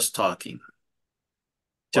was just talking.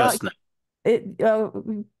 Just now. It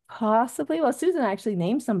possibly. Well, Susan actually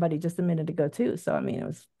named somebody just a minute ago too. So I mean, it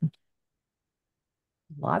was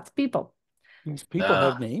lots of people. These people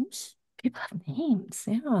have names. People have names,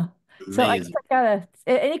 yeah. Amazing. So I guess I gotta.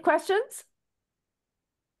 Any questions?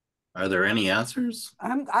 Are there any answers?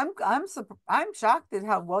 I'm shocked at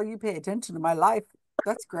how well you pay attention to my life.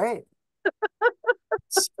 That's great.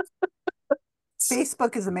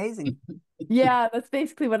 Facebook is amazing. Yeah, that's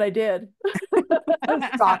basically what I did.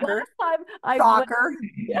 Stalker. Stalker.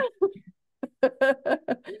 Yeah.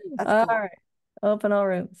 All right. Open all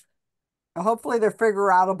rooms. Hopefully they're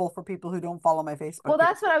figure outable for people who don't follow my Facebook. Well,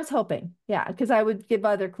 that's what I was hoping. Yeah, because I would give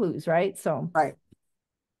other clues, right? So right.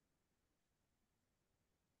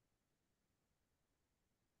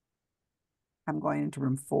 I'm going into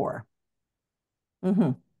room 4.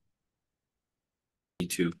 Mm-hmm. Me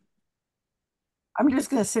too. I'm just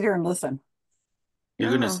going to sit here and listen.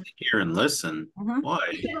 You're going to sit here and listen? Mm-hmm. Why?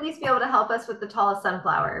 You should at least be able to help us with the tallest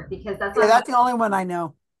sunflower, because that's the only one I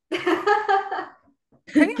know.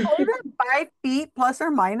 Can you believe it? 5 feet plus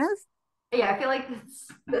or minus? Yeah, I feel like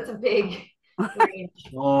that's a big range.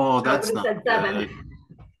 Oh, that's not said 7.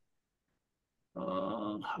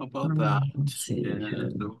 How about that?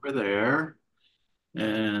 And over there.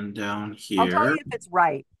 And down here. I'll tell you if it's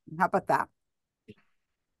right. How about that?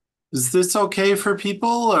 Is this okay for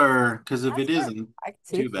people, or because if it isn't,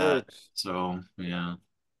 too bad. Works. So yeah.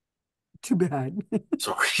 Too bad.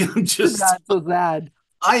 Sorry, I'm just so sad.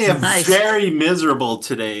 I am very miserable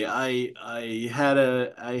today. I had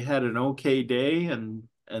an okay day, and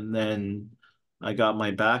then I got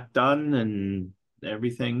my back done and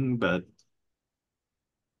everything, but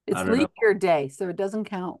it's leap year day, so it doesn't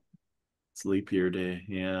count. It's leap year day,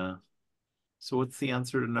 yeah. So what's the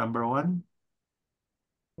answer to number 1?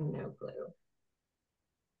 No clue.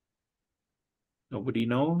 Nobody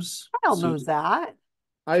knows? Kyle knows that.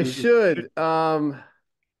 I should.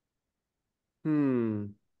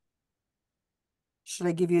 Should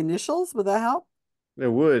I give you initials? Would that help? It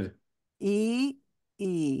would. E.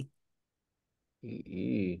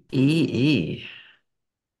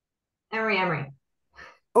 Emery.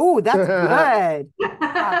 Oh, that's good.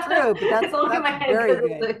 Not true, but that's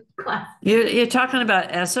very good. You're talking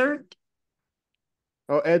about Essert?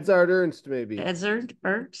 Oh, Edzard Ernst, maybe. Edzard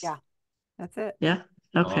Ernst? Yeah, that's it. Yeah.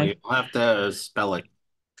 Okay. Oh, you'll have to spell it.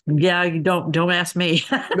 Yeah, you don't ask me.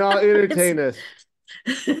 No, entertain us.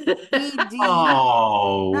 E-D.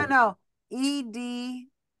 Oh. No. E-D-Z-A-R-D.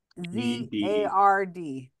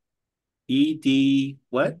 E-D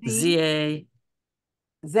what? Z-A.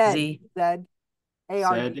 Z.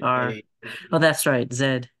 A-R-D. R. Oh, that's right.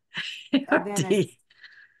 Z. D.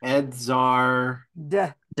 Edzard. D.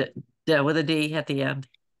 With a D at the end.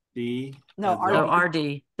 D. No, R-D. Oh,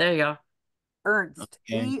 R-D. There you go. Ernst.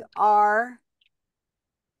 Okay. E-R-N-S-T.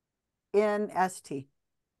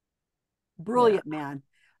 Brilliant man.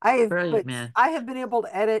 I have been able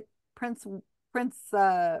to edit Prince Prince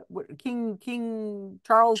King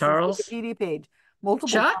Charles' Wikipedia page multiple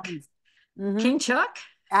Chuck? times. King Chuck?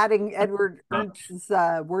 Adding Edward Ernst's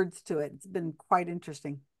words to it. It's been quite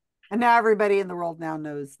interesting. And now everybody in the world now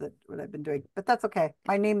knows that what I've been doing, but that's okay.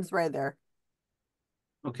 My name's right there.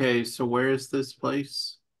 Okay, so where is this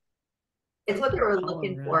place? It's what they were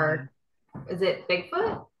looking for. Is it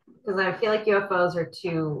Bigfoot? Because I feel like UFOs are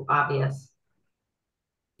too obvious.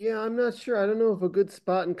 Yeah, I'm not sure. I don't know of a good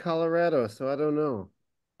spot in Colorado, so I don't know.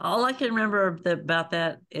 All I can remember about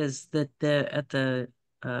that is that at the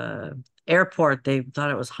airport they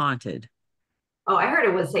thought it was haunted. Oh, I heard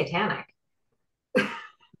it was satanic.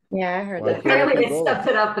 Yeah, I heard Why that. can't it Apparently be they both? stepped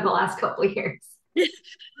it up in the last couple of years.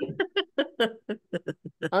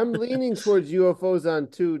 I'm leaning towards UFOs on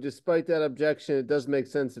 2, despite that objection. It does make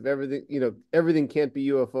sense if everything, everything can't be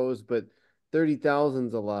UFOs, but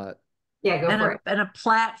 30,000's a lot. Yeah, go for it. And a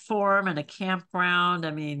platform and a campground.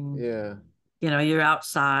 I mean, Yeah. You're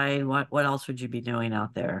outside. What else would you be doing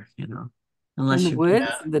out there? Unless in the you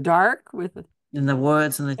woods, in the dark, in the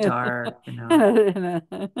woods in the dark.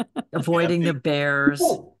 Avoiding the bears.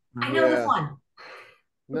 Oh, I know this one.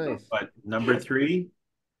 Nice. But number 3?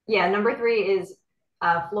 Yeah, number 3 is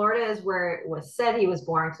Florida is where it was said he was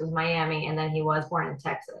born, because it was Miami, and then he was born in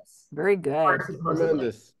Texas. Very good.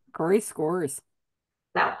 Tremendous. Corey scores.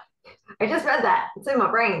 No, I just read that. It's in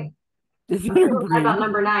my brain. It's I'm so glad about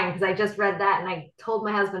number 9 because I just read that and I told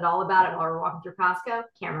my husband all about it while we were walking through Costco.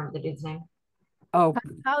 Can't remember the dude's name. Oh,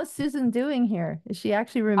 how's Susan doing here? Is she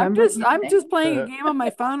actually remembering? I'm just playing a game on my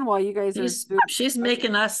phone while you guys She's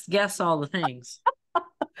making us guess all the things.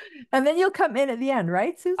 And then you'll come in at the end,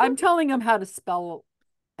 right, Susan? I'm telling them how to spell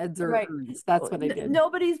Edzard. Right. That's what I did.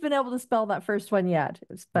 Nobody's been able to spell that first one yet.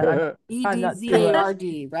 But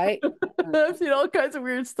Edzard, right? I've seen all kinds of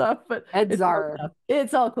weird stuff, but Edzard.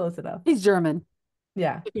 It's all close enough. He's German.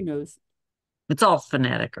 Yeah. Who knows? It's all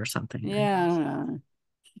phonetic or something. Yeah.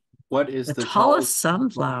 What is the tallest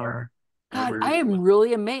sunflower? God, I am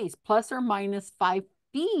really amazed. Plus or minus 5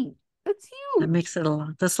 feet. That's huge. That makes it a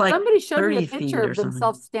lot. That's like somebody showed me a 30 feet picture or of something.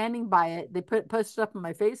 themselves standing by it. They posted up on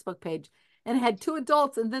my Facebook page, and it had 2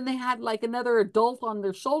 adults, and then they had like another adult on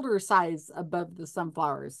their shoulder size above the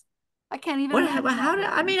sunflowers. I can't even.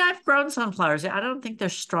 I mean, I've grown sunflowers. I don't think they're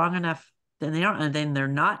strong enough. Then they aren't. And then they're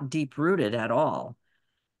not deep rooted at all.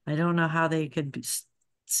 I don't know how they could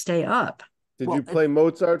stay up. Did you play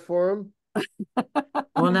Mozart for him?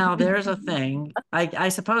 Well, now there's a thing. I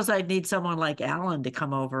suppose I'd need someone like Alan to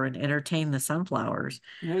come over and entertain the sunflowers.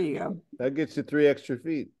 There you go. That gets you 3 extra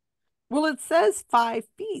feet. Well, it says 5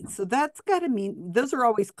 feet, so that's got to mean those are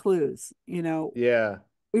always clues, Yeah.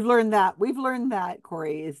 We've learned that.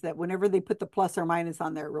 Corey, is that whenever they put the plus or minus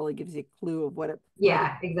on there, it really gives you a clue of what it.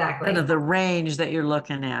 Yeah, exactly. Kind of the range that you're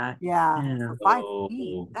looking at. Yeah. Yeah. So 5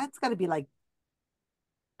 feet. That's got to be like,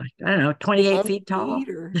 I don't know, 28 feet tall. I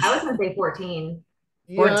was going to say 14.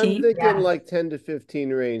 Yeah, 14? I'm thinking like 10 to 15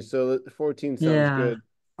 range, so 14 sounds good.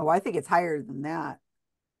 Oh, I think it's higher than that.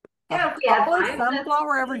 Yeah, if we had tallest 5,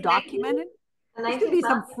 sunflower ever documented? There's going to be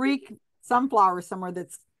some freak sunflower somewhere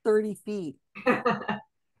that's 30 feet.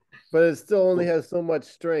 But it still only has so much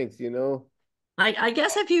strength, I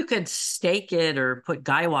guess if you could stake it or put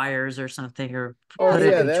guy wires or something, or Oh put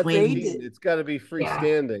yeah, it that's between. easy. It's got to be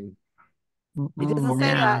freestanding. It doesn't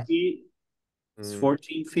say that. Is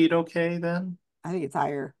 14 feet okay then? I think it's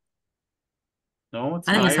higher. No, it's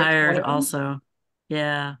I think it's higher 20? also.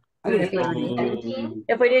 Yeah. If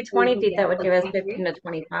we do 20 feet, that would give us 15 to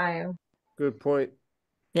 25. Good point.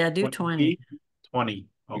 Yeah, do 20. 20.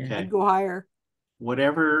 Okay. I'd go higher.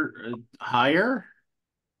 Whatever, higher?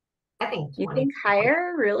 I think. You think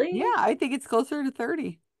higher? Really? Yeah, I think it's closer to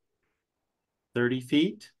 30. 30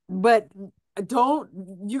 feet? But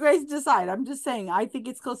you guys decide. I'm just saying, I think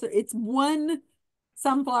it's closer. It's one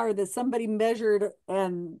sunflower that somebody measured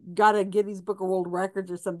and got a Guinness Book of World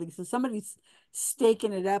Records or something. So somebody's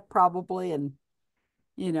staking it up probably and,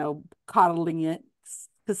 coddling it.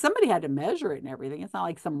 Because somebody had to measure it and everything. It's not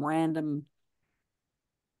like some random.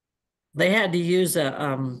 They had to use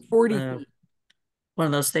a 40 feet. One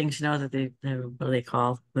of those things, that what do they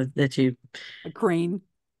call that you a crane.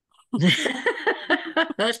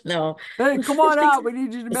 No. Hey, come on out. We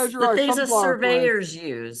need you to measure our things that surveyors price.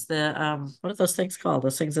 use. What are those things called?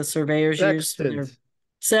 Those things that surveyors use for their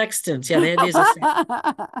sextants. Yeah, they had to use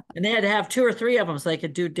and they had to have 2 or 3 of them so they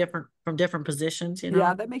could do from different positions,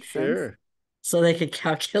 Yeah, that makes sense. Sure. So they could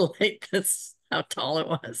calculate how tall it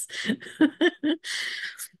was.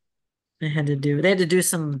 They had to do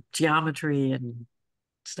some geometry and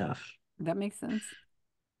stuff. That makes sense.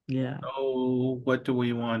 Yeah. Oh, what do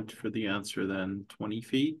we want for the answer then? 20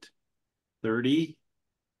 feet? 30?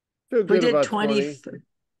 Feel We good did about 20. 20.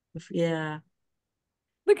 Yeah.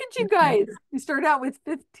 Look at you guys. You started out with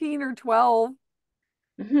 15 or 12.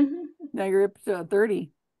 Now you're up to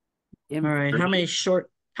 30. All right. How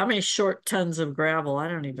many short tons of gravel? I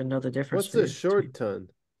don't even know the difference. What's a short ton?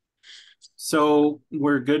 So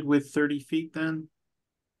we're good with 30 feet then?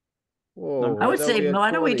 Whoa, I would say, we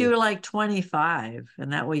why don't we 20? do like 25?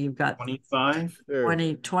 And that way you've got 25?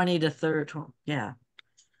 20 to 30. Yeah.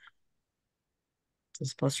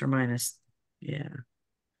 Just plus or minus. Yeah.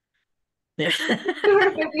 Yeah.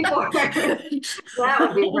 254. That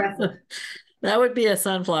would be impressive. That would be a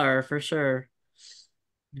sunflower for sure.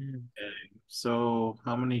 Okay. So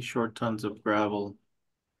how many short tons of gravel?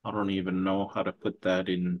 I don't even know how to put that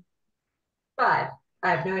in. 5. I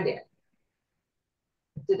have no idea.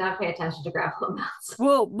 Did not pay attention to gravel amounts.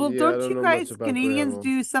 Well, Yeah, don't you guys Canadians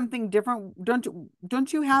do something different?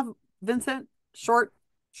 Don't you have, Vincent, short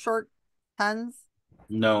tons?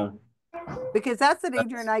 No. Because that's what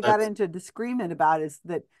Adrienne and I got into a disagreement about, is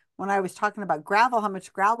that when I was talking about gravel, how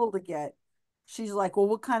much gravel to get, she's like, well,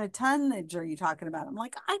 what kind of tonnage are you talking about? I'm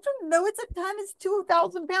like, I don't know. It's a ton. It's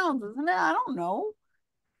 2,000 pounds, isn't it? I don't know.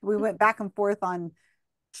 We went back and forth on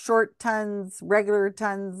short tons, regular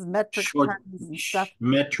tons, metric tons and stuff.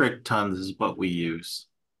 Metric tons is what we use.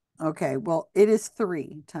 Okay, well, it is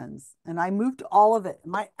 3 tons. And I moved all of it.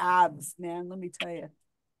 My abs, man, let me tell you.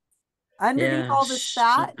 Underneath all this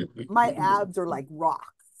fat, my abs are like rocks.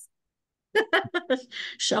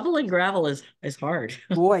 Shoveling gravel is hard.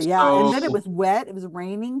 Boy, yeah. And then it was wet. It was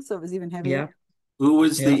raining, so it was even heavier. Yeah. Who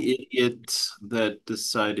was the idiot that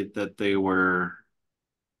decided that they were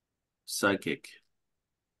psychic?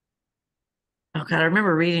 Oh God, I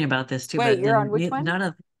remember reading about this too. Wait, but you're on which one?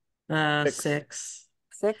 None of 6.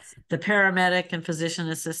 The paramedic and physician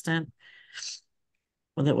assistant.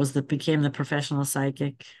 Well, that was became the professional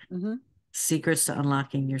psychic. Mm-hmm. Secrets to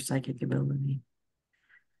unlocking your psychic ability.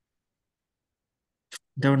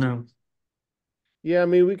 Don't know. Yeah, I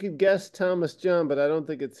mean, we could guess Thomas John, but I don't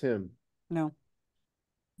think it's him. No.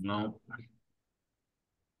 No. It's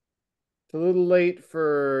a little late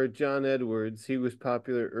for John Edwards. He was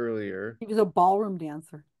popular earlier. He was a ballroom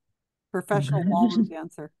dancer, professional ballroom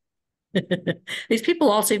dancer. These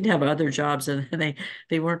people all seem to have other jobs, and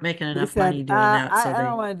they weren't making enough money doing that. So I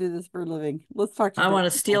don't want to do this for a living. Let's talk to I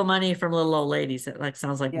want to steal money from little old ladies. That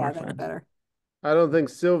sounds like more fun. Better. I don't think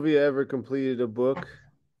Sylvia ever completed a book.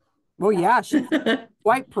 Well, yeah, she's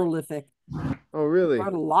quite prolific. Oh, really?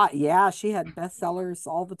 Wrote a lot. Yeah, she had bestsellers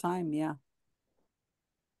all the time. Yeah,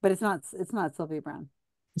 but it's not Sylvia Brown.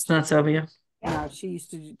 It's not Sylvia. Yeah, she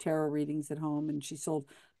used to do tarot readings at home, and she sold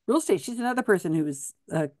real estate. She's another person who was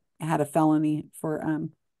had a felony for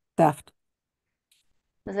theft.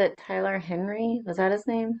 Was it Tyler Henry? Was that his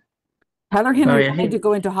name? Tyler Henry wanted to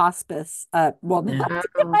go into hospice. He wanted to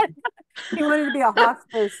be a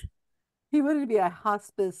hospice. He wanted to be a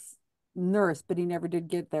hospice nurse, but he never did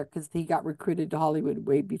get there because he got recruited to Hollywood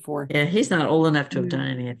way before. Yeah, he's not old enough to have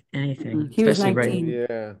done anything. He was 19.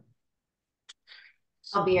 Yeah.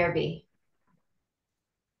 I'll be RB.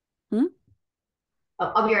 Hmm?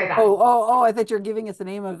 I'll be right back. Oh! I thought you were giving us the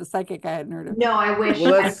name of a psychic I hadn't heard of. No, I wish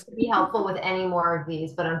I could be helpful with any more of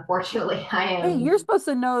these, but unfortunately, I am. Hey, you're supposed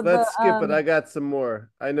to know. Let's skip it. I got some more.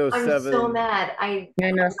 I know I'm 7. so mad. I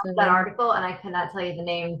know that article, and I cannot tell you the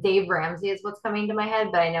name. Dave Ramsey is what's coming to my head,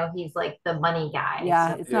 but I know he's like the money guy.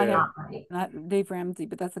 Yeah, so it's not him. Not Dave Ramsey,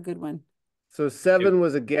 but that's a good one. So 7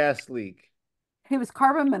 was a gas leak. It was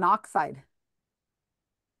carbon monoxide.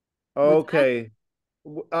 Okay.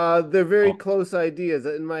 They're very close ideas.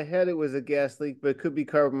 In my head, it was a gas leak, but it could be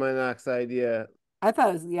carbon monoxide. Yeah. I thought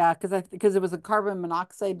it was because it was a carbon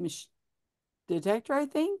monoxide detector. I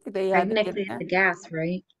think they had the gas,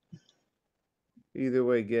 right? Either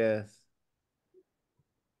way, gas.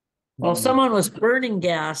 Well, if someone was burning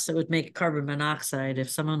gas, it would make carbon monoxide. If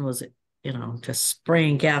someone was, just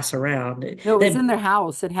spraying gas around, no, it was in their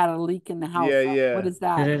house. It had a leak in the house. Yeah. What is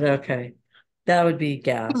that? Okay. That would be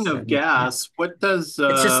gas. Speaking of gas, what does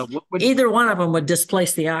it's just either one of them would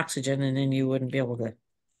displace the oxygen, and then you wouldn't be able to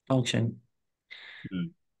function.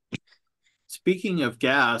 Speaking of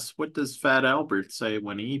gas, what does Fat Albert say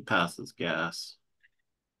when he passes gas?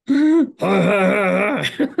 Hey,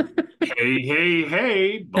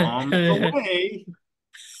 bombs away.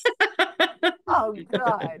 Oh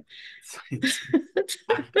God.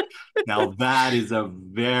 Now that is a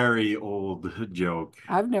very old joke.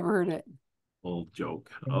 I've never heard it. Old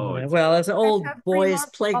joke. Well, it's an old boys'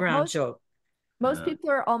 playground joke. Most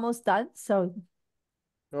people are almost done, so.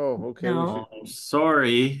 Oh, okay. No.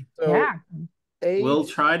 Sorry. So, we'll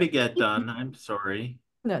try to get done. I'm sorry.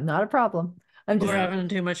 No, not a problem. We're having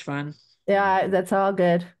too much fun. Yeah, that's all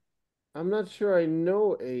good. I'm not sure I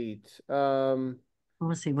know 8.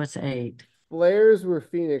 Let's see, what's 8? Flares were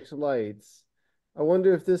Phoenix lights. I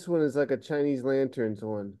wonder if this one is like a Chinese lanterns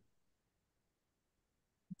one.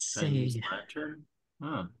 Let's Chinese see. lantern?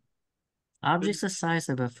 Huh. Objects the size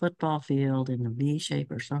of a football field in a V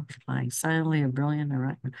shape or something flying silently, a brilliant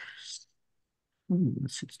erect.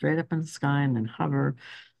 Shoot straight up in the sky and then hover.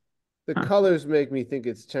 The colors make me think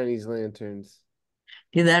it's Chinese lanterns.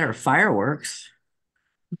 Either that or fireworks.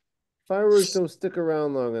 Fireworks don't stick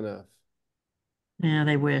around long enough. Yeah,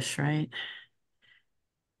 they wish, right?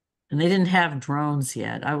 And they didn't have drones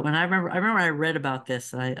yet. I remember I read about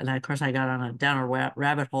this, and of course I got on down a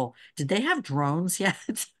rabbit hole. Did they have drones yet?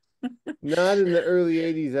 Not in the early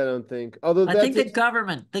 80s, I don't think. Although I think the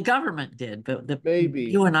government did, but maybe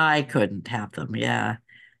you and I couldn't have them. Yeah.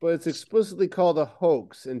 But it's explicitly called a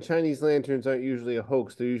hoax, and Chinese lanterns aren't usually a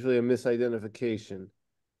hoax. They're usually a misidentification.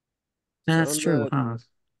 That's true, huh?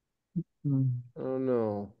 Oh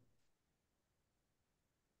no.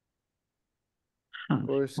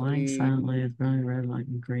 Flying silently with brilliant red, white,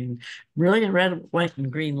 and green. Brilliant red, white, and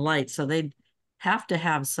green lights. So they'd have to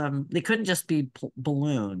have some, they couldn't just be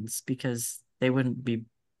balloons because they wouldn't be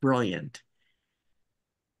brilliant.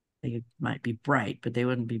 They might be bright, but they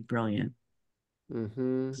wouldn't be brilliant.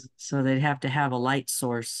 So they'd have to have a light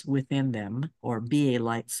source within them or be a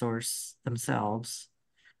light source themselves.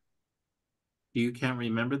 You can't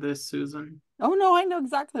remember this, Susan? Oh no, I know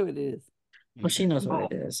exactly what it is. Well, she knows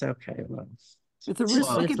what it is. Okay, well. It's a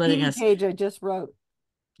Wikipedia page I just wrote.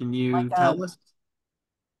 Can you tell us?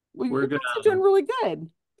 Well, you guys are doing really good.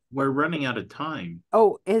 We're running out of time.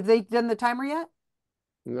 Oh, have they done the timer yet?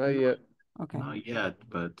 Not yet. Okay. Not yet,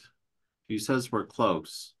 but he says we're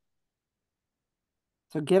close.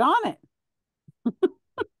 So get on it.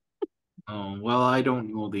 Oh, well, I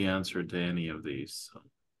don't know the answer to any of these. So.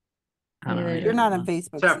 You're not on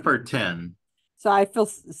Facebook. Except for 10. So I feel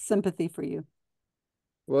sympathy for you.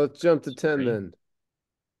 Well, let's jump to 10 then.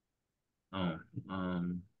 Oh,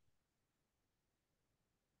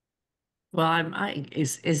 Well,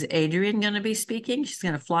 is Adrienne going to be speaking? She's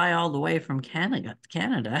going to fly all the way from Canada.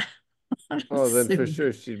 Oh, then for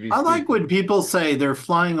sure she'd be. I like when people say they're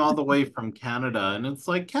flying all the way from Canada, and it's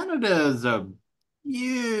like Canada is a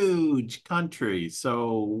huge country.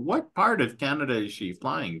 So what part of Canada is she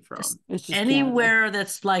flying from? Just anywhere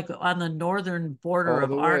that's like on the northern border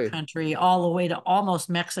of our country, all the way to almost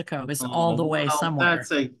Mexico. It's all the way somewhere.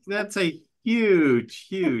 That's a huge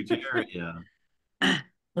area.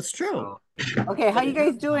 That's true. Okay, how you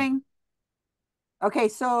guys doing? Okay,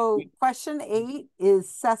 so question 8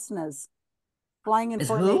 is Cessnas. Flying in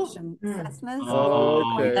formation. Cessnas.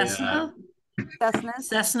 Oh, okay.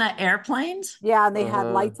 Cessna airplanes? Yeah, and they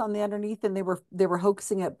had lights on the underneath, and they were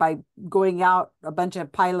hoaxing it by going out a bunch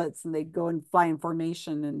of pilots, and they'd go and fly in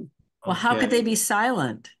formation. And well, how could they be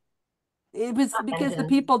silent? It was because the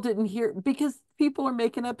people didn't hear, because people are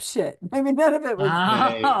making up shit. I mean, none of it was.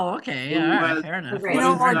 Oh, okay. Yeah, all right, fair enough. You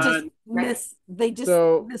know, or just they just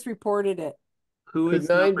misreported it. Could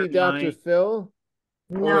 9 be Dr. Phil?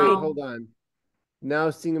 No. Oh, wait, hold on. Now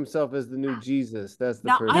seeing himself as the new Jesus. That's the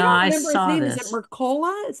person. I don't remember his name. Is it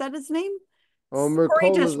Mercola? Is that his name? Oh, Corey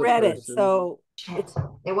Mercola just read it, so it's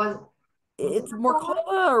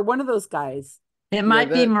Mercola or one of those guys. It might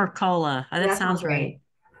be Mercola. That sounds right.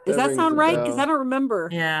 Does that sound right? Because I don't remember.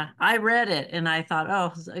 Yeah, I read it and I thought,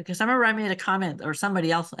 oh, because I remember I made a comment, or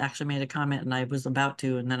somebody else actually made a comment, and I was about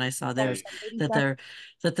to, and then I saw theirs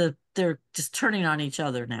that they're just turning on each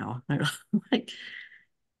other now. Like,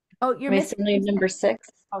 oh, you're missing number 6.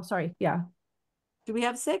 Oh, sorry. Yeah. Do we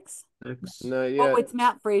have 6? 6. Not yet. Oh, it's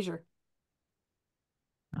Matt Fraser.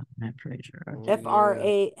 Matt Fraser. Okay.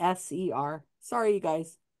 Fraser. Sorry, you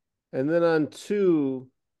guys. And then on 2,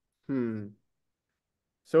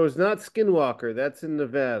 so it's not Skinwalker. That's in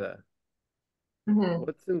Nevada.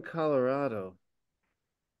 What's in Colorado?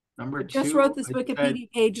 Number 2. Just wrote this Wikipedia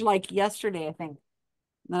page like yesterday, I think.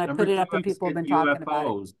 And then I put it up and people have been talking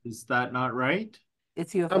about it. Is that not right?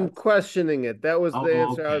 It's UFOs. I'm questioning it. That was the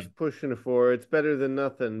answer I was pushing for. It's better than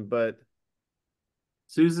nothing, but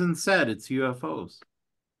Susan said it's UFOs.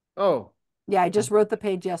 Oh. Yeah, I just wrote the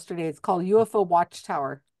page yesterday. It's called UFO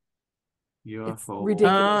Watchtower. UFO.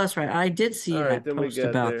 Ridiculous. Oh, that's right. I did see that post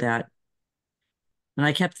about that. And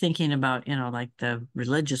I kept thinking about, like the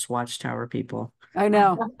religious watchtower people. I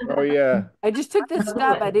know. Oh, yeah. I just took this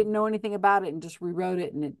stub. I didn't know anything about it and just rewrote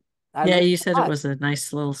it. And you said it was a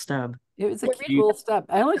nice little stub. It was a cute little stub.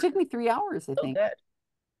 It only took me 3 hours, I think.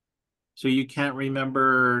 So you can't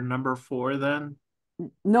remember number 4 then?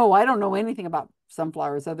 No, I don't know anything about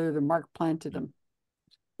sunflowers other than Mark planted them.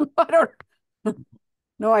 I don't.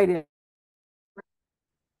 No idea.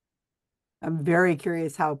 I'm very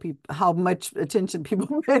curious how much attention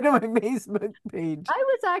people paid on my Facebook page. I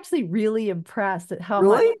was actually really impressed at how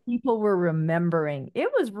much people were remembering. It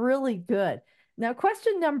was really good. Now,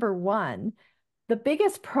 question number 1. The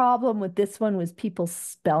biggest problem with this one was people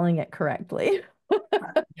spelling it correctly.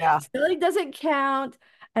 Yeah. Spelling doesn't count.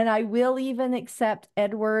 And I will even accept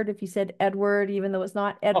Edward if you said Edward, even though it's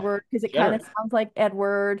not Edward, because it kind of sounds like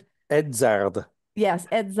Edward. Edzard. Yes,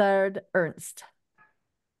 Edzard Ernst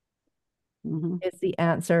is the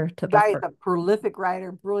answer to the guy. first. A prolific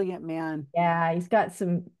writer, brilliant man. Yeah, he's got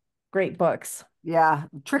some great books. Yeah,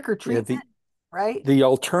 Trick or Treatment, right? The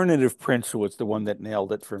Alternative Prince was the one that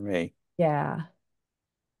nailed it for me. Yeah.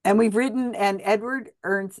 And we've written, and Edzard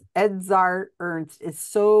Ernst is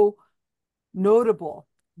so notable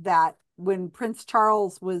that when Prince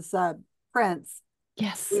Charles was Prince,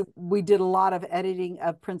 yes, we did a lot of editing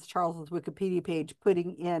of Prince Charles's Wikipedia page,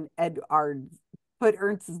 putting in put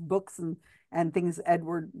Ernst's books and things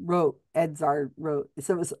Edzard wrote.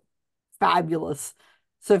 So it was fabulous.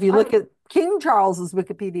 So if you look at King Charles's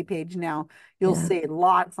Wikipedia page now, you'll see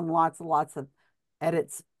lots and lots and lots of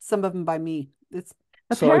edits, some of them by me.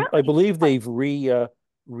 So I believe they've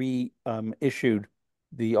issued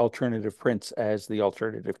the Alternative Prince as the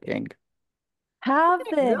Alternative King. Have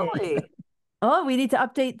they? Really? Oh, we need to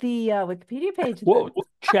update the Wikipedia page. Well,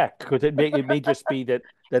 check, because it may just be that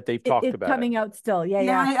they've talked it's about coming out still.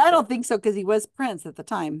 Yeah. I don't think so, because he was Prince at the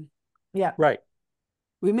time. Yeah. Right.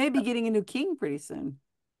 We may be getting a new king pretty soon.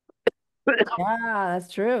 Yeah,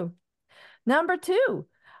 that's true. Number 2.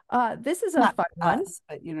 This is a fun one.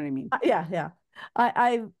 But you know what I mean. Yeah.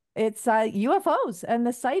 It's UFOs, and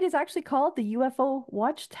the site is actually called the UFO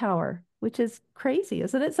Watchtower, which is crazy,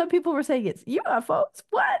 isn't it? Some people were saying it's UFOs.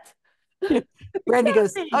 What? Randy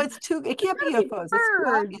goes, it can't be UFOs.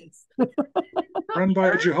 It's run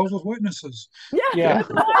by Jehovah's Witnesses. Yeah.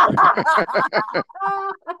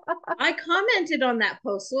 I commented on that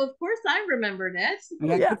post, so of course I remembered it.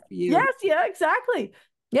 Yes, exactly.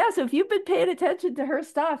 Yeah, so if you've been paying attention to her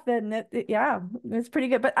stuff, then it's pretty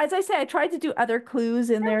good. But as I say, I tried to do other clues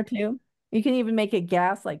in there too. You can even make a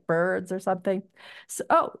guess, like birds or something.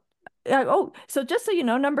 So, so just so you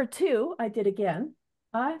know, number 2, I did again.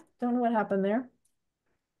 I don't know what happened there.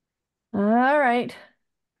 All right,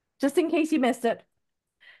 just in case you missed it.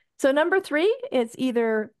 So number 3, it's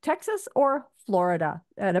either Texas or Florida,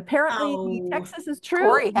 and apparently Texas is true.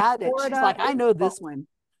 Corey had it. She's like, I know this one.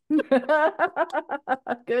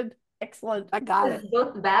 Good. Excellent. I got it.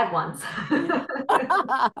 Both the bad ones. How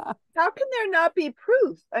can there not be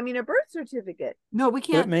proof? I mean, a birth certificate. No, we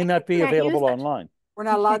can't. It may not be available online. We're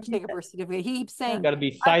not allowed to take a birth certificate. He keeps saying. Got to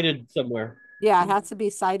be cited somewhere. Yeah, it has to be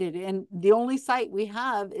cited. And the only site we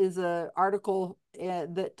have is an article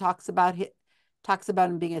that talks about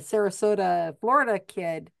him being a Sarasota, Florida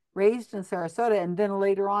kid raised in Sarasota. And then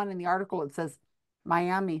later on in the article, it says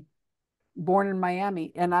Miami. Born in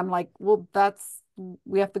Miami. And I'm like, well,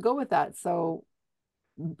 we have to go with that. So,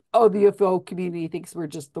 the UFO community thinks we're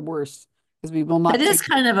just the worst because we will not. It is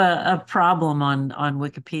kind of a problem on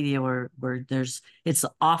Wikipedia where it's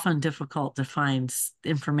often difficult to find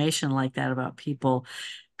information like that about people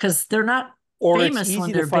because they're not famous. It's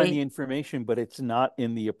easy to find the information, but it's not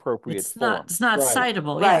in the appropriate form. It's not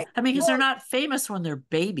citable. Right. Yeah. I mean, because they're not famous when they're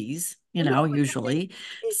babies, usually.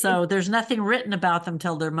 So there's nothing written about them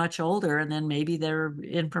till they're much older, and then maybe their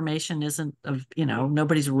information isn't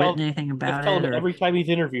nobody's written anything about it. Every time he's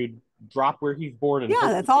interviewed, drop where he's born. And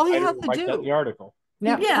that's all he has to do. In the article.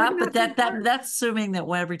 Yeah, but that's assuming that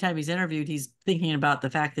every time he's interviewed, he's thinking about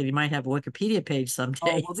the fact that he might have a Wikipedia page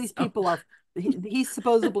someday. These people are. He's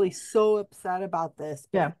supposedly so upset about this.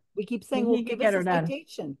 Yeah, we keep saying, "Well, give us a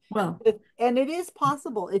citation." Well, and it is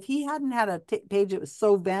possible if he hadn't had a page that was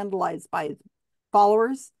so vandalized by his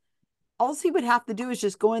followers, all he would have to do is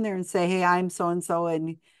just go in there and say, "Hey, I'm so and so,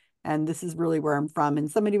 and this is really where I'm from,"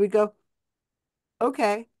 and somebody would go,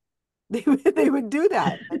 "Okay." They would do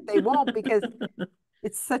that, but they won't because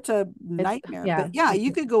it's such a nightmare. But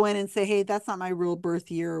you could go in and say, hey, that's not my real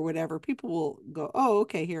birth year or whatever. People will go, oh,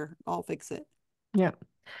 okay, here, I'll fix it. Yeah.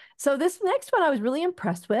 So this next one I was really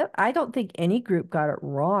impressed with. I don't think any group got it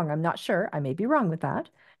wrong. I'm not sure. I may be wrong with that.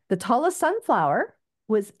 The tallest sunflower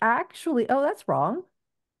was actually, that's wrong.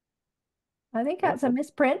 I think that's a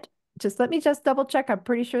misprint. Let me double check. I'm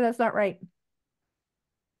pretty sure that's not right.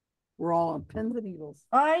 We're all on pins and needles.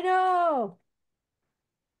 I know.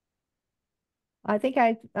 I think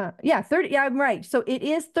 30. Yeah, I'm right. So it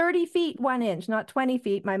is 30 feet, 1 inch, not 20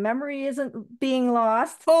 feet. My memory isn't being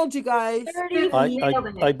lost. Told you guys. 30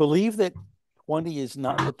 feet. I believe that 20 is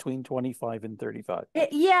not between 25 and 35.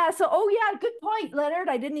 Yeah. So, oh yeah, good point, Leonard.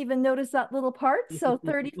 I didn't even notice that little part. So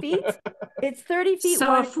 30 feet. It's 30 feet.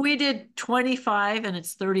 So if we did 25 and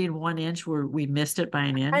it's 31 inch, we missed it by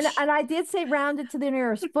an inch. And I did say rounded to the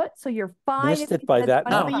nearest foot, so you're fine. Missed it by that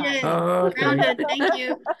much. Oh, okay. Rounded, thank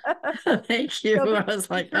you. Thank you. So I was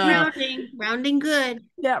like, rounding good.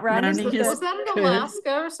 Yeah, rounding good. Was that in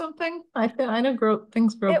Alaska or something? I know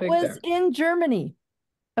things grow big there. It was in Germany,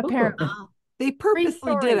 apparently. They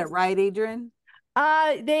purposely did it, right, Adrienne?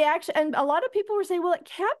 They actually, and a lot of people were saying, well, it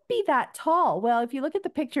can't be that tall. Well, if you look at the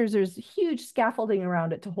pictures, there's huge scaffolding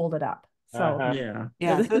around it to hold it up. So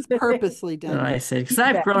yeah, so it's purposely done. I see, because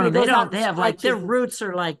I've grown them. They have like their roots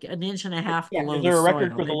are like an inch and a half below. Is there a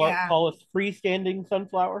record soil. for the tallest freestanding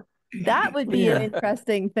sunflower? That would be an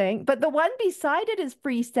interesting thing. But the one beside it is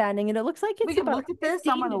freestanding, and it looks like it's about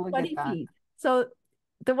 15 to 20 feet. So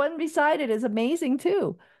the one beside it is amazing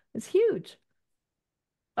too. It's huge.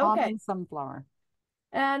 Okay. Common sunflower.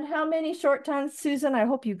 And how many short tons, Susan? I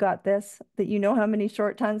hope you got this, that you know how many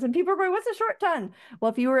short tons. And people are going, what's a short ton?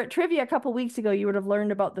 Well, if you were at trivia a couple weeks ago, you would have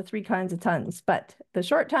learned about the 3 kinds of tons, but the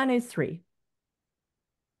short ton is 3.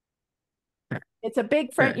 It's a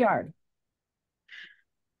big front yard.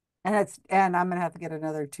 And I'm gonna have to get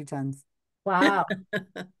another 2 tons. Wow.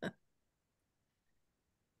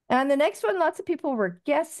 And the next one, lots of people were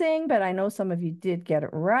guessing, but I know some of you did get it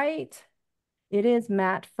right. It is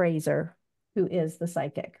Matt Fraser, who is the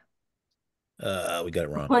psychic. We got it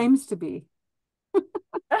wrong. Claims to be.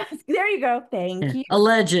 There you go. Thank you.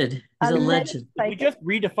 Alleged. He's alleged. We just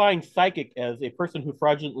redefine psychic as a person who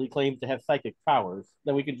fraudulently claims to have psychic powers.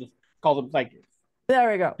 Then we can just call them psychics.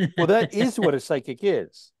 There we go. Well, that is what a psychic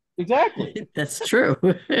is. Exactly. That's true.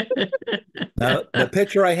 Now, the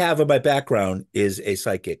picture I have of my background is a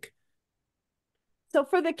psychic. So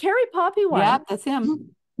for the Carrie Poppy one, yeah, that's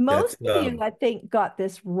him. Most of you, I think, got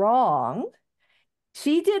this wrong.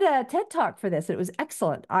 She did a TED Talk for this. It was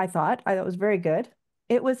excellent, I thought. I thought it was very good.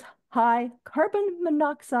 It was high carbon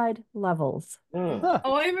monoxide levels. Oh,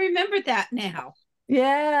 I remember that now.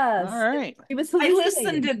 Yes. All right. She was I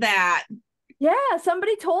listened to that. Yeah,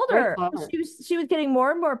 somebody told her. She was getting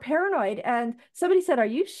more and more paranoid. And somebody said, are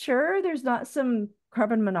you sure there's not some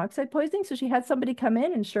carbon monoxide poisoning? So she had somebody come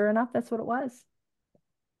in, and sure enough, that's what it was.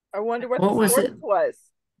 I wonder what What the was source it? was.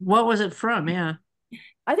 What was it from? Yeah.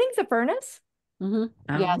 I think the furnace. Yeah,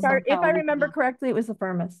 If I remember correctly, it was the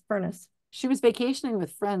furnace. She was vacationing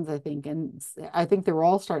with friends, I think, and I think they were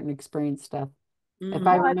all starting to experience stuff. If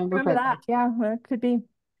I I remember correctly. that. Yeah, well, it could be.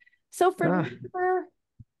 So for number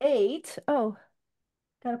 8,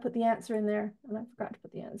 gotta put the answer in there. And I forgot to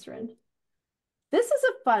put the answer in. This is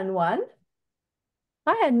a fun one.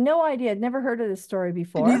 I had no idea. I'd never heard of this story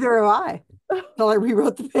before. Neither have I. Until I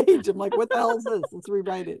rewrote the page. I'm like, what the hell is this? Let's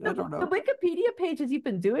rewrite it. I don't know. The Wikipedia pages you've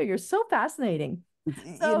been doing are so fascinating.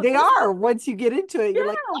 So they are. Once you get into it, you're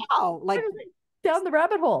like, wow. Like down the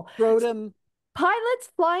rabbit hole. Scrotum. Pilots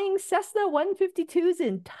flying Cessna 152s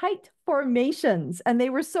in tight formations, and they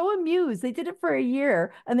were so amused. They did it for a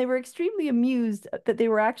year, and they were extremely amused that they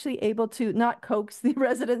were actually able to not coax the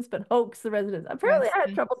residents, but hoax the residents. Apparently, I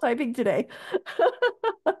had trouble typing today.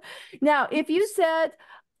 Now, if you said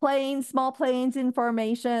planes, small planes in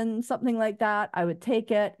formation, something like that, I would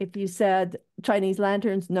take it. If you said Chinese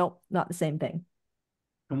lanterns, nope, not the same thing.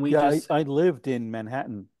 And I lived in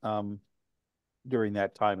Manhattan during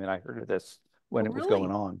that time, and I heard of this when it was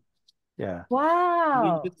going on. Yeah.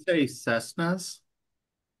 Wow. You could say Cessnas.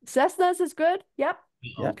 Cessnas is good. Yep.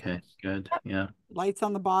 Okay, good. Yeah. Lights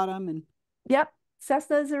on the bottom and. Yep.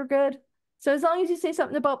 Cessnas are good. So as long as you say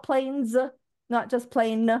something about planes, not just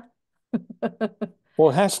plane. Well,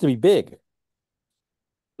 it has to be big.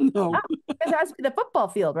 No. It has to be the football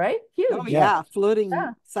field, right? Huge. Oh yeah, floating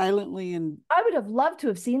silently and. I would have loved to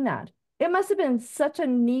have seen that. It must have been such a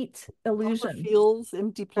neat illusion. Fields,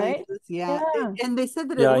 empty places, right? yeah. And they said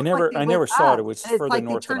that. Yeah, I never saw it. It was further like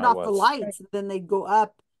north they turned than I off was. the lights, and then they go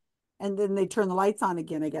up, and then they turn the lights on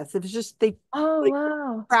again. I guess it was just they.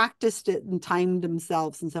 Wow. Practiced it and timed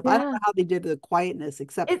themselves and stuff. I don't know how they did the quietness,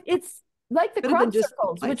 except it's like the crop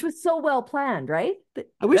circles, which was so well planned, right?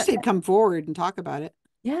 I wish they'd come forward and talk about it.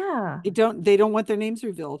 Yeah. They don't want their names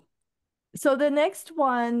revealed. So the next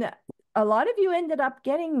one, a lot of you ended up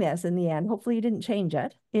getting this in the end. Hopefully you didn't change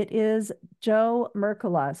it. It is Joe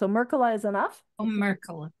Mercola. So Mercola is enough? Oh,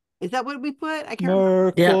 Mercola. Is that what we put? I can't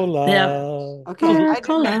remember. Mercola. Okay, I didn't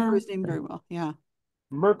remember his name very well. Yeah.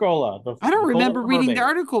 Mercola. I don't remember reading the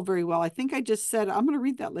article very well. I think I just said, I'm going to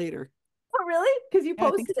read that later. Oh, really? Because you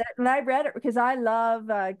posted it and I read it because I love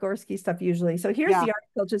Gorski stuff usually. So here's the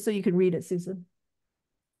article just so you can read it, Susan.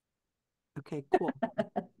 Okay, cool.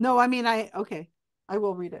 No, I mean, I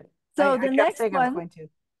will read it. So I the kept next saying I was one, going to.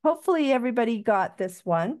 hopefully everybody got this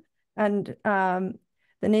one. And the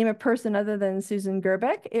name of person other than Susan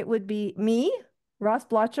Gerbeck, it would be me, Ross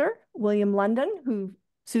Blotcher, William London, who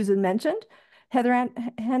Susan mentioned, Heather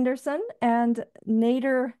Henderson, and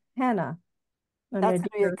Nader Hannah. That's gonna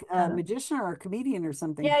be a magician or a comedian or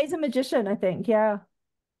something. Yeah, he's a magician, I think. Yeah.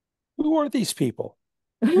 Who are these people?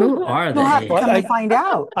 Who are You'll have they? to come and find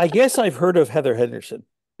out. I guess I've heard of Heather Henderson.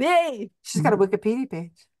 Yay! She's got a Wikipedia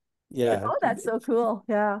page. Yeah. Oh, that's so cool.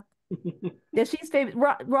 Yeah. Yeah, she's famous.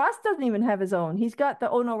 Ross doesn't even have his own. He's got the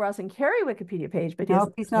Oh No, Ross and Carrie Wikipedia page, but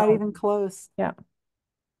nope, he's not even close. Yeah.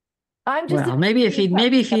 I'm just Well, maybe if he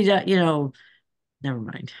you know, never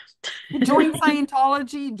mind. Join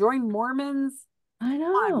Scientology, join Mormons. I know.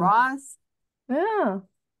 Come on, Ross. Yeah.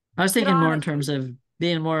 I was thinking more in terms of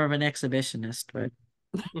being more of an exhibitionist, but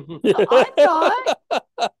I'm not.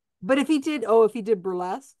 But if he did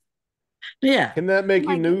burlesque, yeah, can that make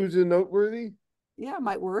you news and noteworthy? Yeah, it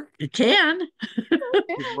might work. It can.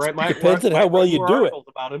 Depends on how well you do it.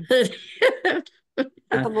 About him. Get the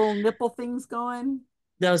little nipple things going.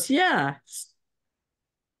 Those, yeah.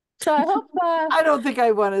 So I hope. I don't think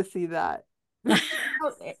I want to see that.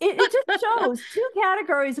 It just shows two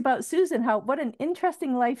categories about Susan. What an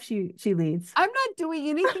interesting life she leads. I'm not doing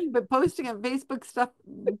anything but posting on Facebook stuff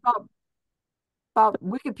about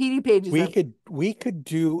Wikipedia pages. We could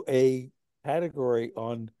do a category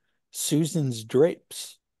on Susan's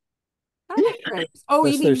drapes. Drapes. Oh,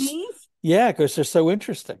 you mean these? Yeah, because they're so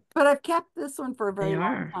interesting. But I've kept this one for a very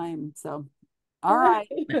long time. So, all right.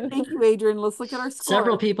 Thank you, Adrienne. Let's look at our score.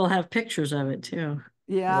 Several people have pictures of it too.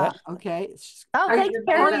 Yeah. Okay. Oh, thanks,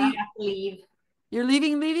 Corey. Leave. You're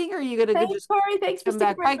leaving, or are you gonna thanks, just Corey? Thanks for come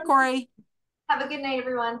back? Bye, Corey. Have a good night,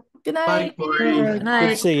 everyone. Good night. Bye, Corey. Good night. Good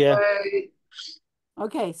to see you.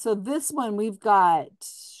 Okay, so this one we've got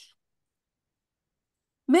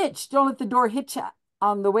Mitch. Don't let the door hit you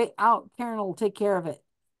on the way out. Karen will take care of it.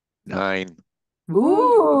 9.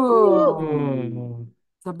 Ooh.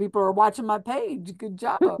 Some people are watching my page. Good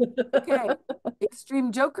job. Okay.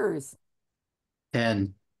 Extreme Jokers.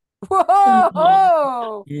 10.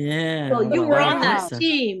 Whoa! Yeah. Well, you were on that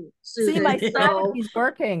team, Susan. See, my strategy's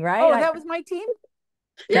working, right? Oh, that was my team?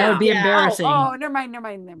 That would be embarrassing. Oh, never mind.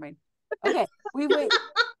 Okay.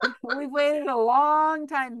 We've waited a long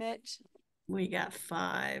time, Mitch. We got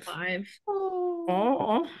 5.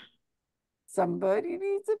 Oh. Somebody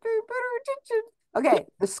needs to pay better attention. Okay,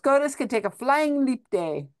 the SCOTUS can take a flying leap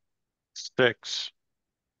day. 6.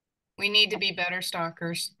 We need to be better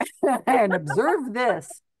stalkers. And observe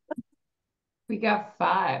this. We got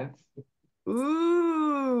 5.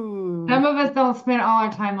 Ooh. Some of us don't spend all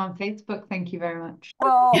our time on Facebook. Thank you very much.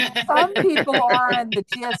 Well, some people are on the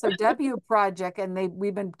TSOW project, and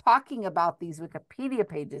we've been talking about these Wikipedia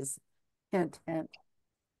pages. Hint, hint.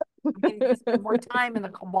 We need to spend more time in the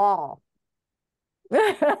cabal.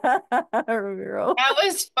 That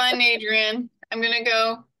was fun, Adrienne. I'm gonna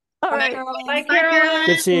go. All right, Bye, Carolyn.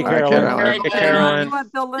 Good to see you, Bye, Carolyn. Carolyn. You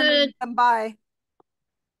want Bill Lemon to come by?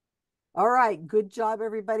 All right, good job,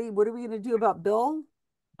 everybody. What are we going to do about Bill?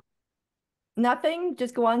 Nothing.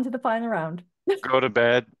 Just go on to the final round. Go to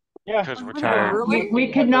bed. Yeah, because we're tired.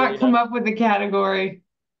 We could not come up with a category.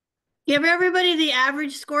 Give everybody the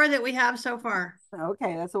average score that we have so far.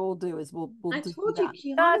 Okay, that's what we'll do. Is we'll I do told that.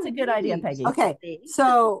 you, That's a good idea, Peggy. Okay,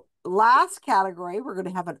 so last category, we're going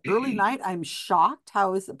to have an early night. I'm shocked.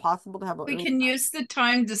 How is it possible to have an We early can night? use the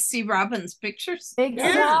time to see Robin's pictures.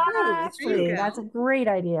 Exactly. That's a great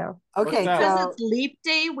idea. Okay, because so it's leap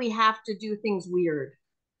day, we have to do things weird.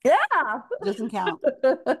 Yeah. doesn't count.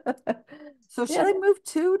 So should I move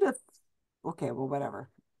 2 to? Okay, well, whatever.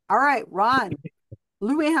 All right, Ron,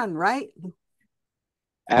 Luann, right?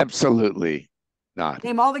 Absolutely not.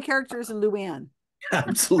 Name all the characters in Luann.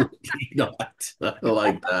 Absolutely not. I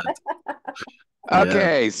like that.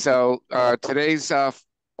 Okay, so today's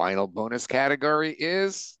final bonus category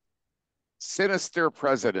is Sinister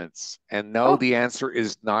Presidents. And no, the answer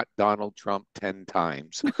is not Donald Trump 10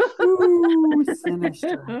 times. Ooh,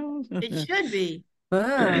 sinister. It should be.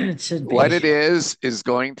 It should be. What it is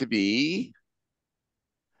going to be,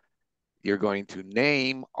 you're going to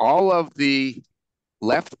name all of the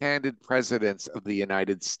left-handed presidents of the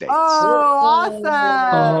United States. Oh, awesome.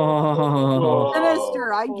 Oh.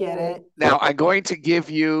 Sinister, I get it. Now, I'm going to give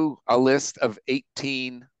you a list of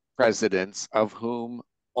 18 presidents, of whom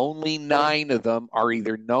only 9 of them are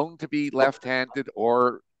either known to be left-handed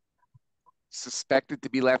or suspected to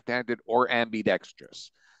be left-handed or ambidextrous.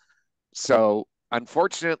 So,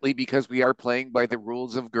 unfortunately, because we are playing by the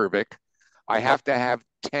rules of Gerbeck, I have to have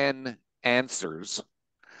 10 answers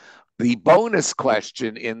The bonus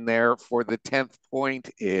question in there for the 10th point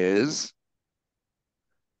is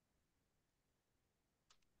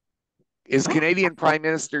Canadian Prime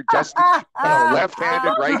Minister Justin Trudeau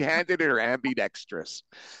left-handed, right-handed, or ambidextrous?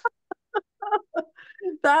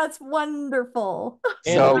 That's wonderful.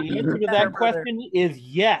 And So the answer to that question is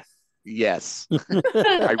yes. Yes.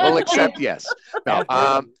 I will accept yes. No,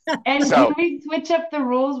 And so can we switch up the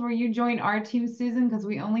rules where you join our team, Susan? Because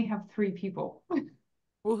we only have 3 people.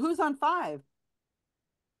 Well, who's on 5?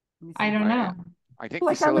 I don't know. I think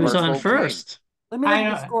we still have our full first? Let me look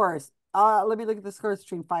at the scores. Let me look at the scores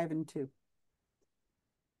between 5 and 2.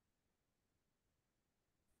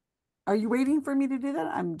 Are you waiting for me to do that?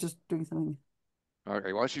 I'm just doing something.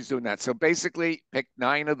 Okay, while she's doing that. So basically pick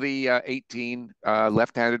 9 of the 18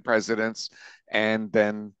 left-handed presidents, and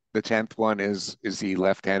then the 10th one is he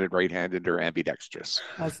left-handed, right-handed, or ambidextrous?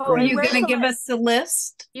 That's Are you going to give us the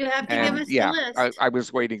list? You have to And give us yeah, the list. I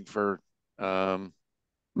was waiting for My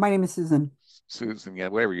name is Susan. Susan, yeah,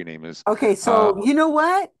 whatever your name is. Okay, so you know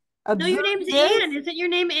what? No, your name's Anne. Isn't your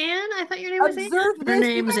name Anne? I thought your name was Anne. Her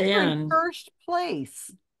name's Anne. First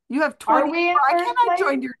place. You have 20. I cannot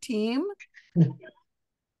join your team. No.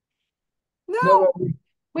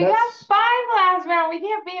 We got 5 last round. We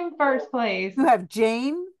can't be in first place. You have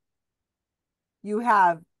Jane. You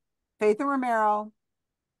have Faith and Romero.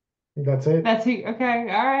 That's it. That's who. Okay.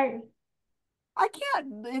 All right. I can't.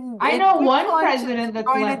 I know one president that's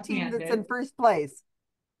join a team that's in first place,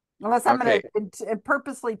 unless I'm going to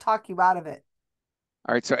purposely talk you out of it.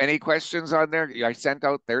 All right. So any questions on there? I sent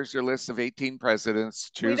out, there's your list of 18 presidents.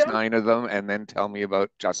 Choose 9 of them and then tell me about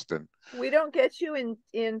Justin. We don't get you in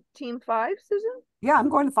team 5, Susan? Yeah, I'm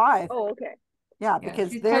going to 5. Oh, okay. Yeah,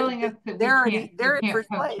 because she's they're telling us that they're we in first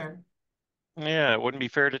can't coach place. her. Yeah, it wouldn't be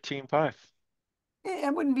fair to team 5.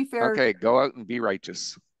 It wouldn't be fair. Okay, go out and be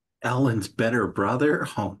righteous. Ellen's better brother?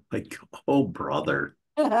 Oh my God. Oh, brother.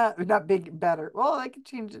 Not big, better. Well, I could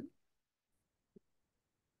change it.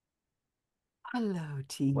 Hello,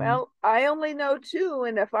 team. Well, I only know 2,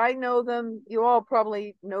 and if I know them, you all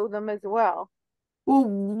probably know them as well. Well,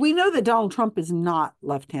 we know that Donald Trump is not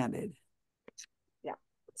left-handed. Yeah.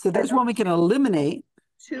 So there's one we can eliminate.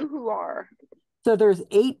 2 who are. So there's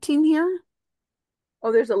 18 here?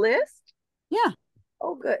 Oh, there's a list? Yeah.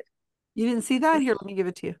 Oh, good. You didn't see that? Here, let me give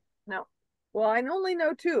it to you. No. Well, I only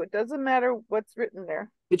know 2. It doesn't matter what's written there.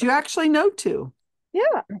 But you actually know 2.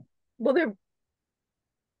 Yeah. Well, they're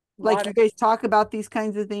like you guys talk about these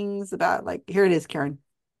kinds of things about here it is, Karen.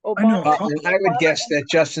 I would guess that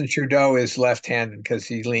Justin Trudeau is left-handed because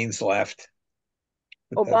he leans left.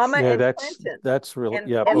 Obama and Clinton. That's really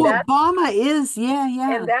Obama is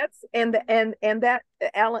and that's and that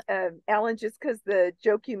Alan, just because the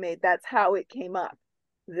joke you made, that's how it came up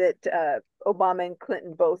that Obama and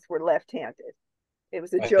Clinton both were left-handed. It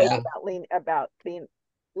was a joke about being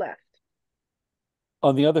left.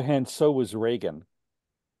 On the other hand, so was Reagan.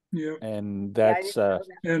 Yeah, and that's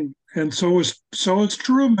and so is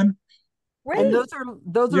Truman. Right. And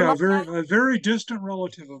those are a very distant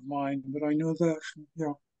relative of mine, but I know that.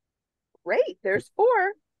 Yeah. Great. There's 4.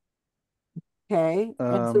 Okay.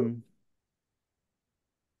 So,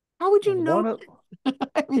 how would you know?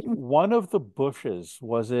 One of the Bushes,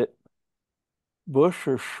 was it Bush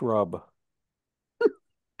or Shrub?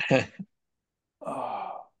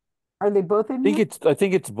 Are they both in here? I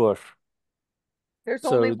think it's Bush. There's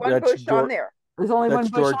only one Bush on there. There's only one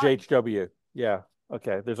Bush George H.W. Yeah.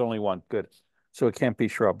 Okay. There's only one. Good. So it can't be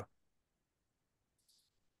Shrub.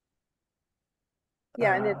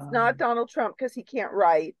 Yeah, and it's not Donald Trump because he can't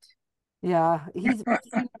write. Yeah, he's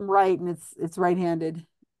right, and it's right-handed.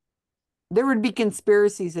 There would be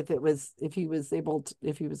conspiracies if he was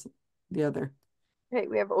the other. Okay,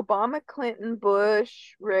 we have Obama, Clinton,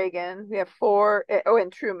 Bush, Reagan. We have 4. Oh,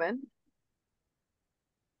 and Truman.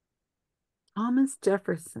 Thomas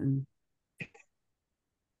Jefferson.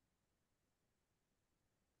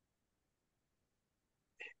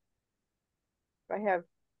 I have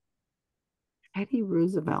Teddy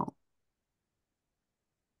Roosevelt.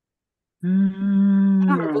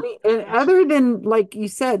 No. And other than, like you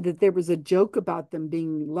said, that there was a joke about them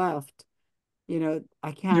being left, I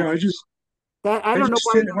can't. Yeah, I don't know.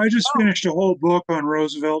 I just finished a whole book on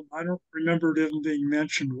Roosevelt. I don't remember it being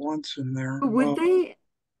mentioned once in there. Would they,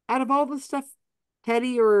 out of all the stuff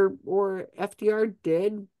Teddy or FDR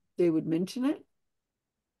did, they would mention it?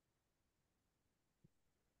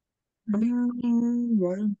 Why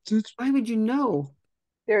would you know?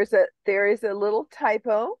 There is a little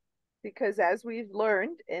typo, because as we've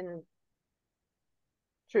learned in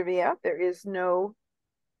trivia, there is no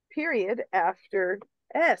period after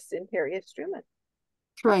S in Harry S. Truman.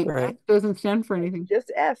 Right. That doesn't stand for anything.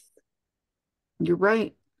 Just S. You're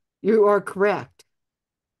right. You are correct.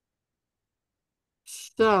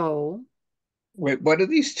 So, Wait, what are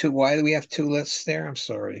these two? Why do we have two lists there? I'm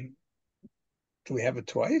sorry. Do we have it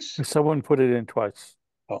twice? Someone put it in twice.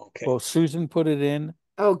 Oh, okay. Well, Susan put it in.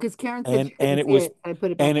 oh, because Karen said she and couldn't it see was it. I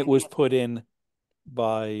put it back and it in. was put in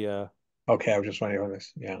by Okay, I was just wondering on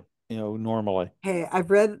this. Yeah. normally. Hey,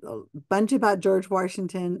 I've read a bunch about George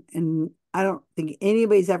Washington, and I don't think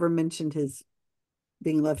anybody's ever mentioned his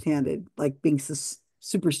being left-handed, like being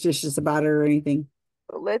superstitious about it or anything.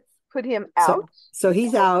 So let's put him out. So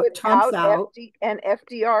he's out. Trump's out. And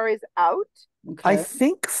FDR is out. I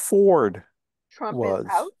think Ford Trump was.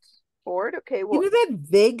 is out. Ford, okay. You Well, know that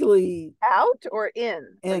vaguely out or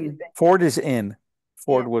in? Ford is in.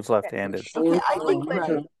 Ford was left-handed. Okay, I think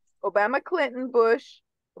Clinton, Obama, Clinton, Bush,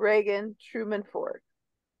 Reagan, Truman, Ford.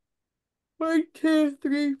 1, 2,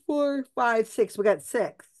 3, 4, 5, 6. We got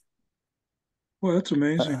 6. Well, that's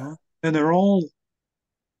amazing, huh? And they're all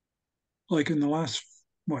like in the last,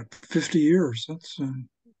 50 years. That's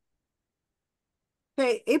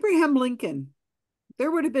Hey, Abraham Lincoln. There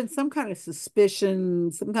would have been some kind of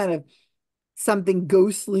suspicion, some kind of something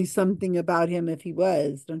ghostly, something about him if he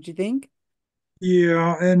was, don't you think?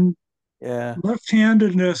 yeah, and Yeah.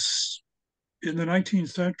 left-handedness in the 19th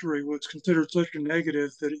century was considered such a negative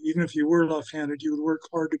that even if you were left-handed, you would work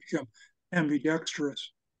hard to become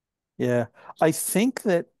ambidextrous. Yeah. I think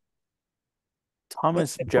that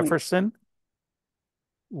Thomas Jefferson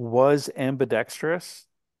was ambidextrous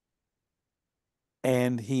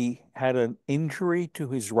and he had an injury to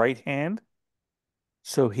his right hand,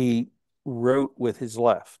 so he wrote with his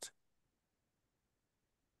left.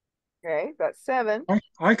 Okay, that's 7.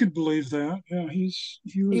 I could believe that. Yeah, he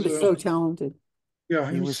was so talented.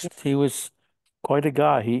 Yeah, he was quite a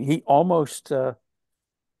guy. He almost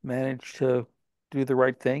managed to do the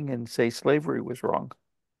right thing and say slavery was wrong.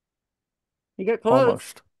 You got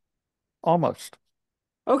close. Almost.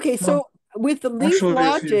 Okay, so with the least actually,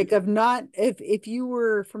 logic of not if you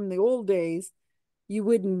were from the old days, you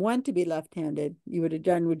wouldn't want to be left-handed. You would have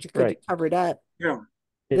done what you could to cover it up. Yeah.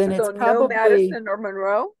 Then it's So no probably Madison or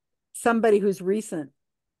Monroe? somebody who's recent.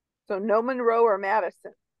 So no Monroe or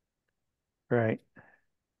Madison. Right.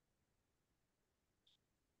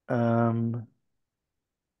 I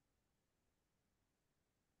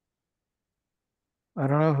don't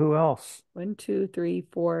know who else. 1, 2, 3,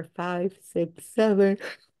 4, 5, 6, 7. That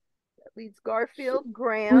leaves Garfield,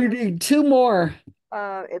 Grant. We need 2 more.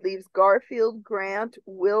 It leaves Garfield, Grant,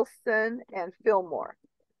 Wilson, and Fillmore.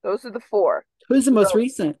 Those are the 4. Who's the most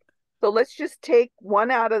recent? So let's just take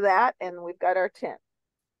 1 out of that, and we've got our 10.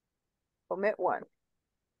 Omit 1.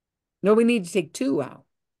 No, we need to take 2 out.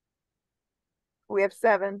 We have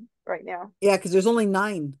 7 right now. Yeah, because there's only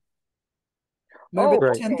 9.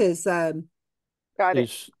 Remember, the 10th is got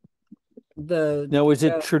it. Now, is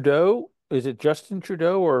it Trudeau? Is it Justin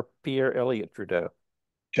Trudeau or Pierre Elliott Trudeau?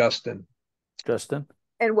 Justin.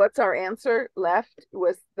 And what's our answer? Left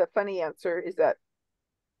was the funny answer. Is that,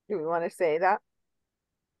 do we want to say that?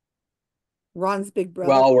 Ron's big brother.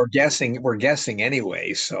 Well, we're guessing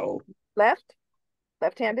anyway, so.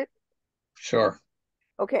 Left-handed? Sure.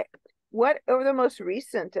 Okay. What are the most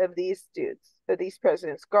recent of these dudes, of these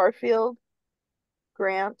presidents? Garfield,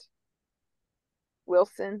 Grant,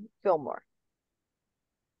 Wilson, Fillmore.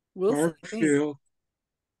 Wilson. Garfield.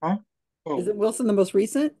 Huh? Oh. Is it Wilson the most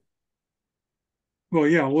recent? Well,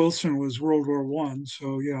 yeah, Wilson was World War I,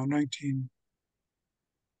 so yeah,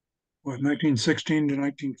 1916 to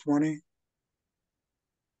 1920.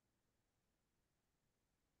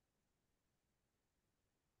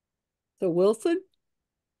 So Wilson?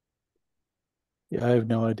 Yeah, I have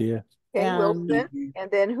no idea. Okay, Wilson.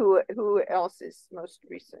 And then who else is most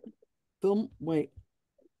recent? Wait.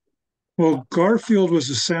 Well, Garfield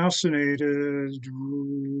was assassinated,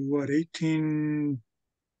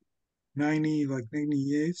 1890, like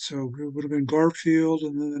 98. So it would have been Garfield,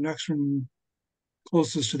 and then the next one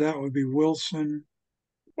closest to that would be Wilson.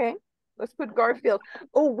 Okay, let's put Garfield.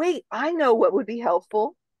 Oh, wait, I know what would be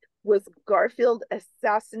helpful. Was Garfield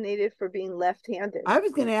assassinated for being left-handed? I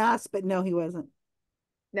was going to ask, but no, he wasn't.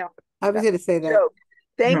 No. I was going to say that. Joke.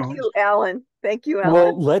 Thank you, Alan. Thank you, Alan.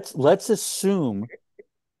 Well, let's assume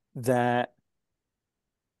that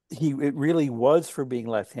it really was for being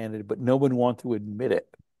left-handed, but no one wanted to admit it.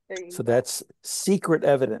 So that's secret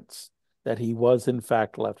evidence that he was in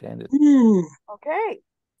fact left-handed. Okay.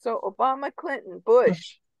 So Obama, Clinton,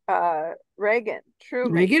 Bush, Reagan,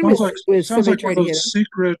 Truman. Reagan sounds like one of those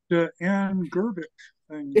secret Ann Gerbic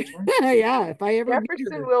things. Right? Yeah, if I ever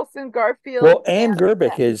Jefferson, Wilson, Garfield. Well, Ann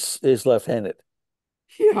Gerbic is left-handed.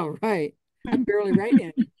 Yeah, right. I'm barely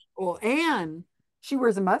right-handed. Well, Anne, she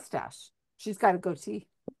wears a mustache. She's got a goatee.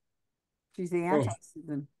 She's the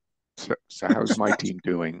anti-Susan. So how's my team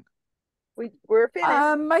doing? We're finished.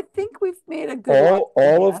 I think we've made a good.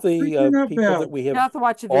 All of the people bad. that we have, You have to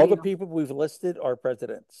watch a all video. the people we've listed are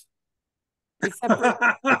presidents,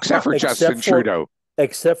 Except for Justin Trudeau.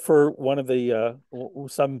 Except for one of the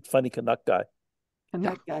some funny Canuck guy.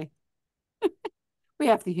 Canuck guy. We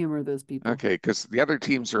have to humor those people. Okay, because the other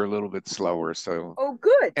teams are a little bit slower. So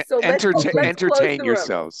good. So let's entertain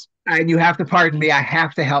yourselves. And you have to pardon me. I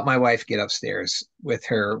have to help my wife get upstairs with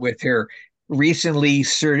her recently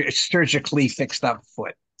surgically fixed up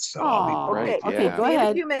foot. So I'll be okay, go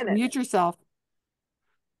ahead. Mute yourself.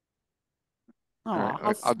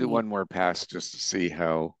 Right, I'll do one more pass just to see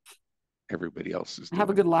how everybody else is doing. Have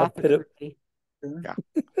a good laugh at everybody. Yeah.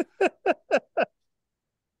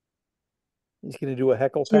 He's going to do a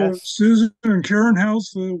heckle pass. Susan and Karen,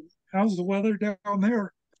 how's the weather down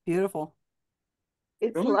there? Beautiful.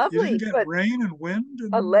 It's really? lovely. You didn't get rain and wind?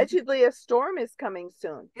 Allegedly, a storm is coming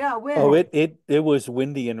soon. Yeah, wind. Oh, it was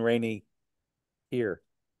windy and rainy here.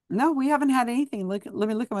 No, we haven't had anything. Let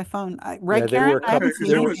me look at my phone. Right, Yeah, Karen?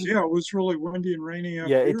 It was really windy and rainy up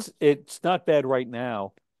here. It's not bad right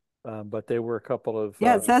now, but there were a couple of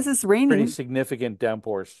it says it's raining. Pretty significant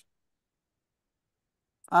downpours.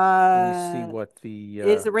 Let me see what the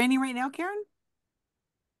is it raining right now, Karen?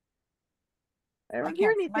 I don't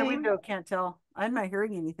hear anything. My window can't tell. I'm not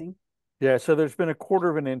hearing anything. Yeah, so there's been a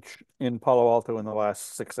 1/4 inch in Palo Alto in the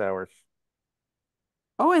last 6 hours.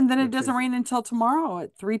 Oh, and then it doesn't rain until tomorrow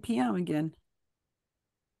at 3 p.m. again.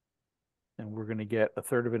 And we're going to get a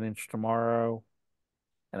 1/3 inch tomorrow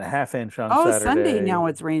and a 1/2 inch on Saturday. Sunday now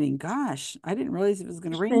it's raining. Gosh, I didn't realize it was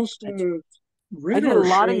going to rain. I did a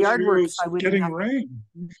lot of yard work. I wouldn't getting rain.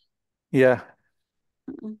 Yeah.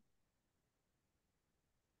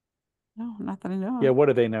 No, not that I know. Yeah, what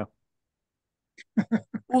do they know?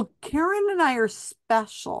 Well, Karen and I are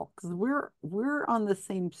special because we're on the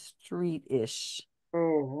same street-ish.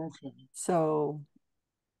 Oh, okay. So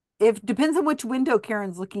if depends on which window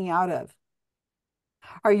Karen's looking out of.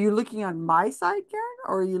 Are you looking on my side, Karen,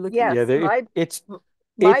 or are you looking? Yes, it's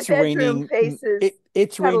bedroom raining. faces.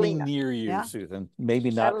 It's raining Catalina. near you, Yeah. Susan.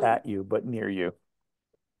 Maybe not Catalina. at you, but near you.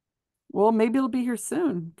 Well, maybe it'll be here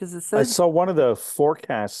soon because it I says saw one of the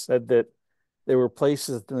forecasts said that there were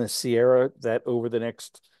places in the Sierra that over the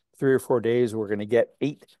next 3 or 4 days we're going to get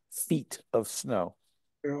 8 feet of snow.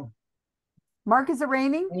 Yeah. Mark, is it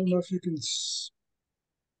raining? I don't know if you can.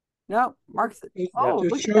 No, Mark. It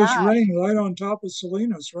look shows at that. rain right on top of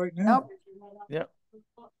Salinas right now. Nope. Yeah.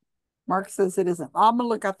 Mark says it isn't. I'm gonna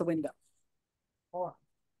look out the window. Well,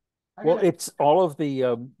 it's all of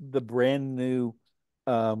the brand new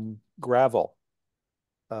gravel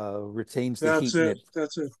retains the heat in it.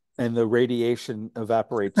 That's it. And the radiation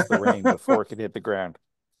evaporates the rain before it can hit the ground.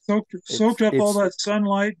 Soaked up all that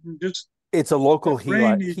sunlight and just. It's a local heat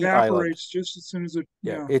island. Evaporates just as soon as it.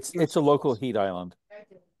 Yeah, it's a local heat island,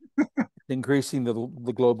 increasing the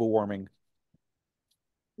global warming.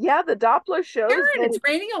 Yeah, the Doppler shows. Karen, it's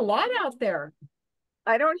raining a lot out there.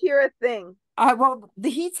 I don't hear a thing. Well, the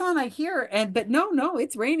heat's on. I hear, but no,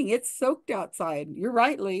 it's raining. It's soaked outside. You're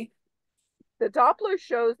right, Lee. The Doppler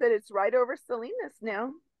shows that it's right over Salinas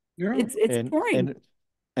now. Yeah, it's pouring,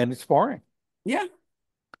 and it's pouring. Yeah,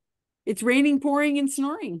 it's raining, pouring, and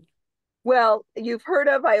snoring. Well, you've heard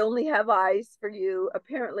of I only have eyes for you.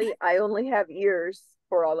 Apparently, I only have ears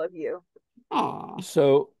for all of you. Aw.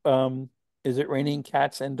 So, is it raining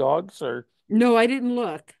cats and dogs, or no? I didn't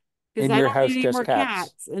look in your house just more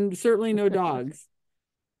cats and certainly no dogs.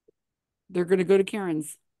 They're going to go to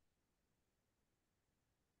Karen's.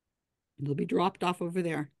 They'll be dropped off over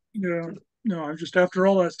there. Yeah. No, I'm just after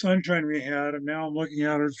all that sunshine we had, and now I'm looking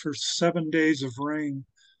at it for 7 days of rain.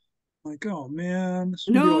 Like, oh man.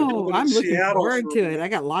 No, I'm looking forward to it. I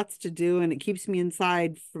got lots to do, and it keeps me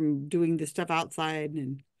inside from doing the stuff outside.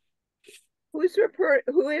 And who is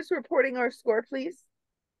reporting our score, please?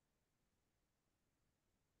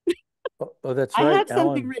 Oh, that's right. I have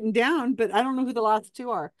something written down, but I don't know who the last two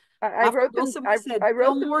are. I wrote them. I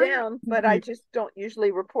wrote them down, but I just don't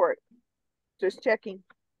usually report. Just checking.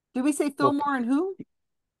 Did we say Fillmore and who?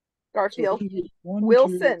 Garfield.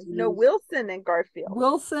 Wilson. No, Wilson and Garfield.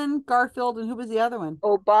 Wilson, Garfield, and who was the other one?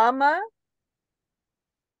 Obama.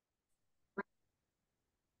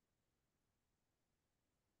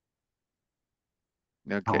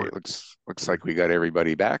 Okay, looks like we got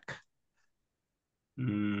everybody back.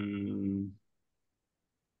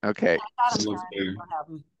 Okay.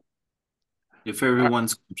 If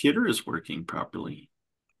everyone's computer is working properly.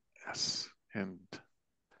 Yes. And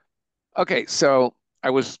okay, so I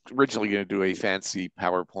was originally going to do a fancy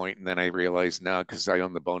PowerPoint, and then I realized no, because I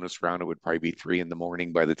own the bonus round, it would probably be 3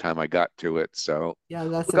 a.m. by the time I got to it. So yeah,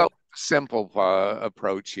 that's we'll go simple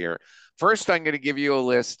approach here. First, I'm going to give you a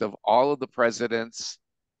list of all of the presidents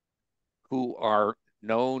who are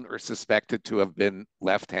known or suspected to have been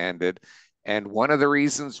left-handed. And one of the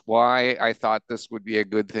reasons why I thought this would be a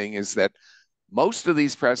good thing is that most of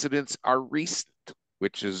these presidents are recent,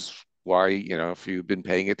 which is why, if you've been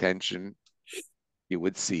paying attention, you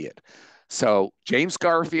would see it. So James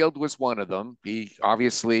Garfield was one of them. He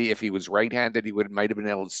obviously, if he was right-handed, he might have been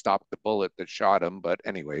able to stop the bullet that shot him. But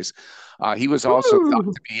anyways, he was also thought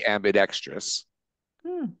to be ambidextrous.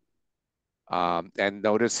 And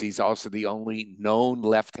notice he's also the only known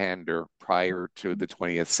left-hander prior to the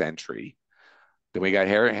 20th century. Then we got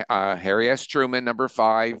Harry S. Truman, number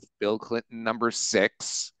 5, Bill Clinton, number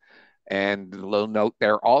 6. And a little note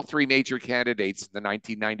there, all 3 major candidates in the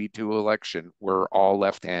 1992 election were all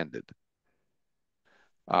left-handed.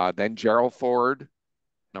 Then Gerald Ford,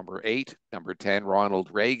 number 8, number 10, Ronald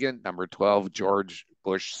Reagan, number 12, George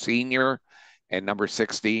Bush Sr., and number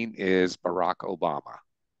 16 is Barack Obama.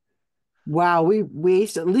 Wow,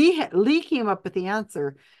 Lee came up with the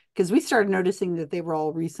answer because we started noticing that they were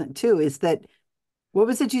all recent too. Is that what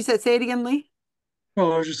was it you said? Say it again, Lee.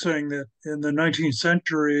 Well, I was just saying that in the 19th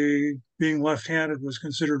century, being left-handed was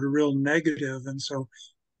considered a real negative, and so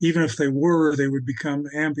even if they would become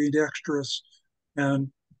ambidextrous, and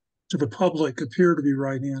to the public appear to be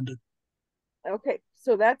right-handed. Okay,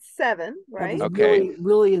 so that's 7, right? Okay,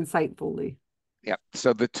 really insightful, Lee. Yeah.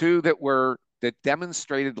 So the 2 that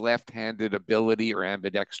demonstrated left-handed ability or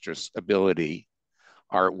ambidextrous ability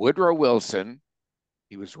are Woodrow Wilson.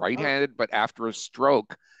 He was right-handed, but after a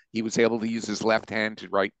stroke, he was able to use his left hand to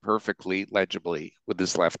write perfectly, legibly with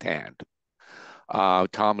his left hand.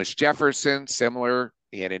 Thomas Jefferson, similar.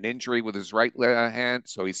 He had an injury with his right hand,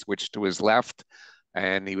 so he switched to his left,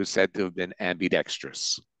 and he was said to have been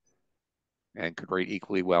ambidextrous and could write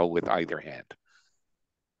equally well with either hand.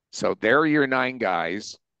 So there are your 9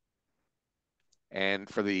 guys. And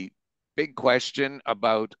for the big question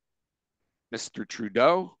about Mr.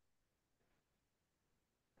 Trudeau,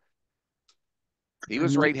 he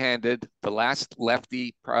was right-handed. The last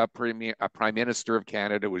lefty prime minister of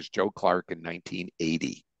Canada was Joe Clark in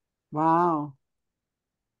 1980. Wow.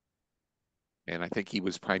 And I think he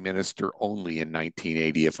was prime minister only in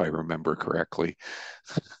 1980, if I remember correctly.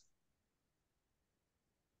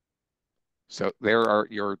 So there are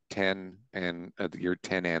your 10 and your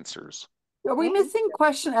 10 answers. Are we missing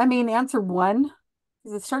answer 1?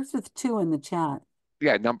 Because it starts with 2 in the chat.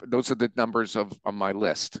 Yeah, those are the numbers of my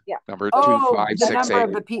list. Yeah. Number 2, 5, 6,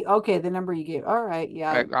 8. Okay, the number you gave. All right,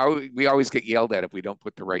 yeah. We always get yelled at if we don't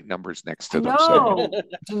put the right numbers next to them. No,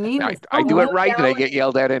 so I do it right, and I get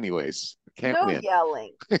yelled at anyways. Can't win.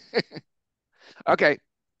 Yelling. Okay,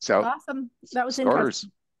 so awesome. That was scores.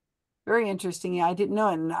 interesting. Very interesting. Yeah, I didn't know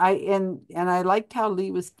it. And I liked how Lee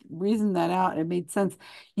was reasoning that out. It made sense.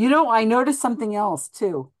 I noticed something else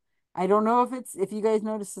too. I don't know if you guys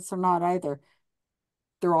noticed this or not either.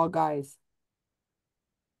 They're all guys.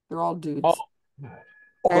 They're all dudes.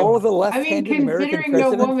 All the left-handed American considering no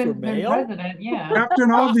presidents woman's were been male? president, yeah.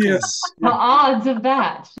 Captain Obvious. The odds of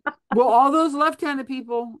that. Well, all those left-handed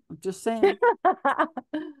people, I'm just saying.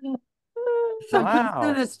 Something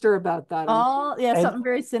sinister about that. Something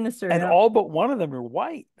very sinister. And all but one of them are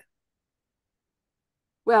white.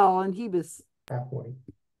 Well, and he was halfway.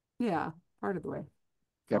 Yeah, part of the way.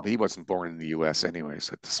 Yeah, but he wasn't born in the U.S. anyway,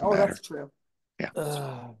 so it doesn't matter. That's true. Yeah.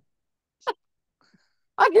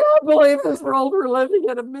 I can't believe this world we're living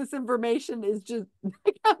in of misinformation is just,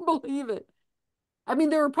 I can't believe it. I mean,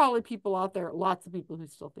 there are probably people out there, lots of people who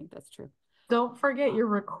still think that's true. Don't forget you're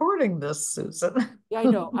recording this, Susan. Yeah, I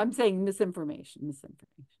know. I'm saying misinformation.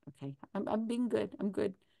 Okay. I'm being good. I'm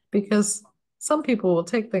good. Because some people will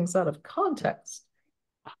take things out of context.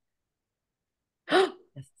 That's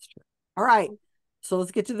true. All right. So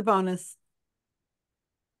let's get to the bonus.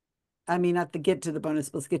 I mean, not to get to the bonus,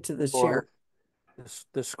 but let's get to the share.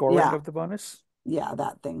 The scoring of the bonus? Yeah,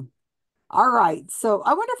 that thing. All right. So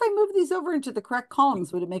I wonder if I move these over into the correct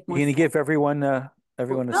columns, would it make more sense? You're going to give everyone a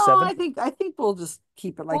 7? I think we'll just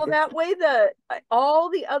keep it like this. That way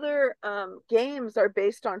all the other games are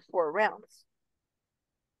based on 4 rounds.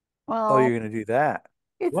 Well, you're going to do that.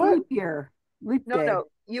 It's leap year. Leap day. No,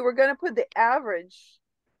 you were going to put the average.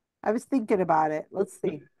 I was thinking about it. Let's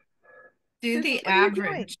see. Do the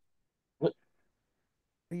average. What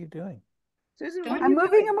are you doing? Susan, I'm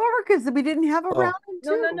moving them over because we didn't have a round in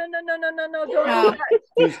 2. No. Don't do that.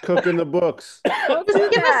 She's cooking the books. Don't do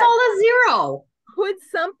Give us all a 0. put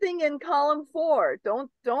something in column 4. Don't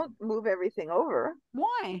move everything over.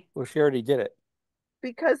 Why? Well, she already did it.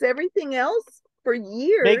 Because everything else for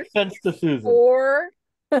years Makes sense to Susan. 4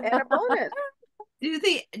 and a bonus. Do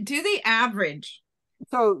the average.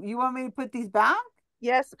 So you want me to put these back?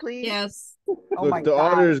 Yes, please. Yes. Oh Look, my the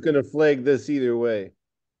God. auditor is going to flag this either way.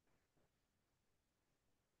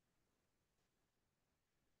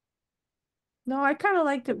 No, I kind of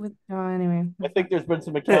liked it with. Oh, anyway. I think there's been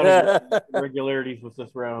some accounting irregularities with this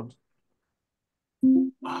round.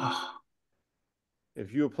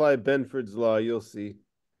 If you apply Benford's law, you'll see.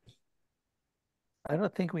 I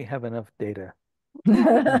don't think we have enough data. So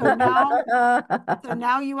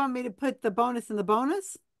now you want me to put the bonus in the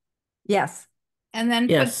bonus? Yes. And then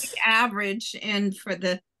Yes. put the average in for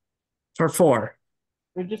the For 4.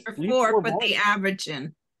 for 4, put the average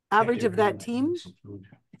in. Average of that team?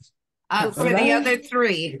 For the other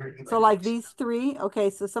 3. So like these 3? Okay,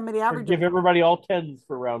 so somebody average. Give everybody all 10s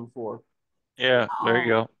for round 4. Yeah, there you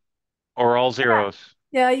go. Or all zeros.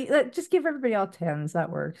 Yeah, just give everybody all 10s. That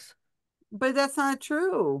works. But that's not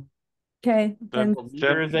true. Okay. Then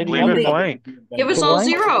There's any leave other it blank. Give us all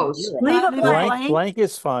zeros. Leave it Leave it blank. blank. Blank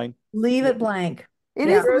is fine. Leave it blank. It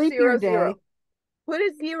Yeah. is leap year day. Put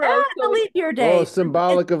a 0. Ah, so the leap year day. Oh,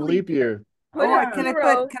 symbolic of leap year. Put Oh, a can I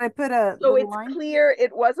 0 put a so little it's line? clear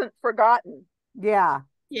it wasn't forgotten. Yeah.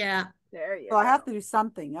 Yeah. There you So go. I have to do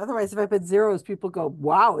something. Otherwise, if I put zeros, people go,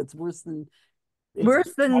 wow, it's worse than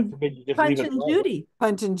Worse than Punch Punch and Judy.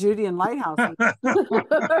 Punch and Judy and Lighthouse.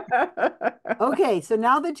 Okay, so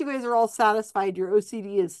now that you guys are all satisfied, your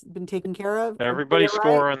OCD has been taken care of. Everybody's Everybody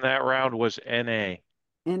score right? on that round was NA.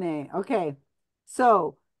 NA. Okay.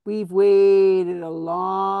 So we've waited a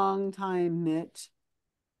long time, Mitch.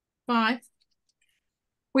 5.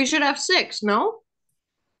 We should have 6, no?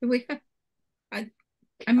 We I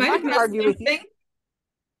I'm might not have gonna missed argue with you. something.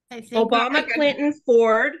 I think Obama, Clinton,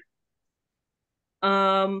 Ford,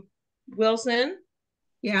 Wilson,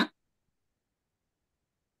 Yeah.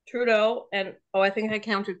 Trudeau, and I think I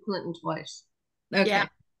counted Clinton twice. Okay. Yeah.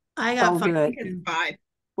 I got Oh, five. good. 5.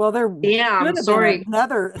 Well, there Yeah, I'm should have sorry. been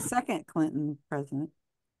a second Clinton president.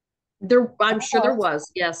 I'm sure there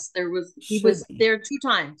was. Yes, there was. He Should was be. there 2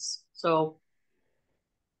 times. So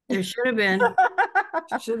There should have been.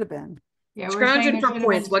 Should have been. Yeah, we're scrounging saying it for should have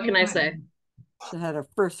points. been What can I say? Clinton. Should have had our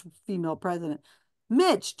first female president.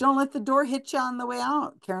 Mitch, don't let the door hit you on the way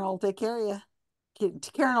out. Karen will take care of you.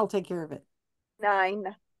 Karen will take care of it.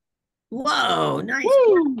 9. Whoa, nice.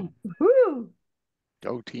 Woo!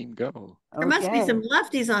 Go team, go. There must be Okay. some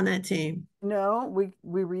lefties on that team. No, we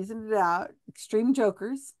reasoned it out. Extreme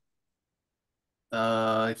jokers.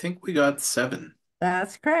 I think we got 7.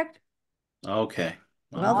 That's correct. Okay.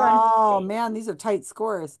 Well done. Oh man, these are tight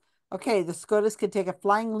scores. Okay, the SCOTUS could take a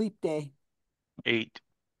flying leap day. 8.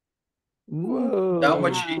 Whoa. That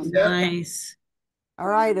what she said? Nice. All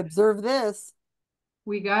right, observe this.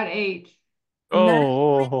 We got 8.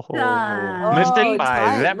 Oh, missed Oh, it by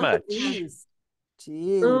tight. that Look at much. these.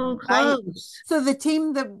 Gee. So close. So the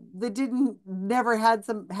team that didn't never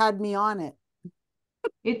had me on it.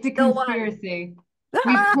 It's a Still won. conspiracy.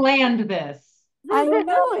 We planned this. I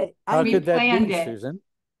know it. How We could that planned be, it. Susan?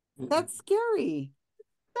 That's scary.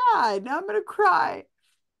 God, now I'm gonna cry.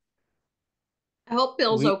 I hope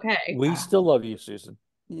Bill's okay. We still love you, Susan.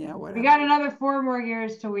 Yeah, whatever. We got another 4 more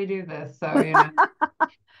years till we do this. So, you know.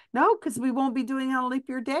 No, because we won't be doing it on a leap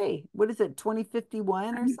year day. What is it,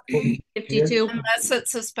 2051 or something? 52. Unless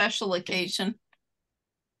it's a special occasion.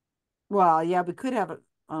 Well, yeah, we could have it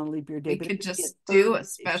on a leap year day. We but it could would be just a do a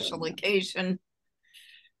Thursday, special so, yeah. occasion.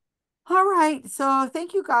 All right. So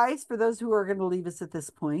thank you guys for those who are going to leave us at this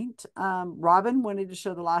point. Robin wanted to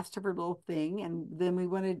show the last of her little thing. And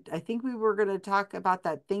then I think we were going to talk about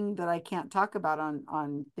that thing that I can't talk about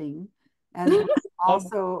on thing. And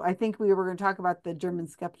also, I think we were going to talk about the German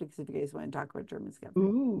skeptics if you guys want to talk about German skeptics.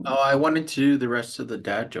 Oh, I wanted to do the rest of the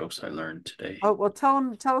dad jokes I learned today. Oh, well,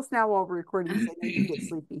 tell us now while we're recording so I know you get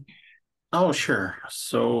sleepy. Oh, sure.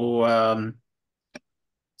 So,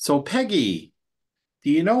 Peggy, do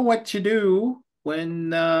you know what you do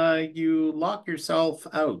when you lock yourself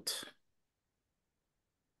out?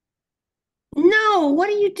 No, what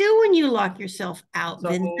do you do when you lock yourself out, So-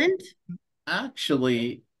 Vincent?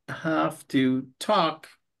 Actually, have to talk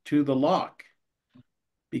to the lock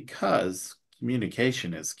because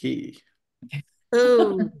communication is key.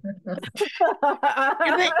 Ooh.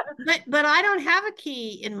 Yeah, but I don't have a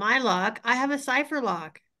key in my lock. I have a cipher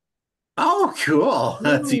lock. Oh, cool.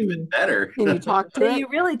 That's even better. Can you talk So to it? you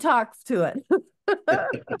really talks to it.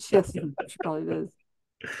 Yes, she probably does.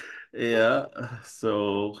 Yeah.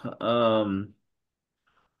 So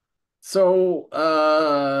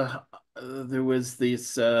there was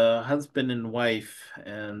this husband and wife,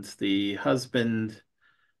 and the husband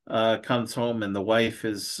comes home and the wife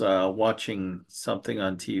is watching something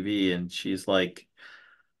on TV, and she's like,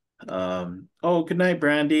 "Oh, good night,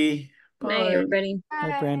 Brandy. Good night, Bye." everybody.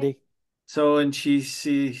 Hi, Brandy. So, and she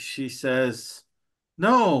says,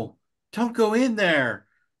 "No, don't go in there.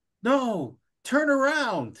 No, turn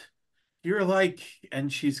around." You're like,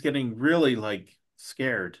 and she's getting really like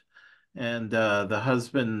scared. And the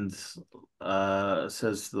husband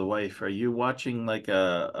says to the wife, "Are you watching like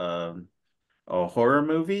a horror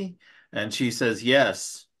movie?" And she says,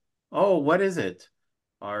 "Yes." "Oh, what is it?"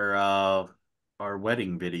 Our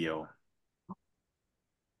wedding video."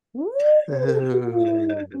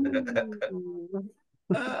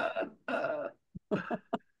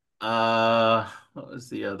 What was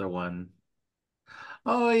the other one?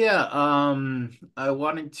 Oh yeah, I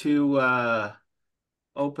wanted to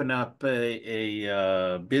open up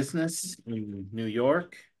a business in New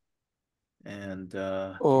York, and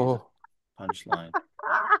Oh, punchline.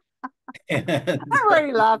 I'm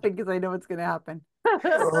already laughing because I know what's going to happen.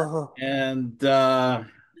 And oh,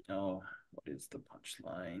 what is the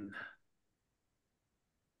punchline?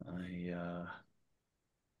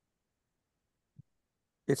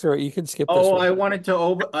 It's all right. You can skip this Oh, one. I wanted to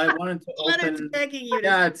open. begging you to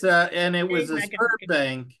Yeah, it's and it was a Megan.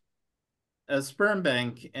 sperm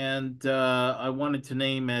bank, and I wanted to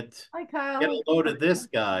name it. Hi, Kyle. Get a load of this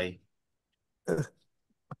guy.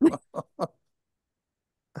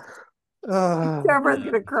 Deborah's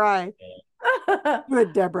going to cry.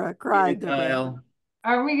 Good, Deborah. Cry, Deborah. Kyle.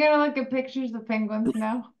 Are we gonna look at pictures of penguins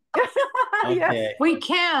now? Okay. We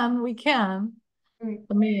can.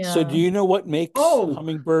 Let me, So do you know what makes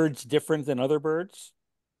hummingbirds different than other birds?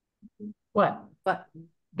 What?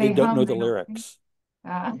 They don't know the they don't lyrics.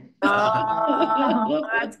 Oh,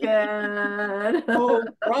 that's good. Oh,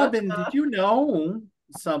 Robin, did you know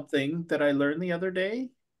something that I learned the other day?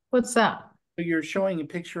 What's that? So you're showing a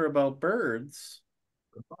picture about birds.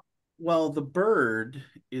 Well, the bird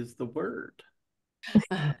is the word.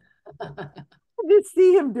 I just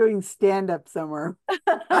see him doing stand-up somewhere.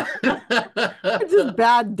 It's just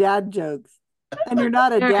bad dad jokes. And you're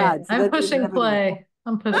not a All right, dad. So I'm that's pushing inevitable. play.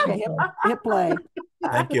 I'm pushing Okay, hit play.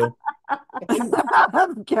 Thank you.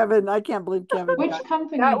 Kevin, I can't believe Kevin. Which got-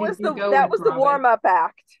 company That did was you the go that with, was the Robin? warm-up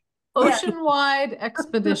act. Ocean-wide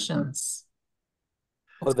expeditions.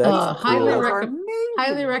 Oh, that's highly, cool. Those are amazing.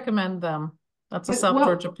 highly recommend them. That's a But South what-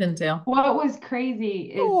 Georgia pintail. What was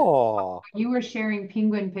crazy is Oh, when you were sharing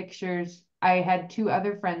penguin pictures. I had two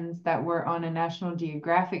other friends that were on a National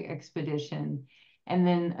Geographic expedition, and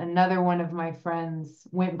then another one of my friends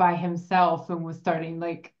went by himself and was starting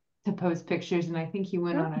like to post pictures, and I think he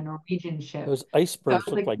went on a Norwegian ship. those So I icebergs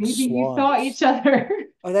was look like maybe you swans. saw each other.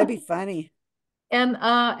 Oh, that'd be funny. And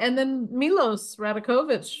then Milos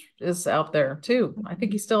Radakovich is out there too. I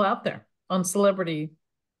think he's still out there on Celebrity.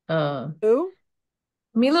 Who?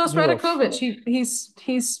 Milos Milos. Radakovich.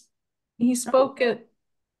 He spoke at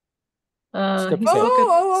Skeptic he Camp. spoke at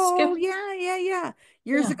Oh, Skip. yeah.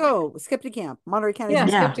 Years ago, Skeptic Camp, Monterey County. Yeah,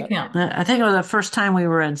 Skeptic Skeptic Camp. Camp. I think it was the first time we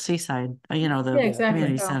were in Seaside, the Yeah, exactly.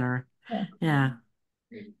 community Yeah. center. Yeah. Yeah.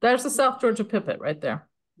 There's the South Georgia pipit right there.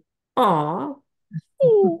 Aw.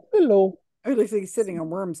 Oh, hello. It looks like he's sitting on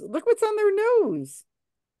worms. Look what's on their nose.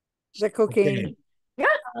 Is that cocaine?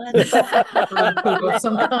 Of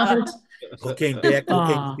some kind. Cocaine bear,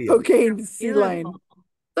 cocaine Aw. field. Cocaine sea lion.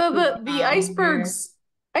 So the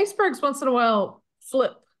icebergs once in a while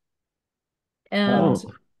flip. And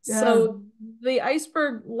Oh. so the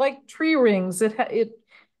iceberg, like tree rings, it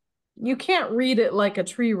you can't read it like a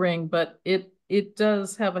tree ring, but it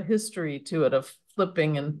does have a history to it of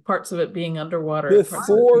flipping and parts of it being underwater. and parts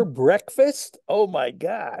of it Before breakfast? Oh my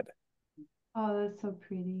God. Oh, that's so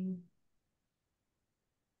pretty.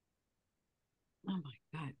 Oh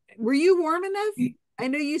my God. Were you warm enough? I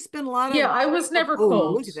know you spent a lot of. Yeah, I was never Oh,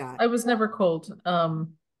 cold. look at that. I was never cold.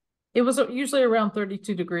 It was usually around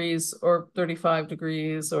 32 degrees or 35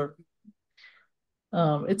 degrees, or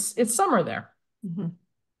it's summer there.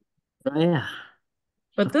 Oh, yeah.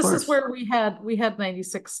 But Of this course. is where we had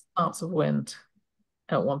 96 knots of wind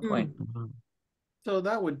at one point. So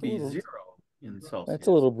that would be Ooh. 0 in Celsius. That's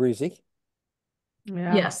a little breezy.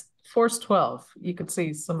 Yeah. Yes, force 12. You could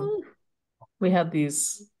see some. We had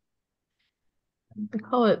these. They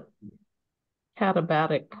call it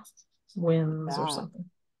katabatic winds or Wow. something.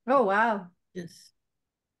 Oh, wow. Yes.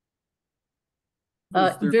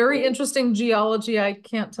 Very interesting geology. I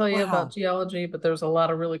can't tell you Wow. about geology, but there's a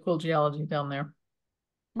lot of really cool geology down there.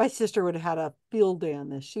 My sister would have had a field day on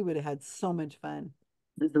this. She would have had so much fun.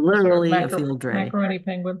 It's literally a Macro- field day. Macaroni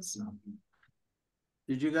penguins.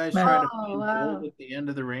 Did you guys try to Oh, find wow. gold at the end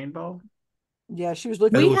of the rainbow? Yeah, she was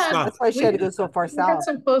looking. We had That's why she had to go so far We had south.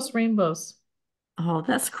 some close rainbows. Oh,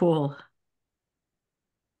 that's cool.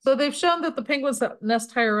 So they've shown that the penguins that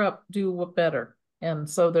nest higher up do better. And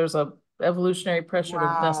so there's a evolutionary pressure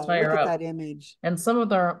to nest Wow, higher look at up. that image. And some of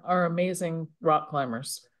them are amazing rock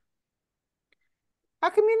climbers. How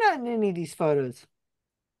come you're not in any of these photos?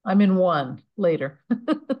 I'm in one later.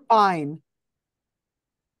 Fine.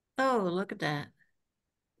 Oh, look at that.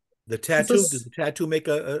 The tattoo, did the tattoo make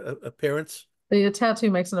a appearance? The tattoo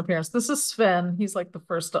makes an appearance. This is Sven. He's like the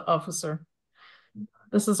first officer.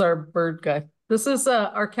 This is our bird guy. This is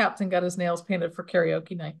our captain got his nails painted for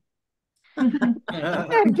karaoke night.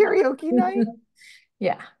 Karaoke night?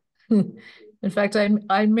 Yeah. In fact,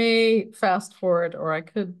 I may fast forward or I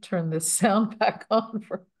could turn this sound back on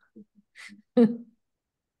for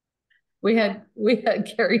we had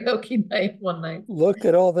karaoke night one night. Look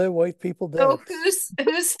at all the white people dance. So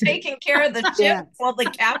who's taking care of the ship while the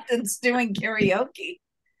captain's doing karaoke?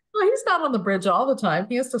 Well, he's not on the bridge all the time.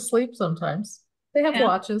 He has to sleep sometimes. They have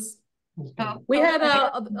watches. Oh, We had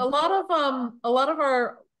a lot of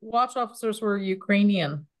our watch officers were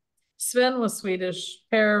Ukrainian. Sven was Swedish.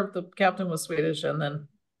 Per, the captain, was Swedish, and then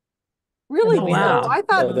Really? Wow. I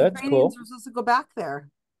thought Oh, the that's Ukrainians cool. were supposed to go back there.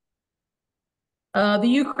 the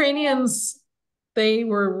Ukrainians, they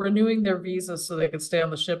were renewing their visas so they could stay on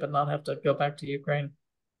the ship and not have to go back to Ukraine.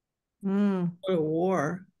 Go to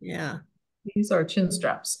war. Yeah. These are chin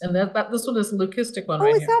straps, and this one is a leucistic one Oh,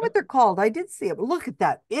 right is here. that what they're called? I did see it. But look at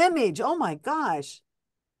that image. Oh my gosh.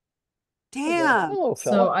 Damn. Hello,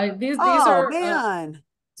 So fella. these Oh are man.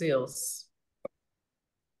 seals.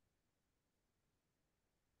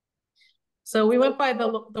 So we went by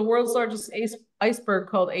the world's largest iceberg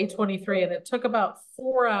called A23, and it took about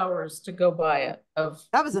 4 hours to go by it.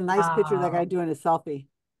 That was a nice picture of that guy doing a selfie.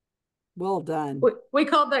 Well done. We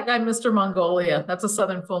called that guy Mr. Mongolia. That's a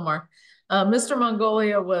Southern Fulmar. Mr.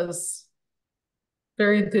 Mongolia was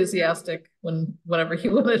very enthusiastic whenever he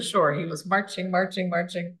went ashore. He was marching.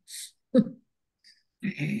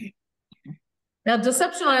 Now,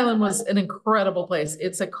 Deception Island was an incredible place.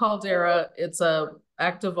 It's a caldera. It's a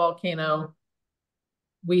active volcano.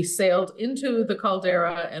 We sailed into the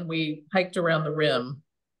caldera and we hiked around the rim.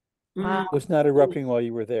 It was not erupting while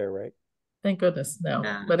you were there, right? Thank goodness, no.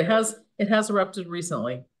 But it has erupted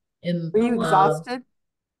recently. Were you exhausted?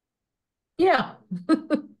 Yeah.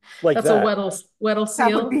 Like that's that. a Weddell seal.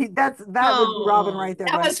 That would be Robin right there.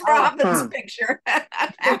 That going, was Robin's picture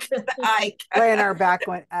after the hike. Laying our back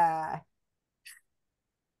going, Oh,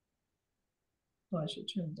 I should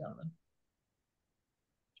turn it down then.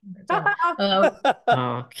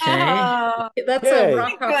 Okay. That's a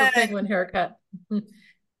rock hopper penguin haircut. We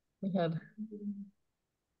had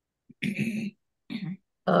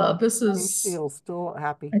this is seal still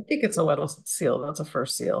happy. I think it's a Weddell seal. That's a fur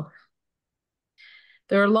seal.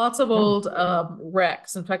 There are lots of old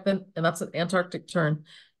wrecks. In fact, and that's an Antarctic tern.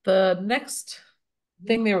 The next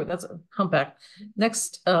thing that's a humpback.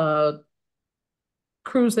 Next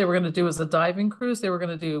cruise they were going to do is a diving cruise. They were going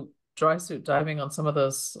to do dry suit diving on some of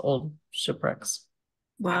those old shipwrecks.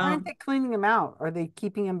 Why aren't they cleaning them out? Are they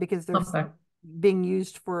keeping them because they're being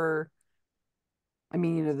used for? I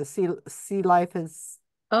mean, the sea life is.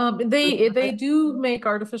 They do make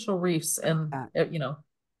artificial reefs, and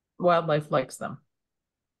wildlife likes them.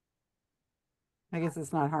 I guess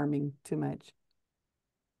it's not harming too much.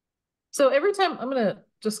 So every time I'm gonna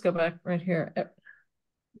just go back right here.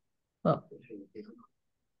 I'm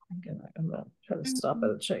gonna try to stop it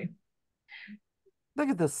and show you. Look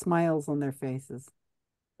at the smiles on their faces.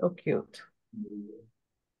 So cute.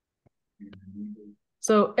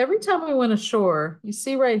 So every time we went ashore, you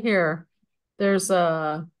see right here, there's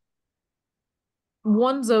at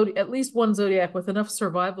least one Zodiac with enough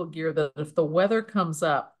survival gear that if the weather comes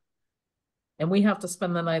up and we have to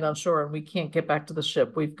spend the night on shore and we can't get back to the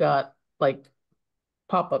ship, we've got like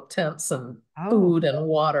pop-up tents and food and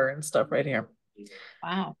water and stuff right here.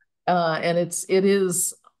 Wow. And it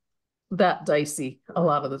is that dicey a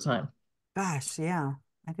lot of the time. Gosh, yeah.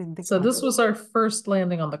 I didn't think so. This was our first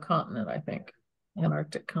landing on the continent, I think,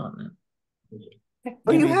 Antarctic continent.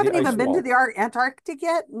 Oh, you haven't even been to the Antarctic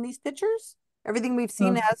yet in these pictures? Everything we've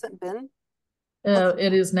seen hasn't been?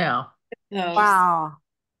 It is now. Wow.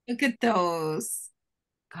 Look at those.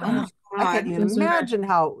 Gosh, I can't even imagine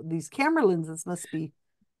how these camera lenses must be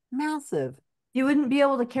massive. You wouldn't be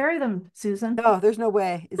able to carry them, Susan. No, there's no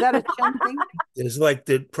way. Is that a chin thing? It's like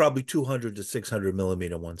the probably 200 to 600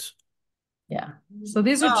 millimeter ones. Yeah. So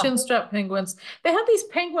these are chin strap penguins. They have these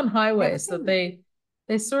penguin highways that they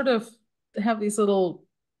sort of have these little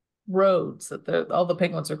roads that all the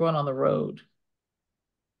penguins are going on the road.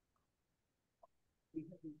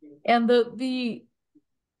 And the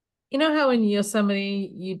you know how in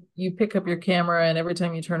Yosemite you pick up your camera and every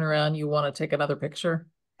time you turn around you want to take another picture?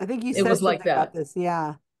 I think you It said was like something about that. this.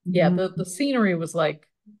 Yeah. Yeah, the scenery was like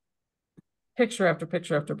picture after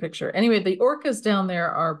picture after picture. Anyway, the orcas down there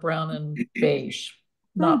are brown and beige,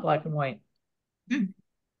 not black and white. Is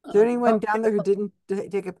there anyone down there who didn't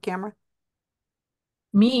take a camera?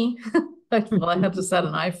 Me. Well, I had to set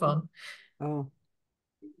an iPhone. Oh.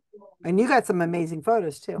 And you got some amazing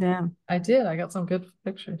photos too. Yeah. I did. I got some good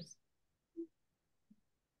pictures.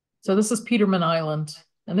 So this is Peterman Island.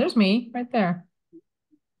 And there's me right there.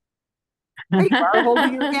 There you are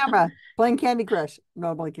holding your camera, playing Candy Crush. No,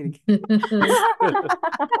 I'm only kidding. She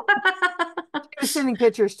was sending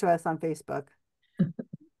pictures to us on Facebook.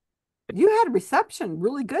 You had reception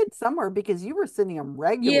really good somewhere because you were sending them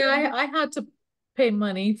regularly. Yeah, I had to pay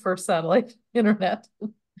money for satellite internet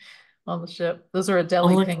on the ship. Those are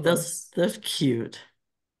Adelie look, penguins. that's cute.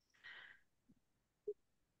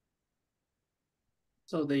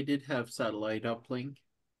 So they did have satellite uplink.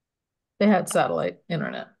 They had satellite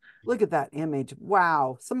internet. Look at that image.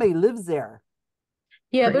 Wow. Somebody lives there.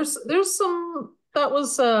 Yeah, there's some that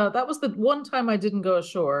was the one time I didn't go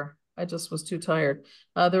ashore. I just was too tired.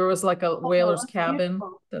 There was like a whaler's cabin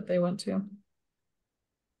that they went to.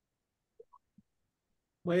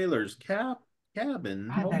 Whaler's cabin. God,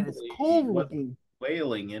 that is cold looking.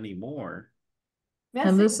 Whaling anymore.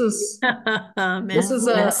 And this is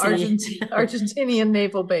Argentinian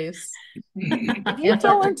naval base. If you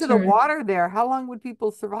fell into the water there, how long would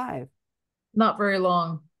people survive? Not very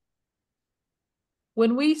long.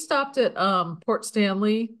 When we stopped at Port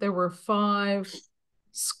Stanley, there were 5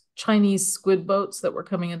 Chinese squid boats that were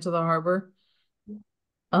coming into the harbor.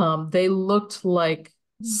 They looked like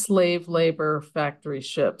slave labor factory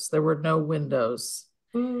ships. There were no windows.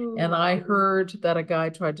 Ooh. And I heard that a guy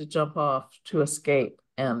tried to jump off to escape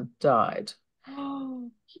and died.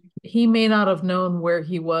 He may not have known where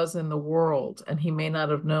he was in the world, and he may not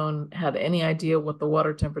have had any idea what the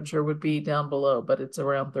water temperature would be down below, but it's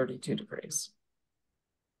around 32 degrees.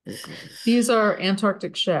 These are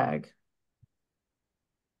Antarctic shag.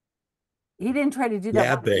 He didn't try to do that.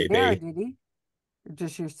 Yeah, baby. There, did he? Or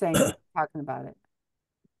just you're saying talking about it.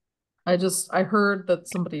 I heard that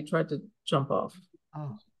somebody tried to jump off.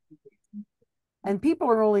 Oh. And people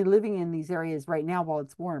are only living in these areas right now while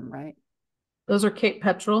it's warm, right? Those are Cape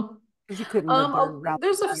Petrel. Because you couldn't live there around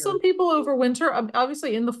there's some people overwinter.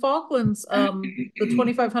 Obviously, in the Falklands, the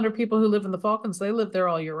 2,500 people who live in the Falklands, they live there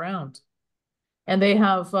all year round. And they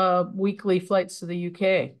have weekly flights to the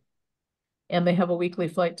UK. And they have a weekly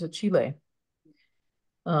flight to Chile.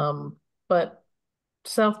 But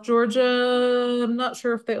South Georgia, I'm not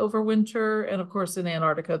sure if they overwinter. And of course, in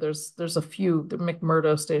Antarctica, there's a few. The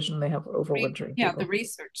McMurdo station, they have overwintering. Yeah, people. the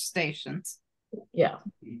research stations. Yeah.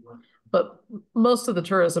 But most of the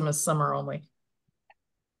tourism is summer only.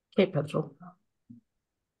 Cape Petrel.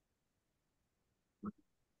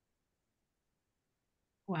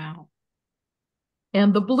 Wow.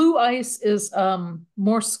 And the blue ice is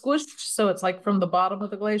more squished, so it's like from the bottom of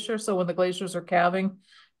the glacier. So when the glaciers are calving,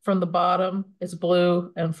 from the bottom it's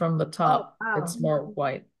blue, and from the top it's more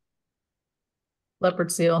white.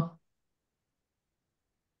 Leopard seal.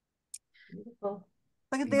 Beautiful.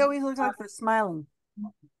 Look at, they always look like they're smiling.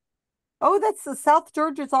 Oh, that's the South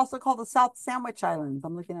Georgia. It's also called the South Sandwich Islands.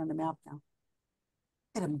 I'm looking on the map now.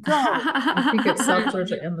 Let them go. I think it's South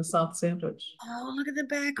Georgia and the South Sandwich. Oh, look at the The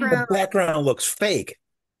background. background looks fake.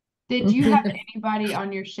 Did you have anybody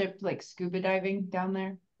on your ship like scuba diving down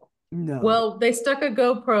there? No. Well, they stuck a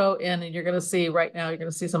GoPro in, and you're going to see right now, you're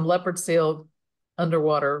going to see some leopard seal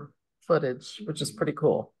underwater footage, which is pretty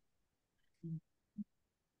cool.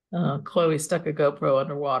 Chloe stuck a GoPro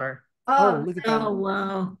underwater. Oh, look at that. Oh,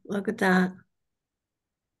 wow. Look at that.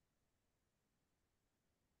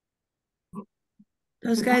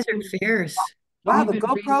 Those guys are fierce. Wow, the We've been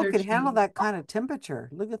GoPro can researching handle that kind of temperature.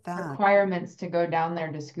 Look at that. Requirements to go down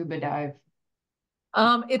there to scuba dive.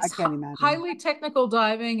 It's can't imagine. highly technical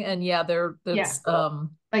diving, and yeah, that's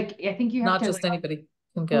like I think you have not to just like anybody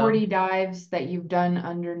can go. 40 dives that you've done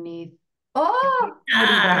underneath. Oh, 40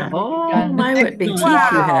 dives that you've done my, what big teeth you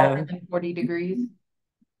wow. have. 40 degrees.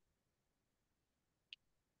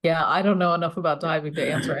 Yeah, I don't know enough about diving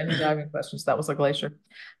to answer any diving questions. That was a glacier.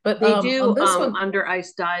 But They do on this one, under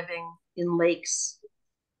ice diving in lakes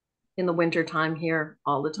in the wintertime here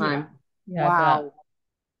all the time. Yeah, wow.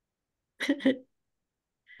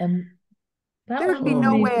 And that There would one be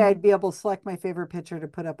no amazing. way I'd be able to select my favorite picture to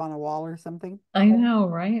put up on a wall or something. I know,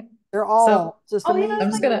 right? They're all just amazing. I'm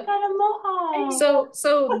just gonna. So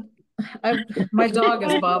My dog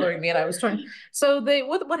is bothering me, and I was trying. So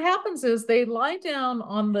what happens is they lie down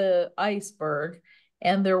on the iceberg,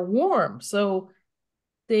 and they're warm. So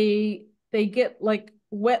they get like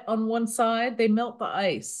wet on one side. They melt the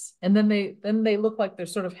ice, and then they look like they're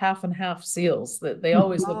sort of half and half seals. That they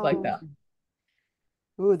always look like that.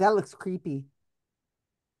 Ooh, that looks creepy.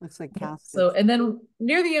 Looks like caskets. So, and then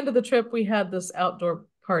near the end of the trip, we had this outdoor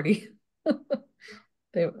party.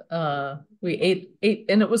 We ate,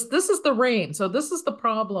 and this is the rain. So this is the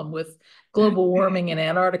problem with global warming in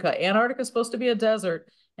Antarctica. Antarctica is supposed to be a desert,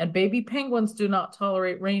 and baby penguins do not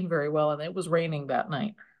tolerate rain very well, and it was raining that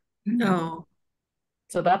night. No.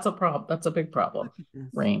 So that's a problem. That's a big problem.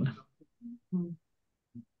 Rain.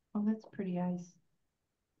 Oh, that's pretty ice.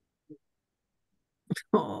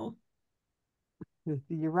 Oh.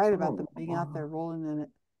 You're right about them being out there rolling in it.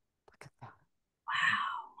 Look at that.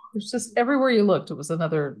 Wow. It's just everywhere you looked, it was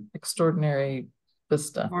another extraordinary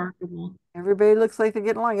vista. Remarkable. Everybody looks like they're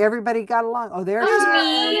getting along. Everybody got along. Oh, there's me.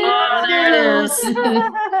 Oh, there it is.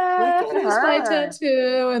 There's my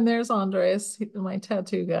tattoo, and there's Andres, my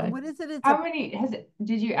tattoo guy. What is it?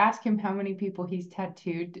 Did you ask him how many people he's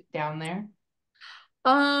tattooed down there?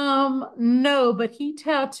 No, but he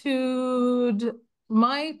tattooed.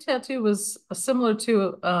 My tattoo was similar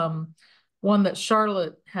to one that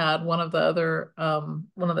Charlotte had, one of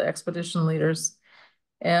the expedition leaders,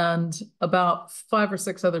 and about 5 or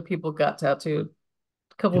 6 other people got tattooed. A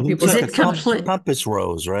couple of people. Is it complete compass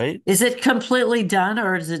rose, right? Is it completely done,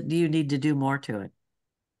 or do you need to do more to it?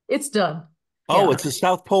 It's done. Oh, Yeah. it's the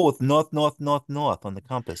South Pole with north, north, north, north on the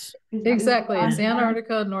compass. Exactly. It's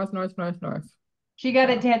Antarctica, north, north, north, north. She got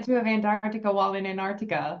a tattoo of Antarctica while in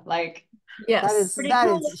Antarctica. Like, yes,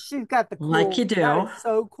 she's got the cool. Like you do. That is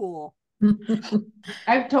so cool.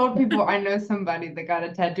 I've told people I know somebody that got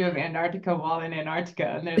a tattoo of Antarctica while in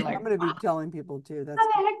Antarctica, and they're like, I'm going to be telling people too. That's how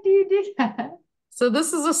the heck do you do that? So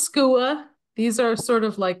this is a skua. These are sort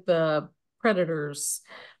of like the predators.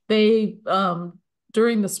 They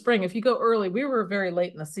during the spring, if you go early, we were very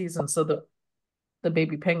late in the season, so the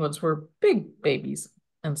baby penguins were big babies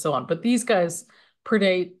and so on. But these guys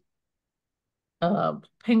predate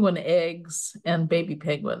penguin eggs and baby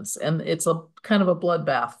penguins, and it's a kind of a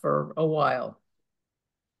bloodbath for a while.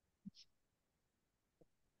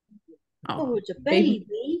 Oh, it's a baby.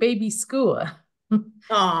 Baby skua.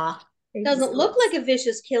 Aw. Doesn't look like a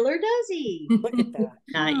vicious killer, does he? Look at that.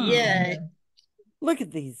 Not yet. Look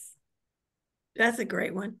at these. That's a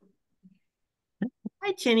great one.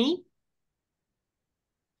 Hi, Chinny.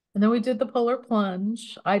 And then we did the polar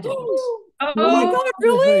plunge. I didn't. Oh my God,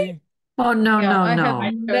 really? Oh, no, I no.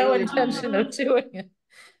 had no intention of doing it.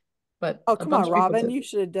 But oh, come on, Robin, you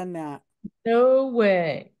should have done that. No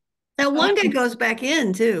way. That one guy goes back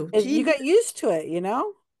in too. You got used to it, you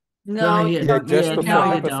know? No, you just before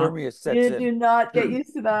hypothermia sets in. You do not get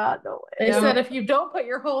used to that. No way. They said if you don't put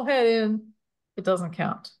your whole head in, it doesn't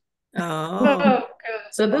count. Oh.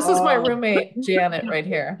 So this is my roommate, Janet, right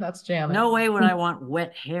here. That's Janet. No way would I want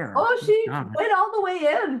wet hair. Oh, she went all the way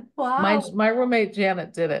in. Wow. My roommate,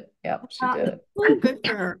 Janet, did it. Yep, she did it. Oh, good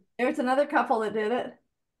for her. There's another couple that did it.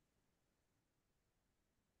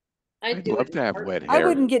 I'd love to have wet hair. I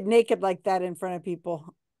wouldn't get naked like that in front of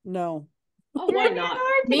people. No. Oh, why not?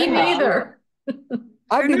 Me neither.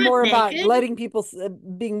 I'd be more about naked. letting people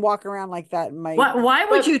being walk around like that. In my Why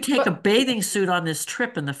would you take a bathing suit on this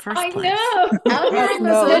trip in the first place? Out here in the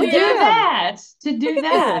No. Zodiac. To do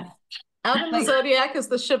that. Out in the Zodiac is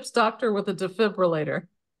the ship's doctor with a defibrillator.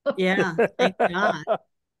 Yeah, thank God.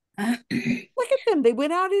 Look at them. They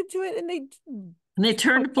went out into it and they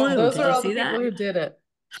turned blue. Those Did are you all the see people that? who did it.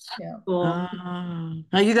 Yeah.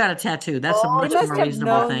 No, you got a tattoo. That's a much more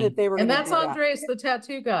reasonable thing. And that's Andres, the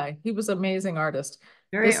tattoo guy. He was an amazing artist.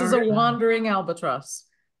 Very this is a wandering albatross.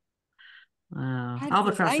 Wow. God,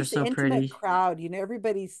 Albatross nice, are so intimate pretty. crowd. You know,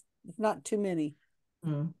 everybody's not too many.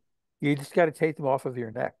 You just got to take them off of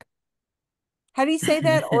your neck. How do you say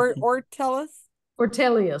that? Ortellus?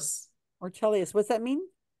 Ortelius. Ortelius. What's that mean?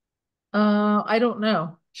 I don't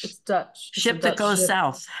know. It's Dutch. It's a Ship that Dutch goes ship.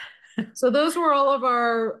 south. So those were all of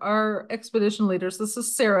our expedition leaders. This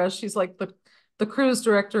is Sarah. She's like the cruise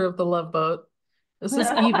director of the Love Boat. This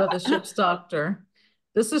is Eva, the ship's doctor.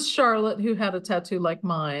 This is Charlotte, who had a tattoo like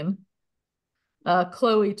mine.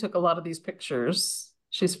 Chloe took a lot of these pictures.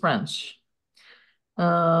 She's French.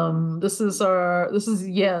 This is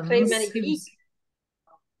Jens.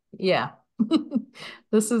 Yeah.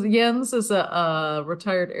 This is Jens is a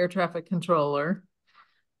retired air traffic controller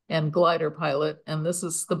and glider pilot, and this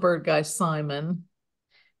is the bird guy, Simon.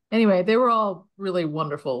 Anyway, they were all really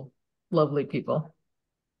wonderful, lovely people.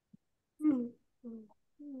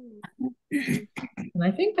 And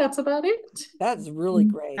And I think that's about it. That's really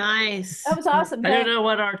great. Nice. That was awesome. I don't know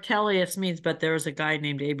what Artelius means, but there was a guy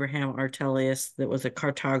named Abraham Artelius that was a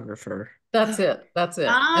cartographer. That's it. That's it. And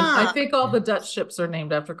I think all the Dutch ships are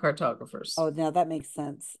named after cartographers. Oh, now that makes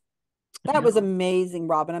sense. That was amazing,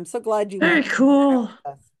 Robin. I'm so glad you Very went. cool.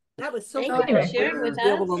 That was so Thank cool. you for sharing with To be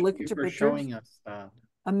able to us. look Thank at you your for pictures. showing us that.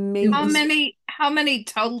 Amazing. How many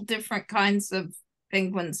total different kinds of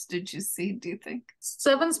penguins did you see, do you think?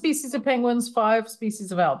 7 species of penguins, 5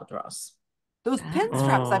 species of albatross. Those pen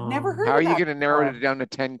straps, I've never heard How are of you that going to narrow before. it down to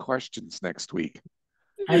 10 questions next week?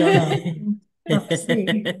 I don't know.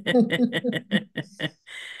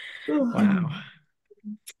 Wow.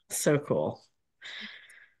 So cool.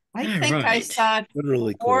 I All think I right. saw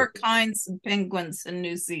Literally cool. 4 kinds of penguins in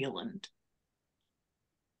New Zealand.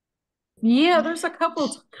 Yeah, there's a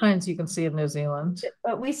couple kinds you can see in New Zealand.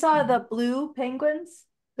 But we saw the blue penguins.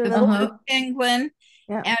 The The little blue penguin.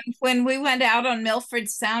 Yeah. And when we went out on Milford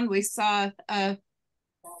Sound, we saw a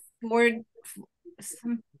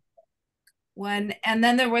one, and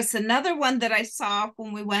then there was another one that I saw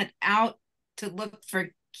when we went out to look for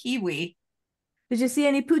kiwi. Did you see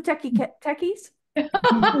any Puteki techies?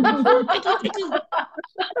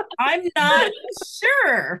 I'm not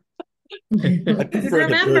sure. I prefer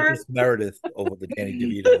the Burgess Meredith over the Danny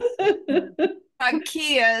DeVito.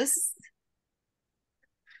 Kias.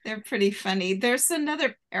 They're pretty funny. There's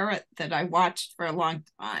another parrot that I watched for a long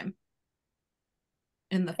time.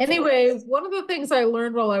 Anyway, one of the things I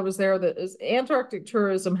learned while I was there that is Antarctic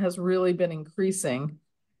tourism has really been increasing.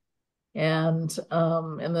 And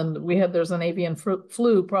then there's an avian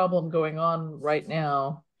flu problem going on right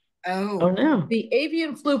now. Oh no. The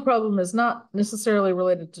avian flu problem is not necessarily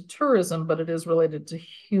related to tourism, but it is related to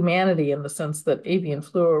humanity in the sense that avian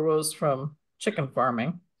flu arose from chicken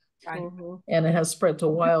farming. Right. And it has spread to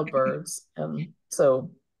wild birds. And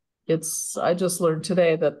so I just learned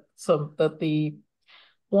today that the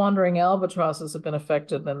wandering albatrosses have been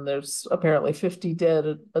affected, and there's apparently 50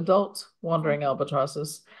 dead adult wandering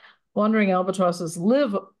albatrosses. Wandering albatrosses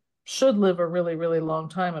should live a really, really long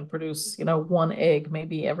time and produce, 1 egg,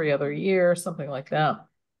 maybe every other year, something like that.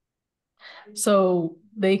 So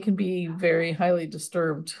they can be very highly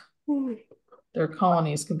disturbed. Their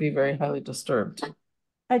colonies can be very highly disturbed.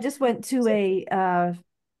 I just went to a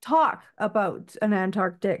talk about an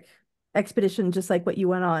Antarctic expedition, just like what you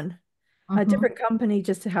went on. A different company,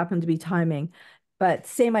 just happened to be timing, but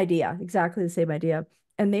same idea, exactly the same idea.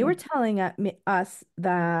 And they were telling us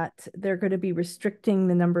that they're going to be restricting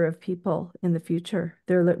the number of people in the future.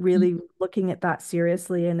 They're really looking at that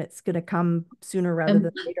seriously, and it's going to come sooner rather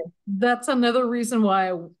than later. That's another reason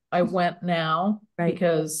why I went now, right?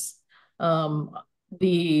 Because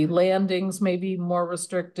the landings may be more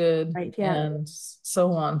restricted, right? Yeah. And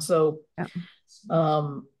so on. So, yeah.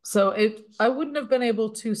 I wouldn't have been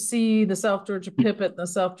able to see the South Georgia pipit and the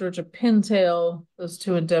South Georgia pintail, those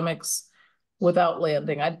 2 endemics, without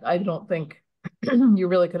landing. I don't think you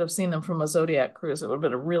really could have seen them from a Zodiac cruise. It would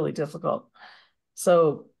have been really difficult.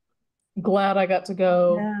 So glad I got to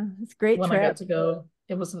go. Yeah, it's a great when trip. I got to go.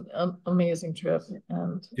 It was an amazing trip.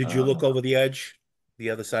 And did you look over the edge,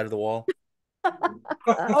 the other side of the wall?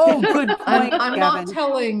 Oh, good point. I'm not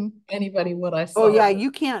telling anybody what I saw. Oh, yeah,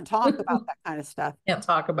 you can't talk about that kind of stuff. Can't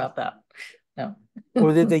talk about that. No.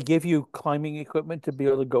 Or did they give you climbing equipment to be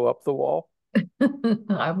able to go up the wall?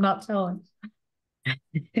 I'm not telling.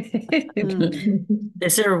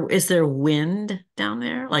 Is there wind down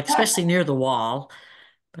there? Like, especially near the wall.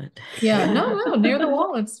 But yeah, no, near the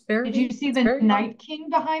wall. It's very. Did you see the Night King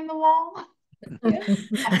behind the wall?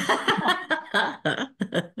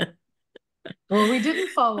 Well, we didn't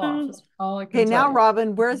fall off. Is all I can Okay, now, tell you.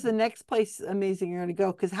 Robin, where's the next place amazing you're going to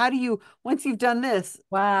go? Because once you've done this,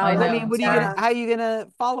 wow, I know. how are you gonna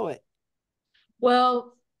follow it?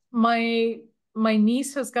 Well, my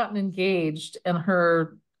niece has gotten engaged, and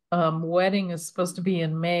her wedding is supposed to be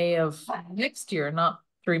in May of next year, not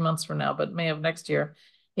 3 months from now, but May of next year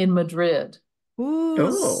in Madrid. Ooh,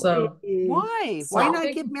 So why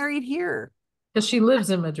not get married here? Because she lives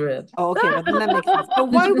in Madrid. Oh, okay, well, then that makes sense. But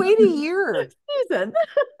why wait a year? Susan.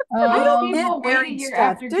 I don't People get wait a married year stuff.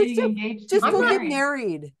 after getting engaged. Just to go get marry.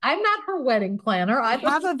 married. I'm not her wedding planner. I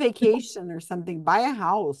Have a vacation or something. Buy a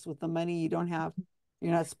house with the money you don't have.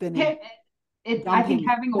 You're not spending. I think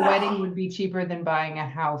having a wedding would be cheaper than buying a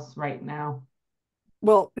house right now.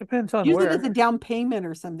 Well, depends on use where. it as a down payment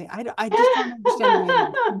or something. I just don't understand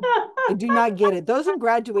weddings. I do not get it. Those are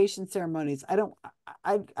graduation ceremonies. I don't.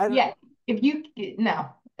 Yeah, if you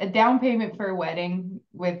a down payment for a wedding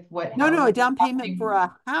with what? No, a down payment for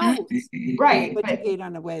a house. Right, What you paid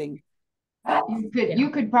on a wedding. You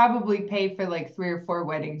could probably pay for like 3 or 4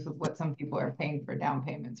 weddings with what some people are paying for down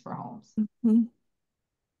payments for homes.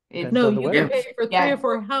 No, you can pay for 3 or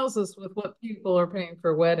 4 houses with what people are paying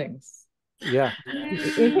for weddings. Yeah.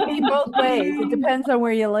 It can be both ways. It depends on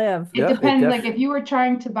where you live. It depends. Like if you were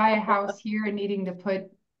trying to buy a house here and needing to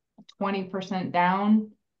put 20% down,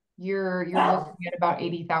 you're looking at about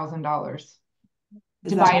 $80,000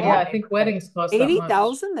 to buy it. Yeah, I think weddings cost that much.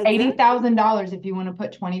 $80,000? $80,000 if you want to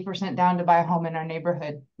put 20% down to buy a home in our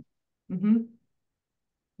neighborhood.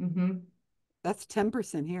 That's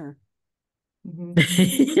 10% here. But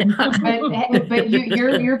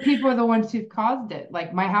your people are the ones who've caused it.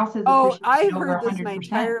 Like my house has I've over heard this 100%. my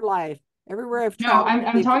entire life. Everywhere I've No, traveled,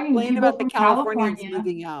 I'm they talking complain people about the from Californians California.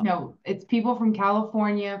 moving out. No, it's people from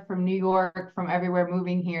California, from New York, from everywhere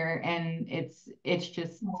moving here, and it's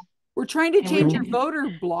just we're trying to change your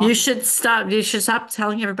voter block. You should stop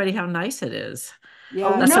telling everybody how nice it is.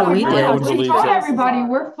 Yeah, that's what we did. We told everybody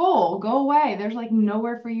we're full. Go away. There's like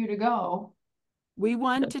nowhere for you to go. We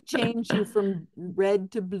want to change you from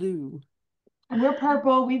red to blue. We're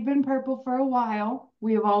purple. We've been purple for a while.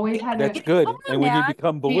 We have always had. That's good. And when you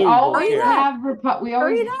become blue, we always we'll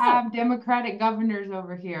have Democratic governors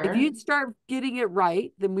over here. If you'd start getting it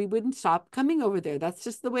right, then we wouldn't stop coming over there. That's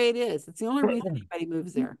just the way it is. It's the only reason anybody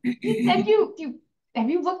moves there. Have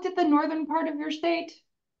you looked at the northern part of your state?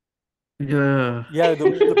 Yeah. Yeah,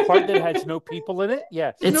 the part that has no people in it.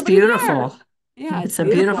 Yes, it's beautiful. There. Yeah, it's a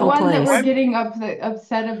beautiful place. place. The one that we're getting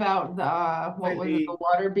upset about the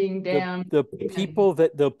water being dammed.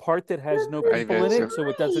 The part that has no people in it, so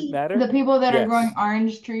it doesn't matter. The people that are growing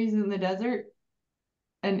orange trees in the desert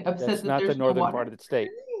and upset that's that not there's the northern no water. part of the state.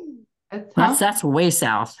 That's way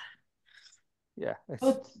south. Yeah.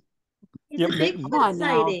 Come on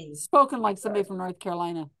now. Spoken like somebody from North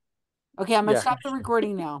Carolina. Okay, I'm gonna stop the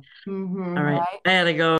recording now. All right. I gotta go.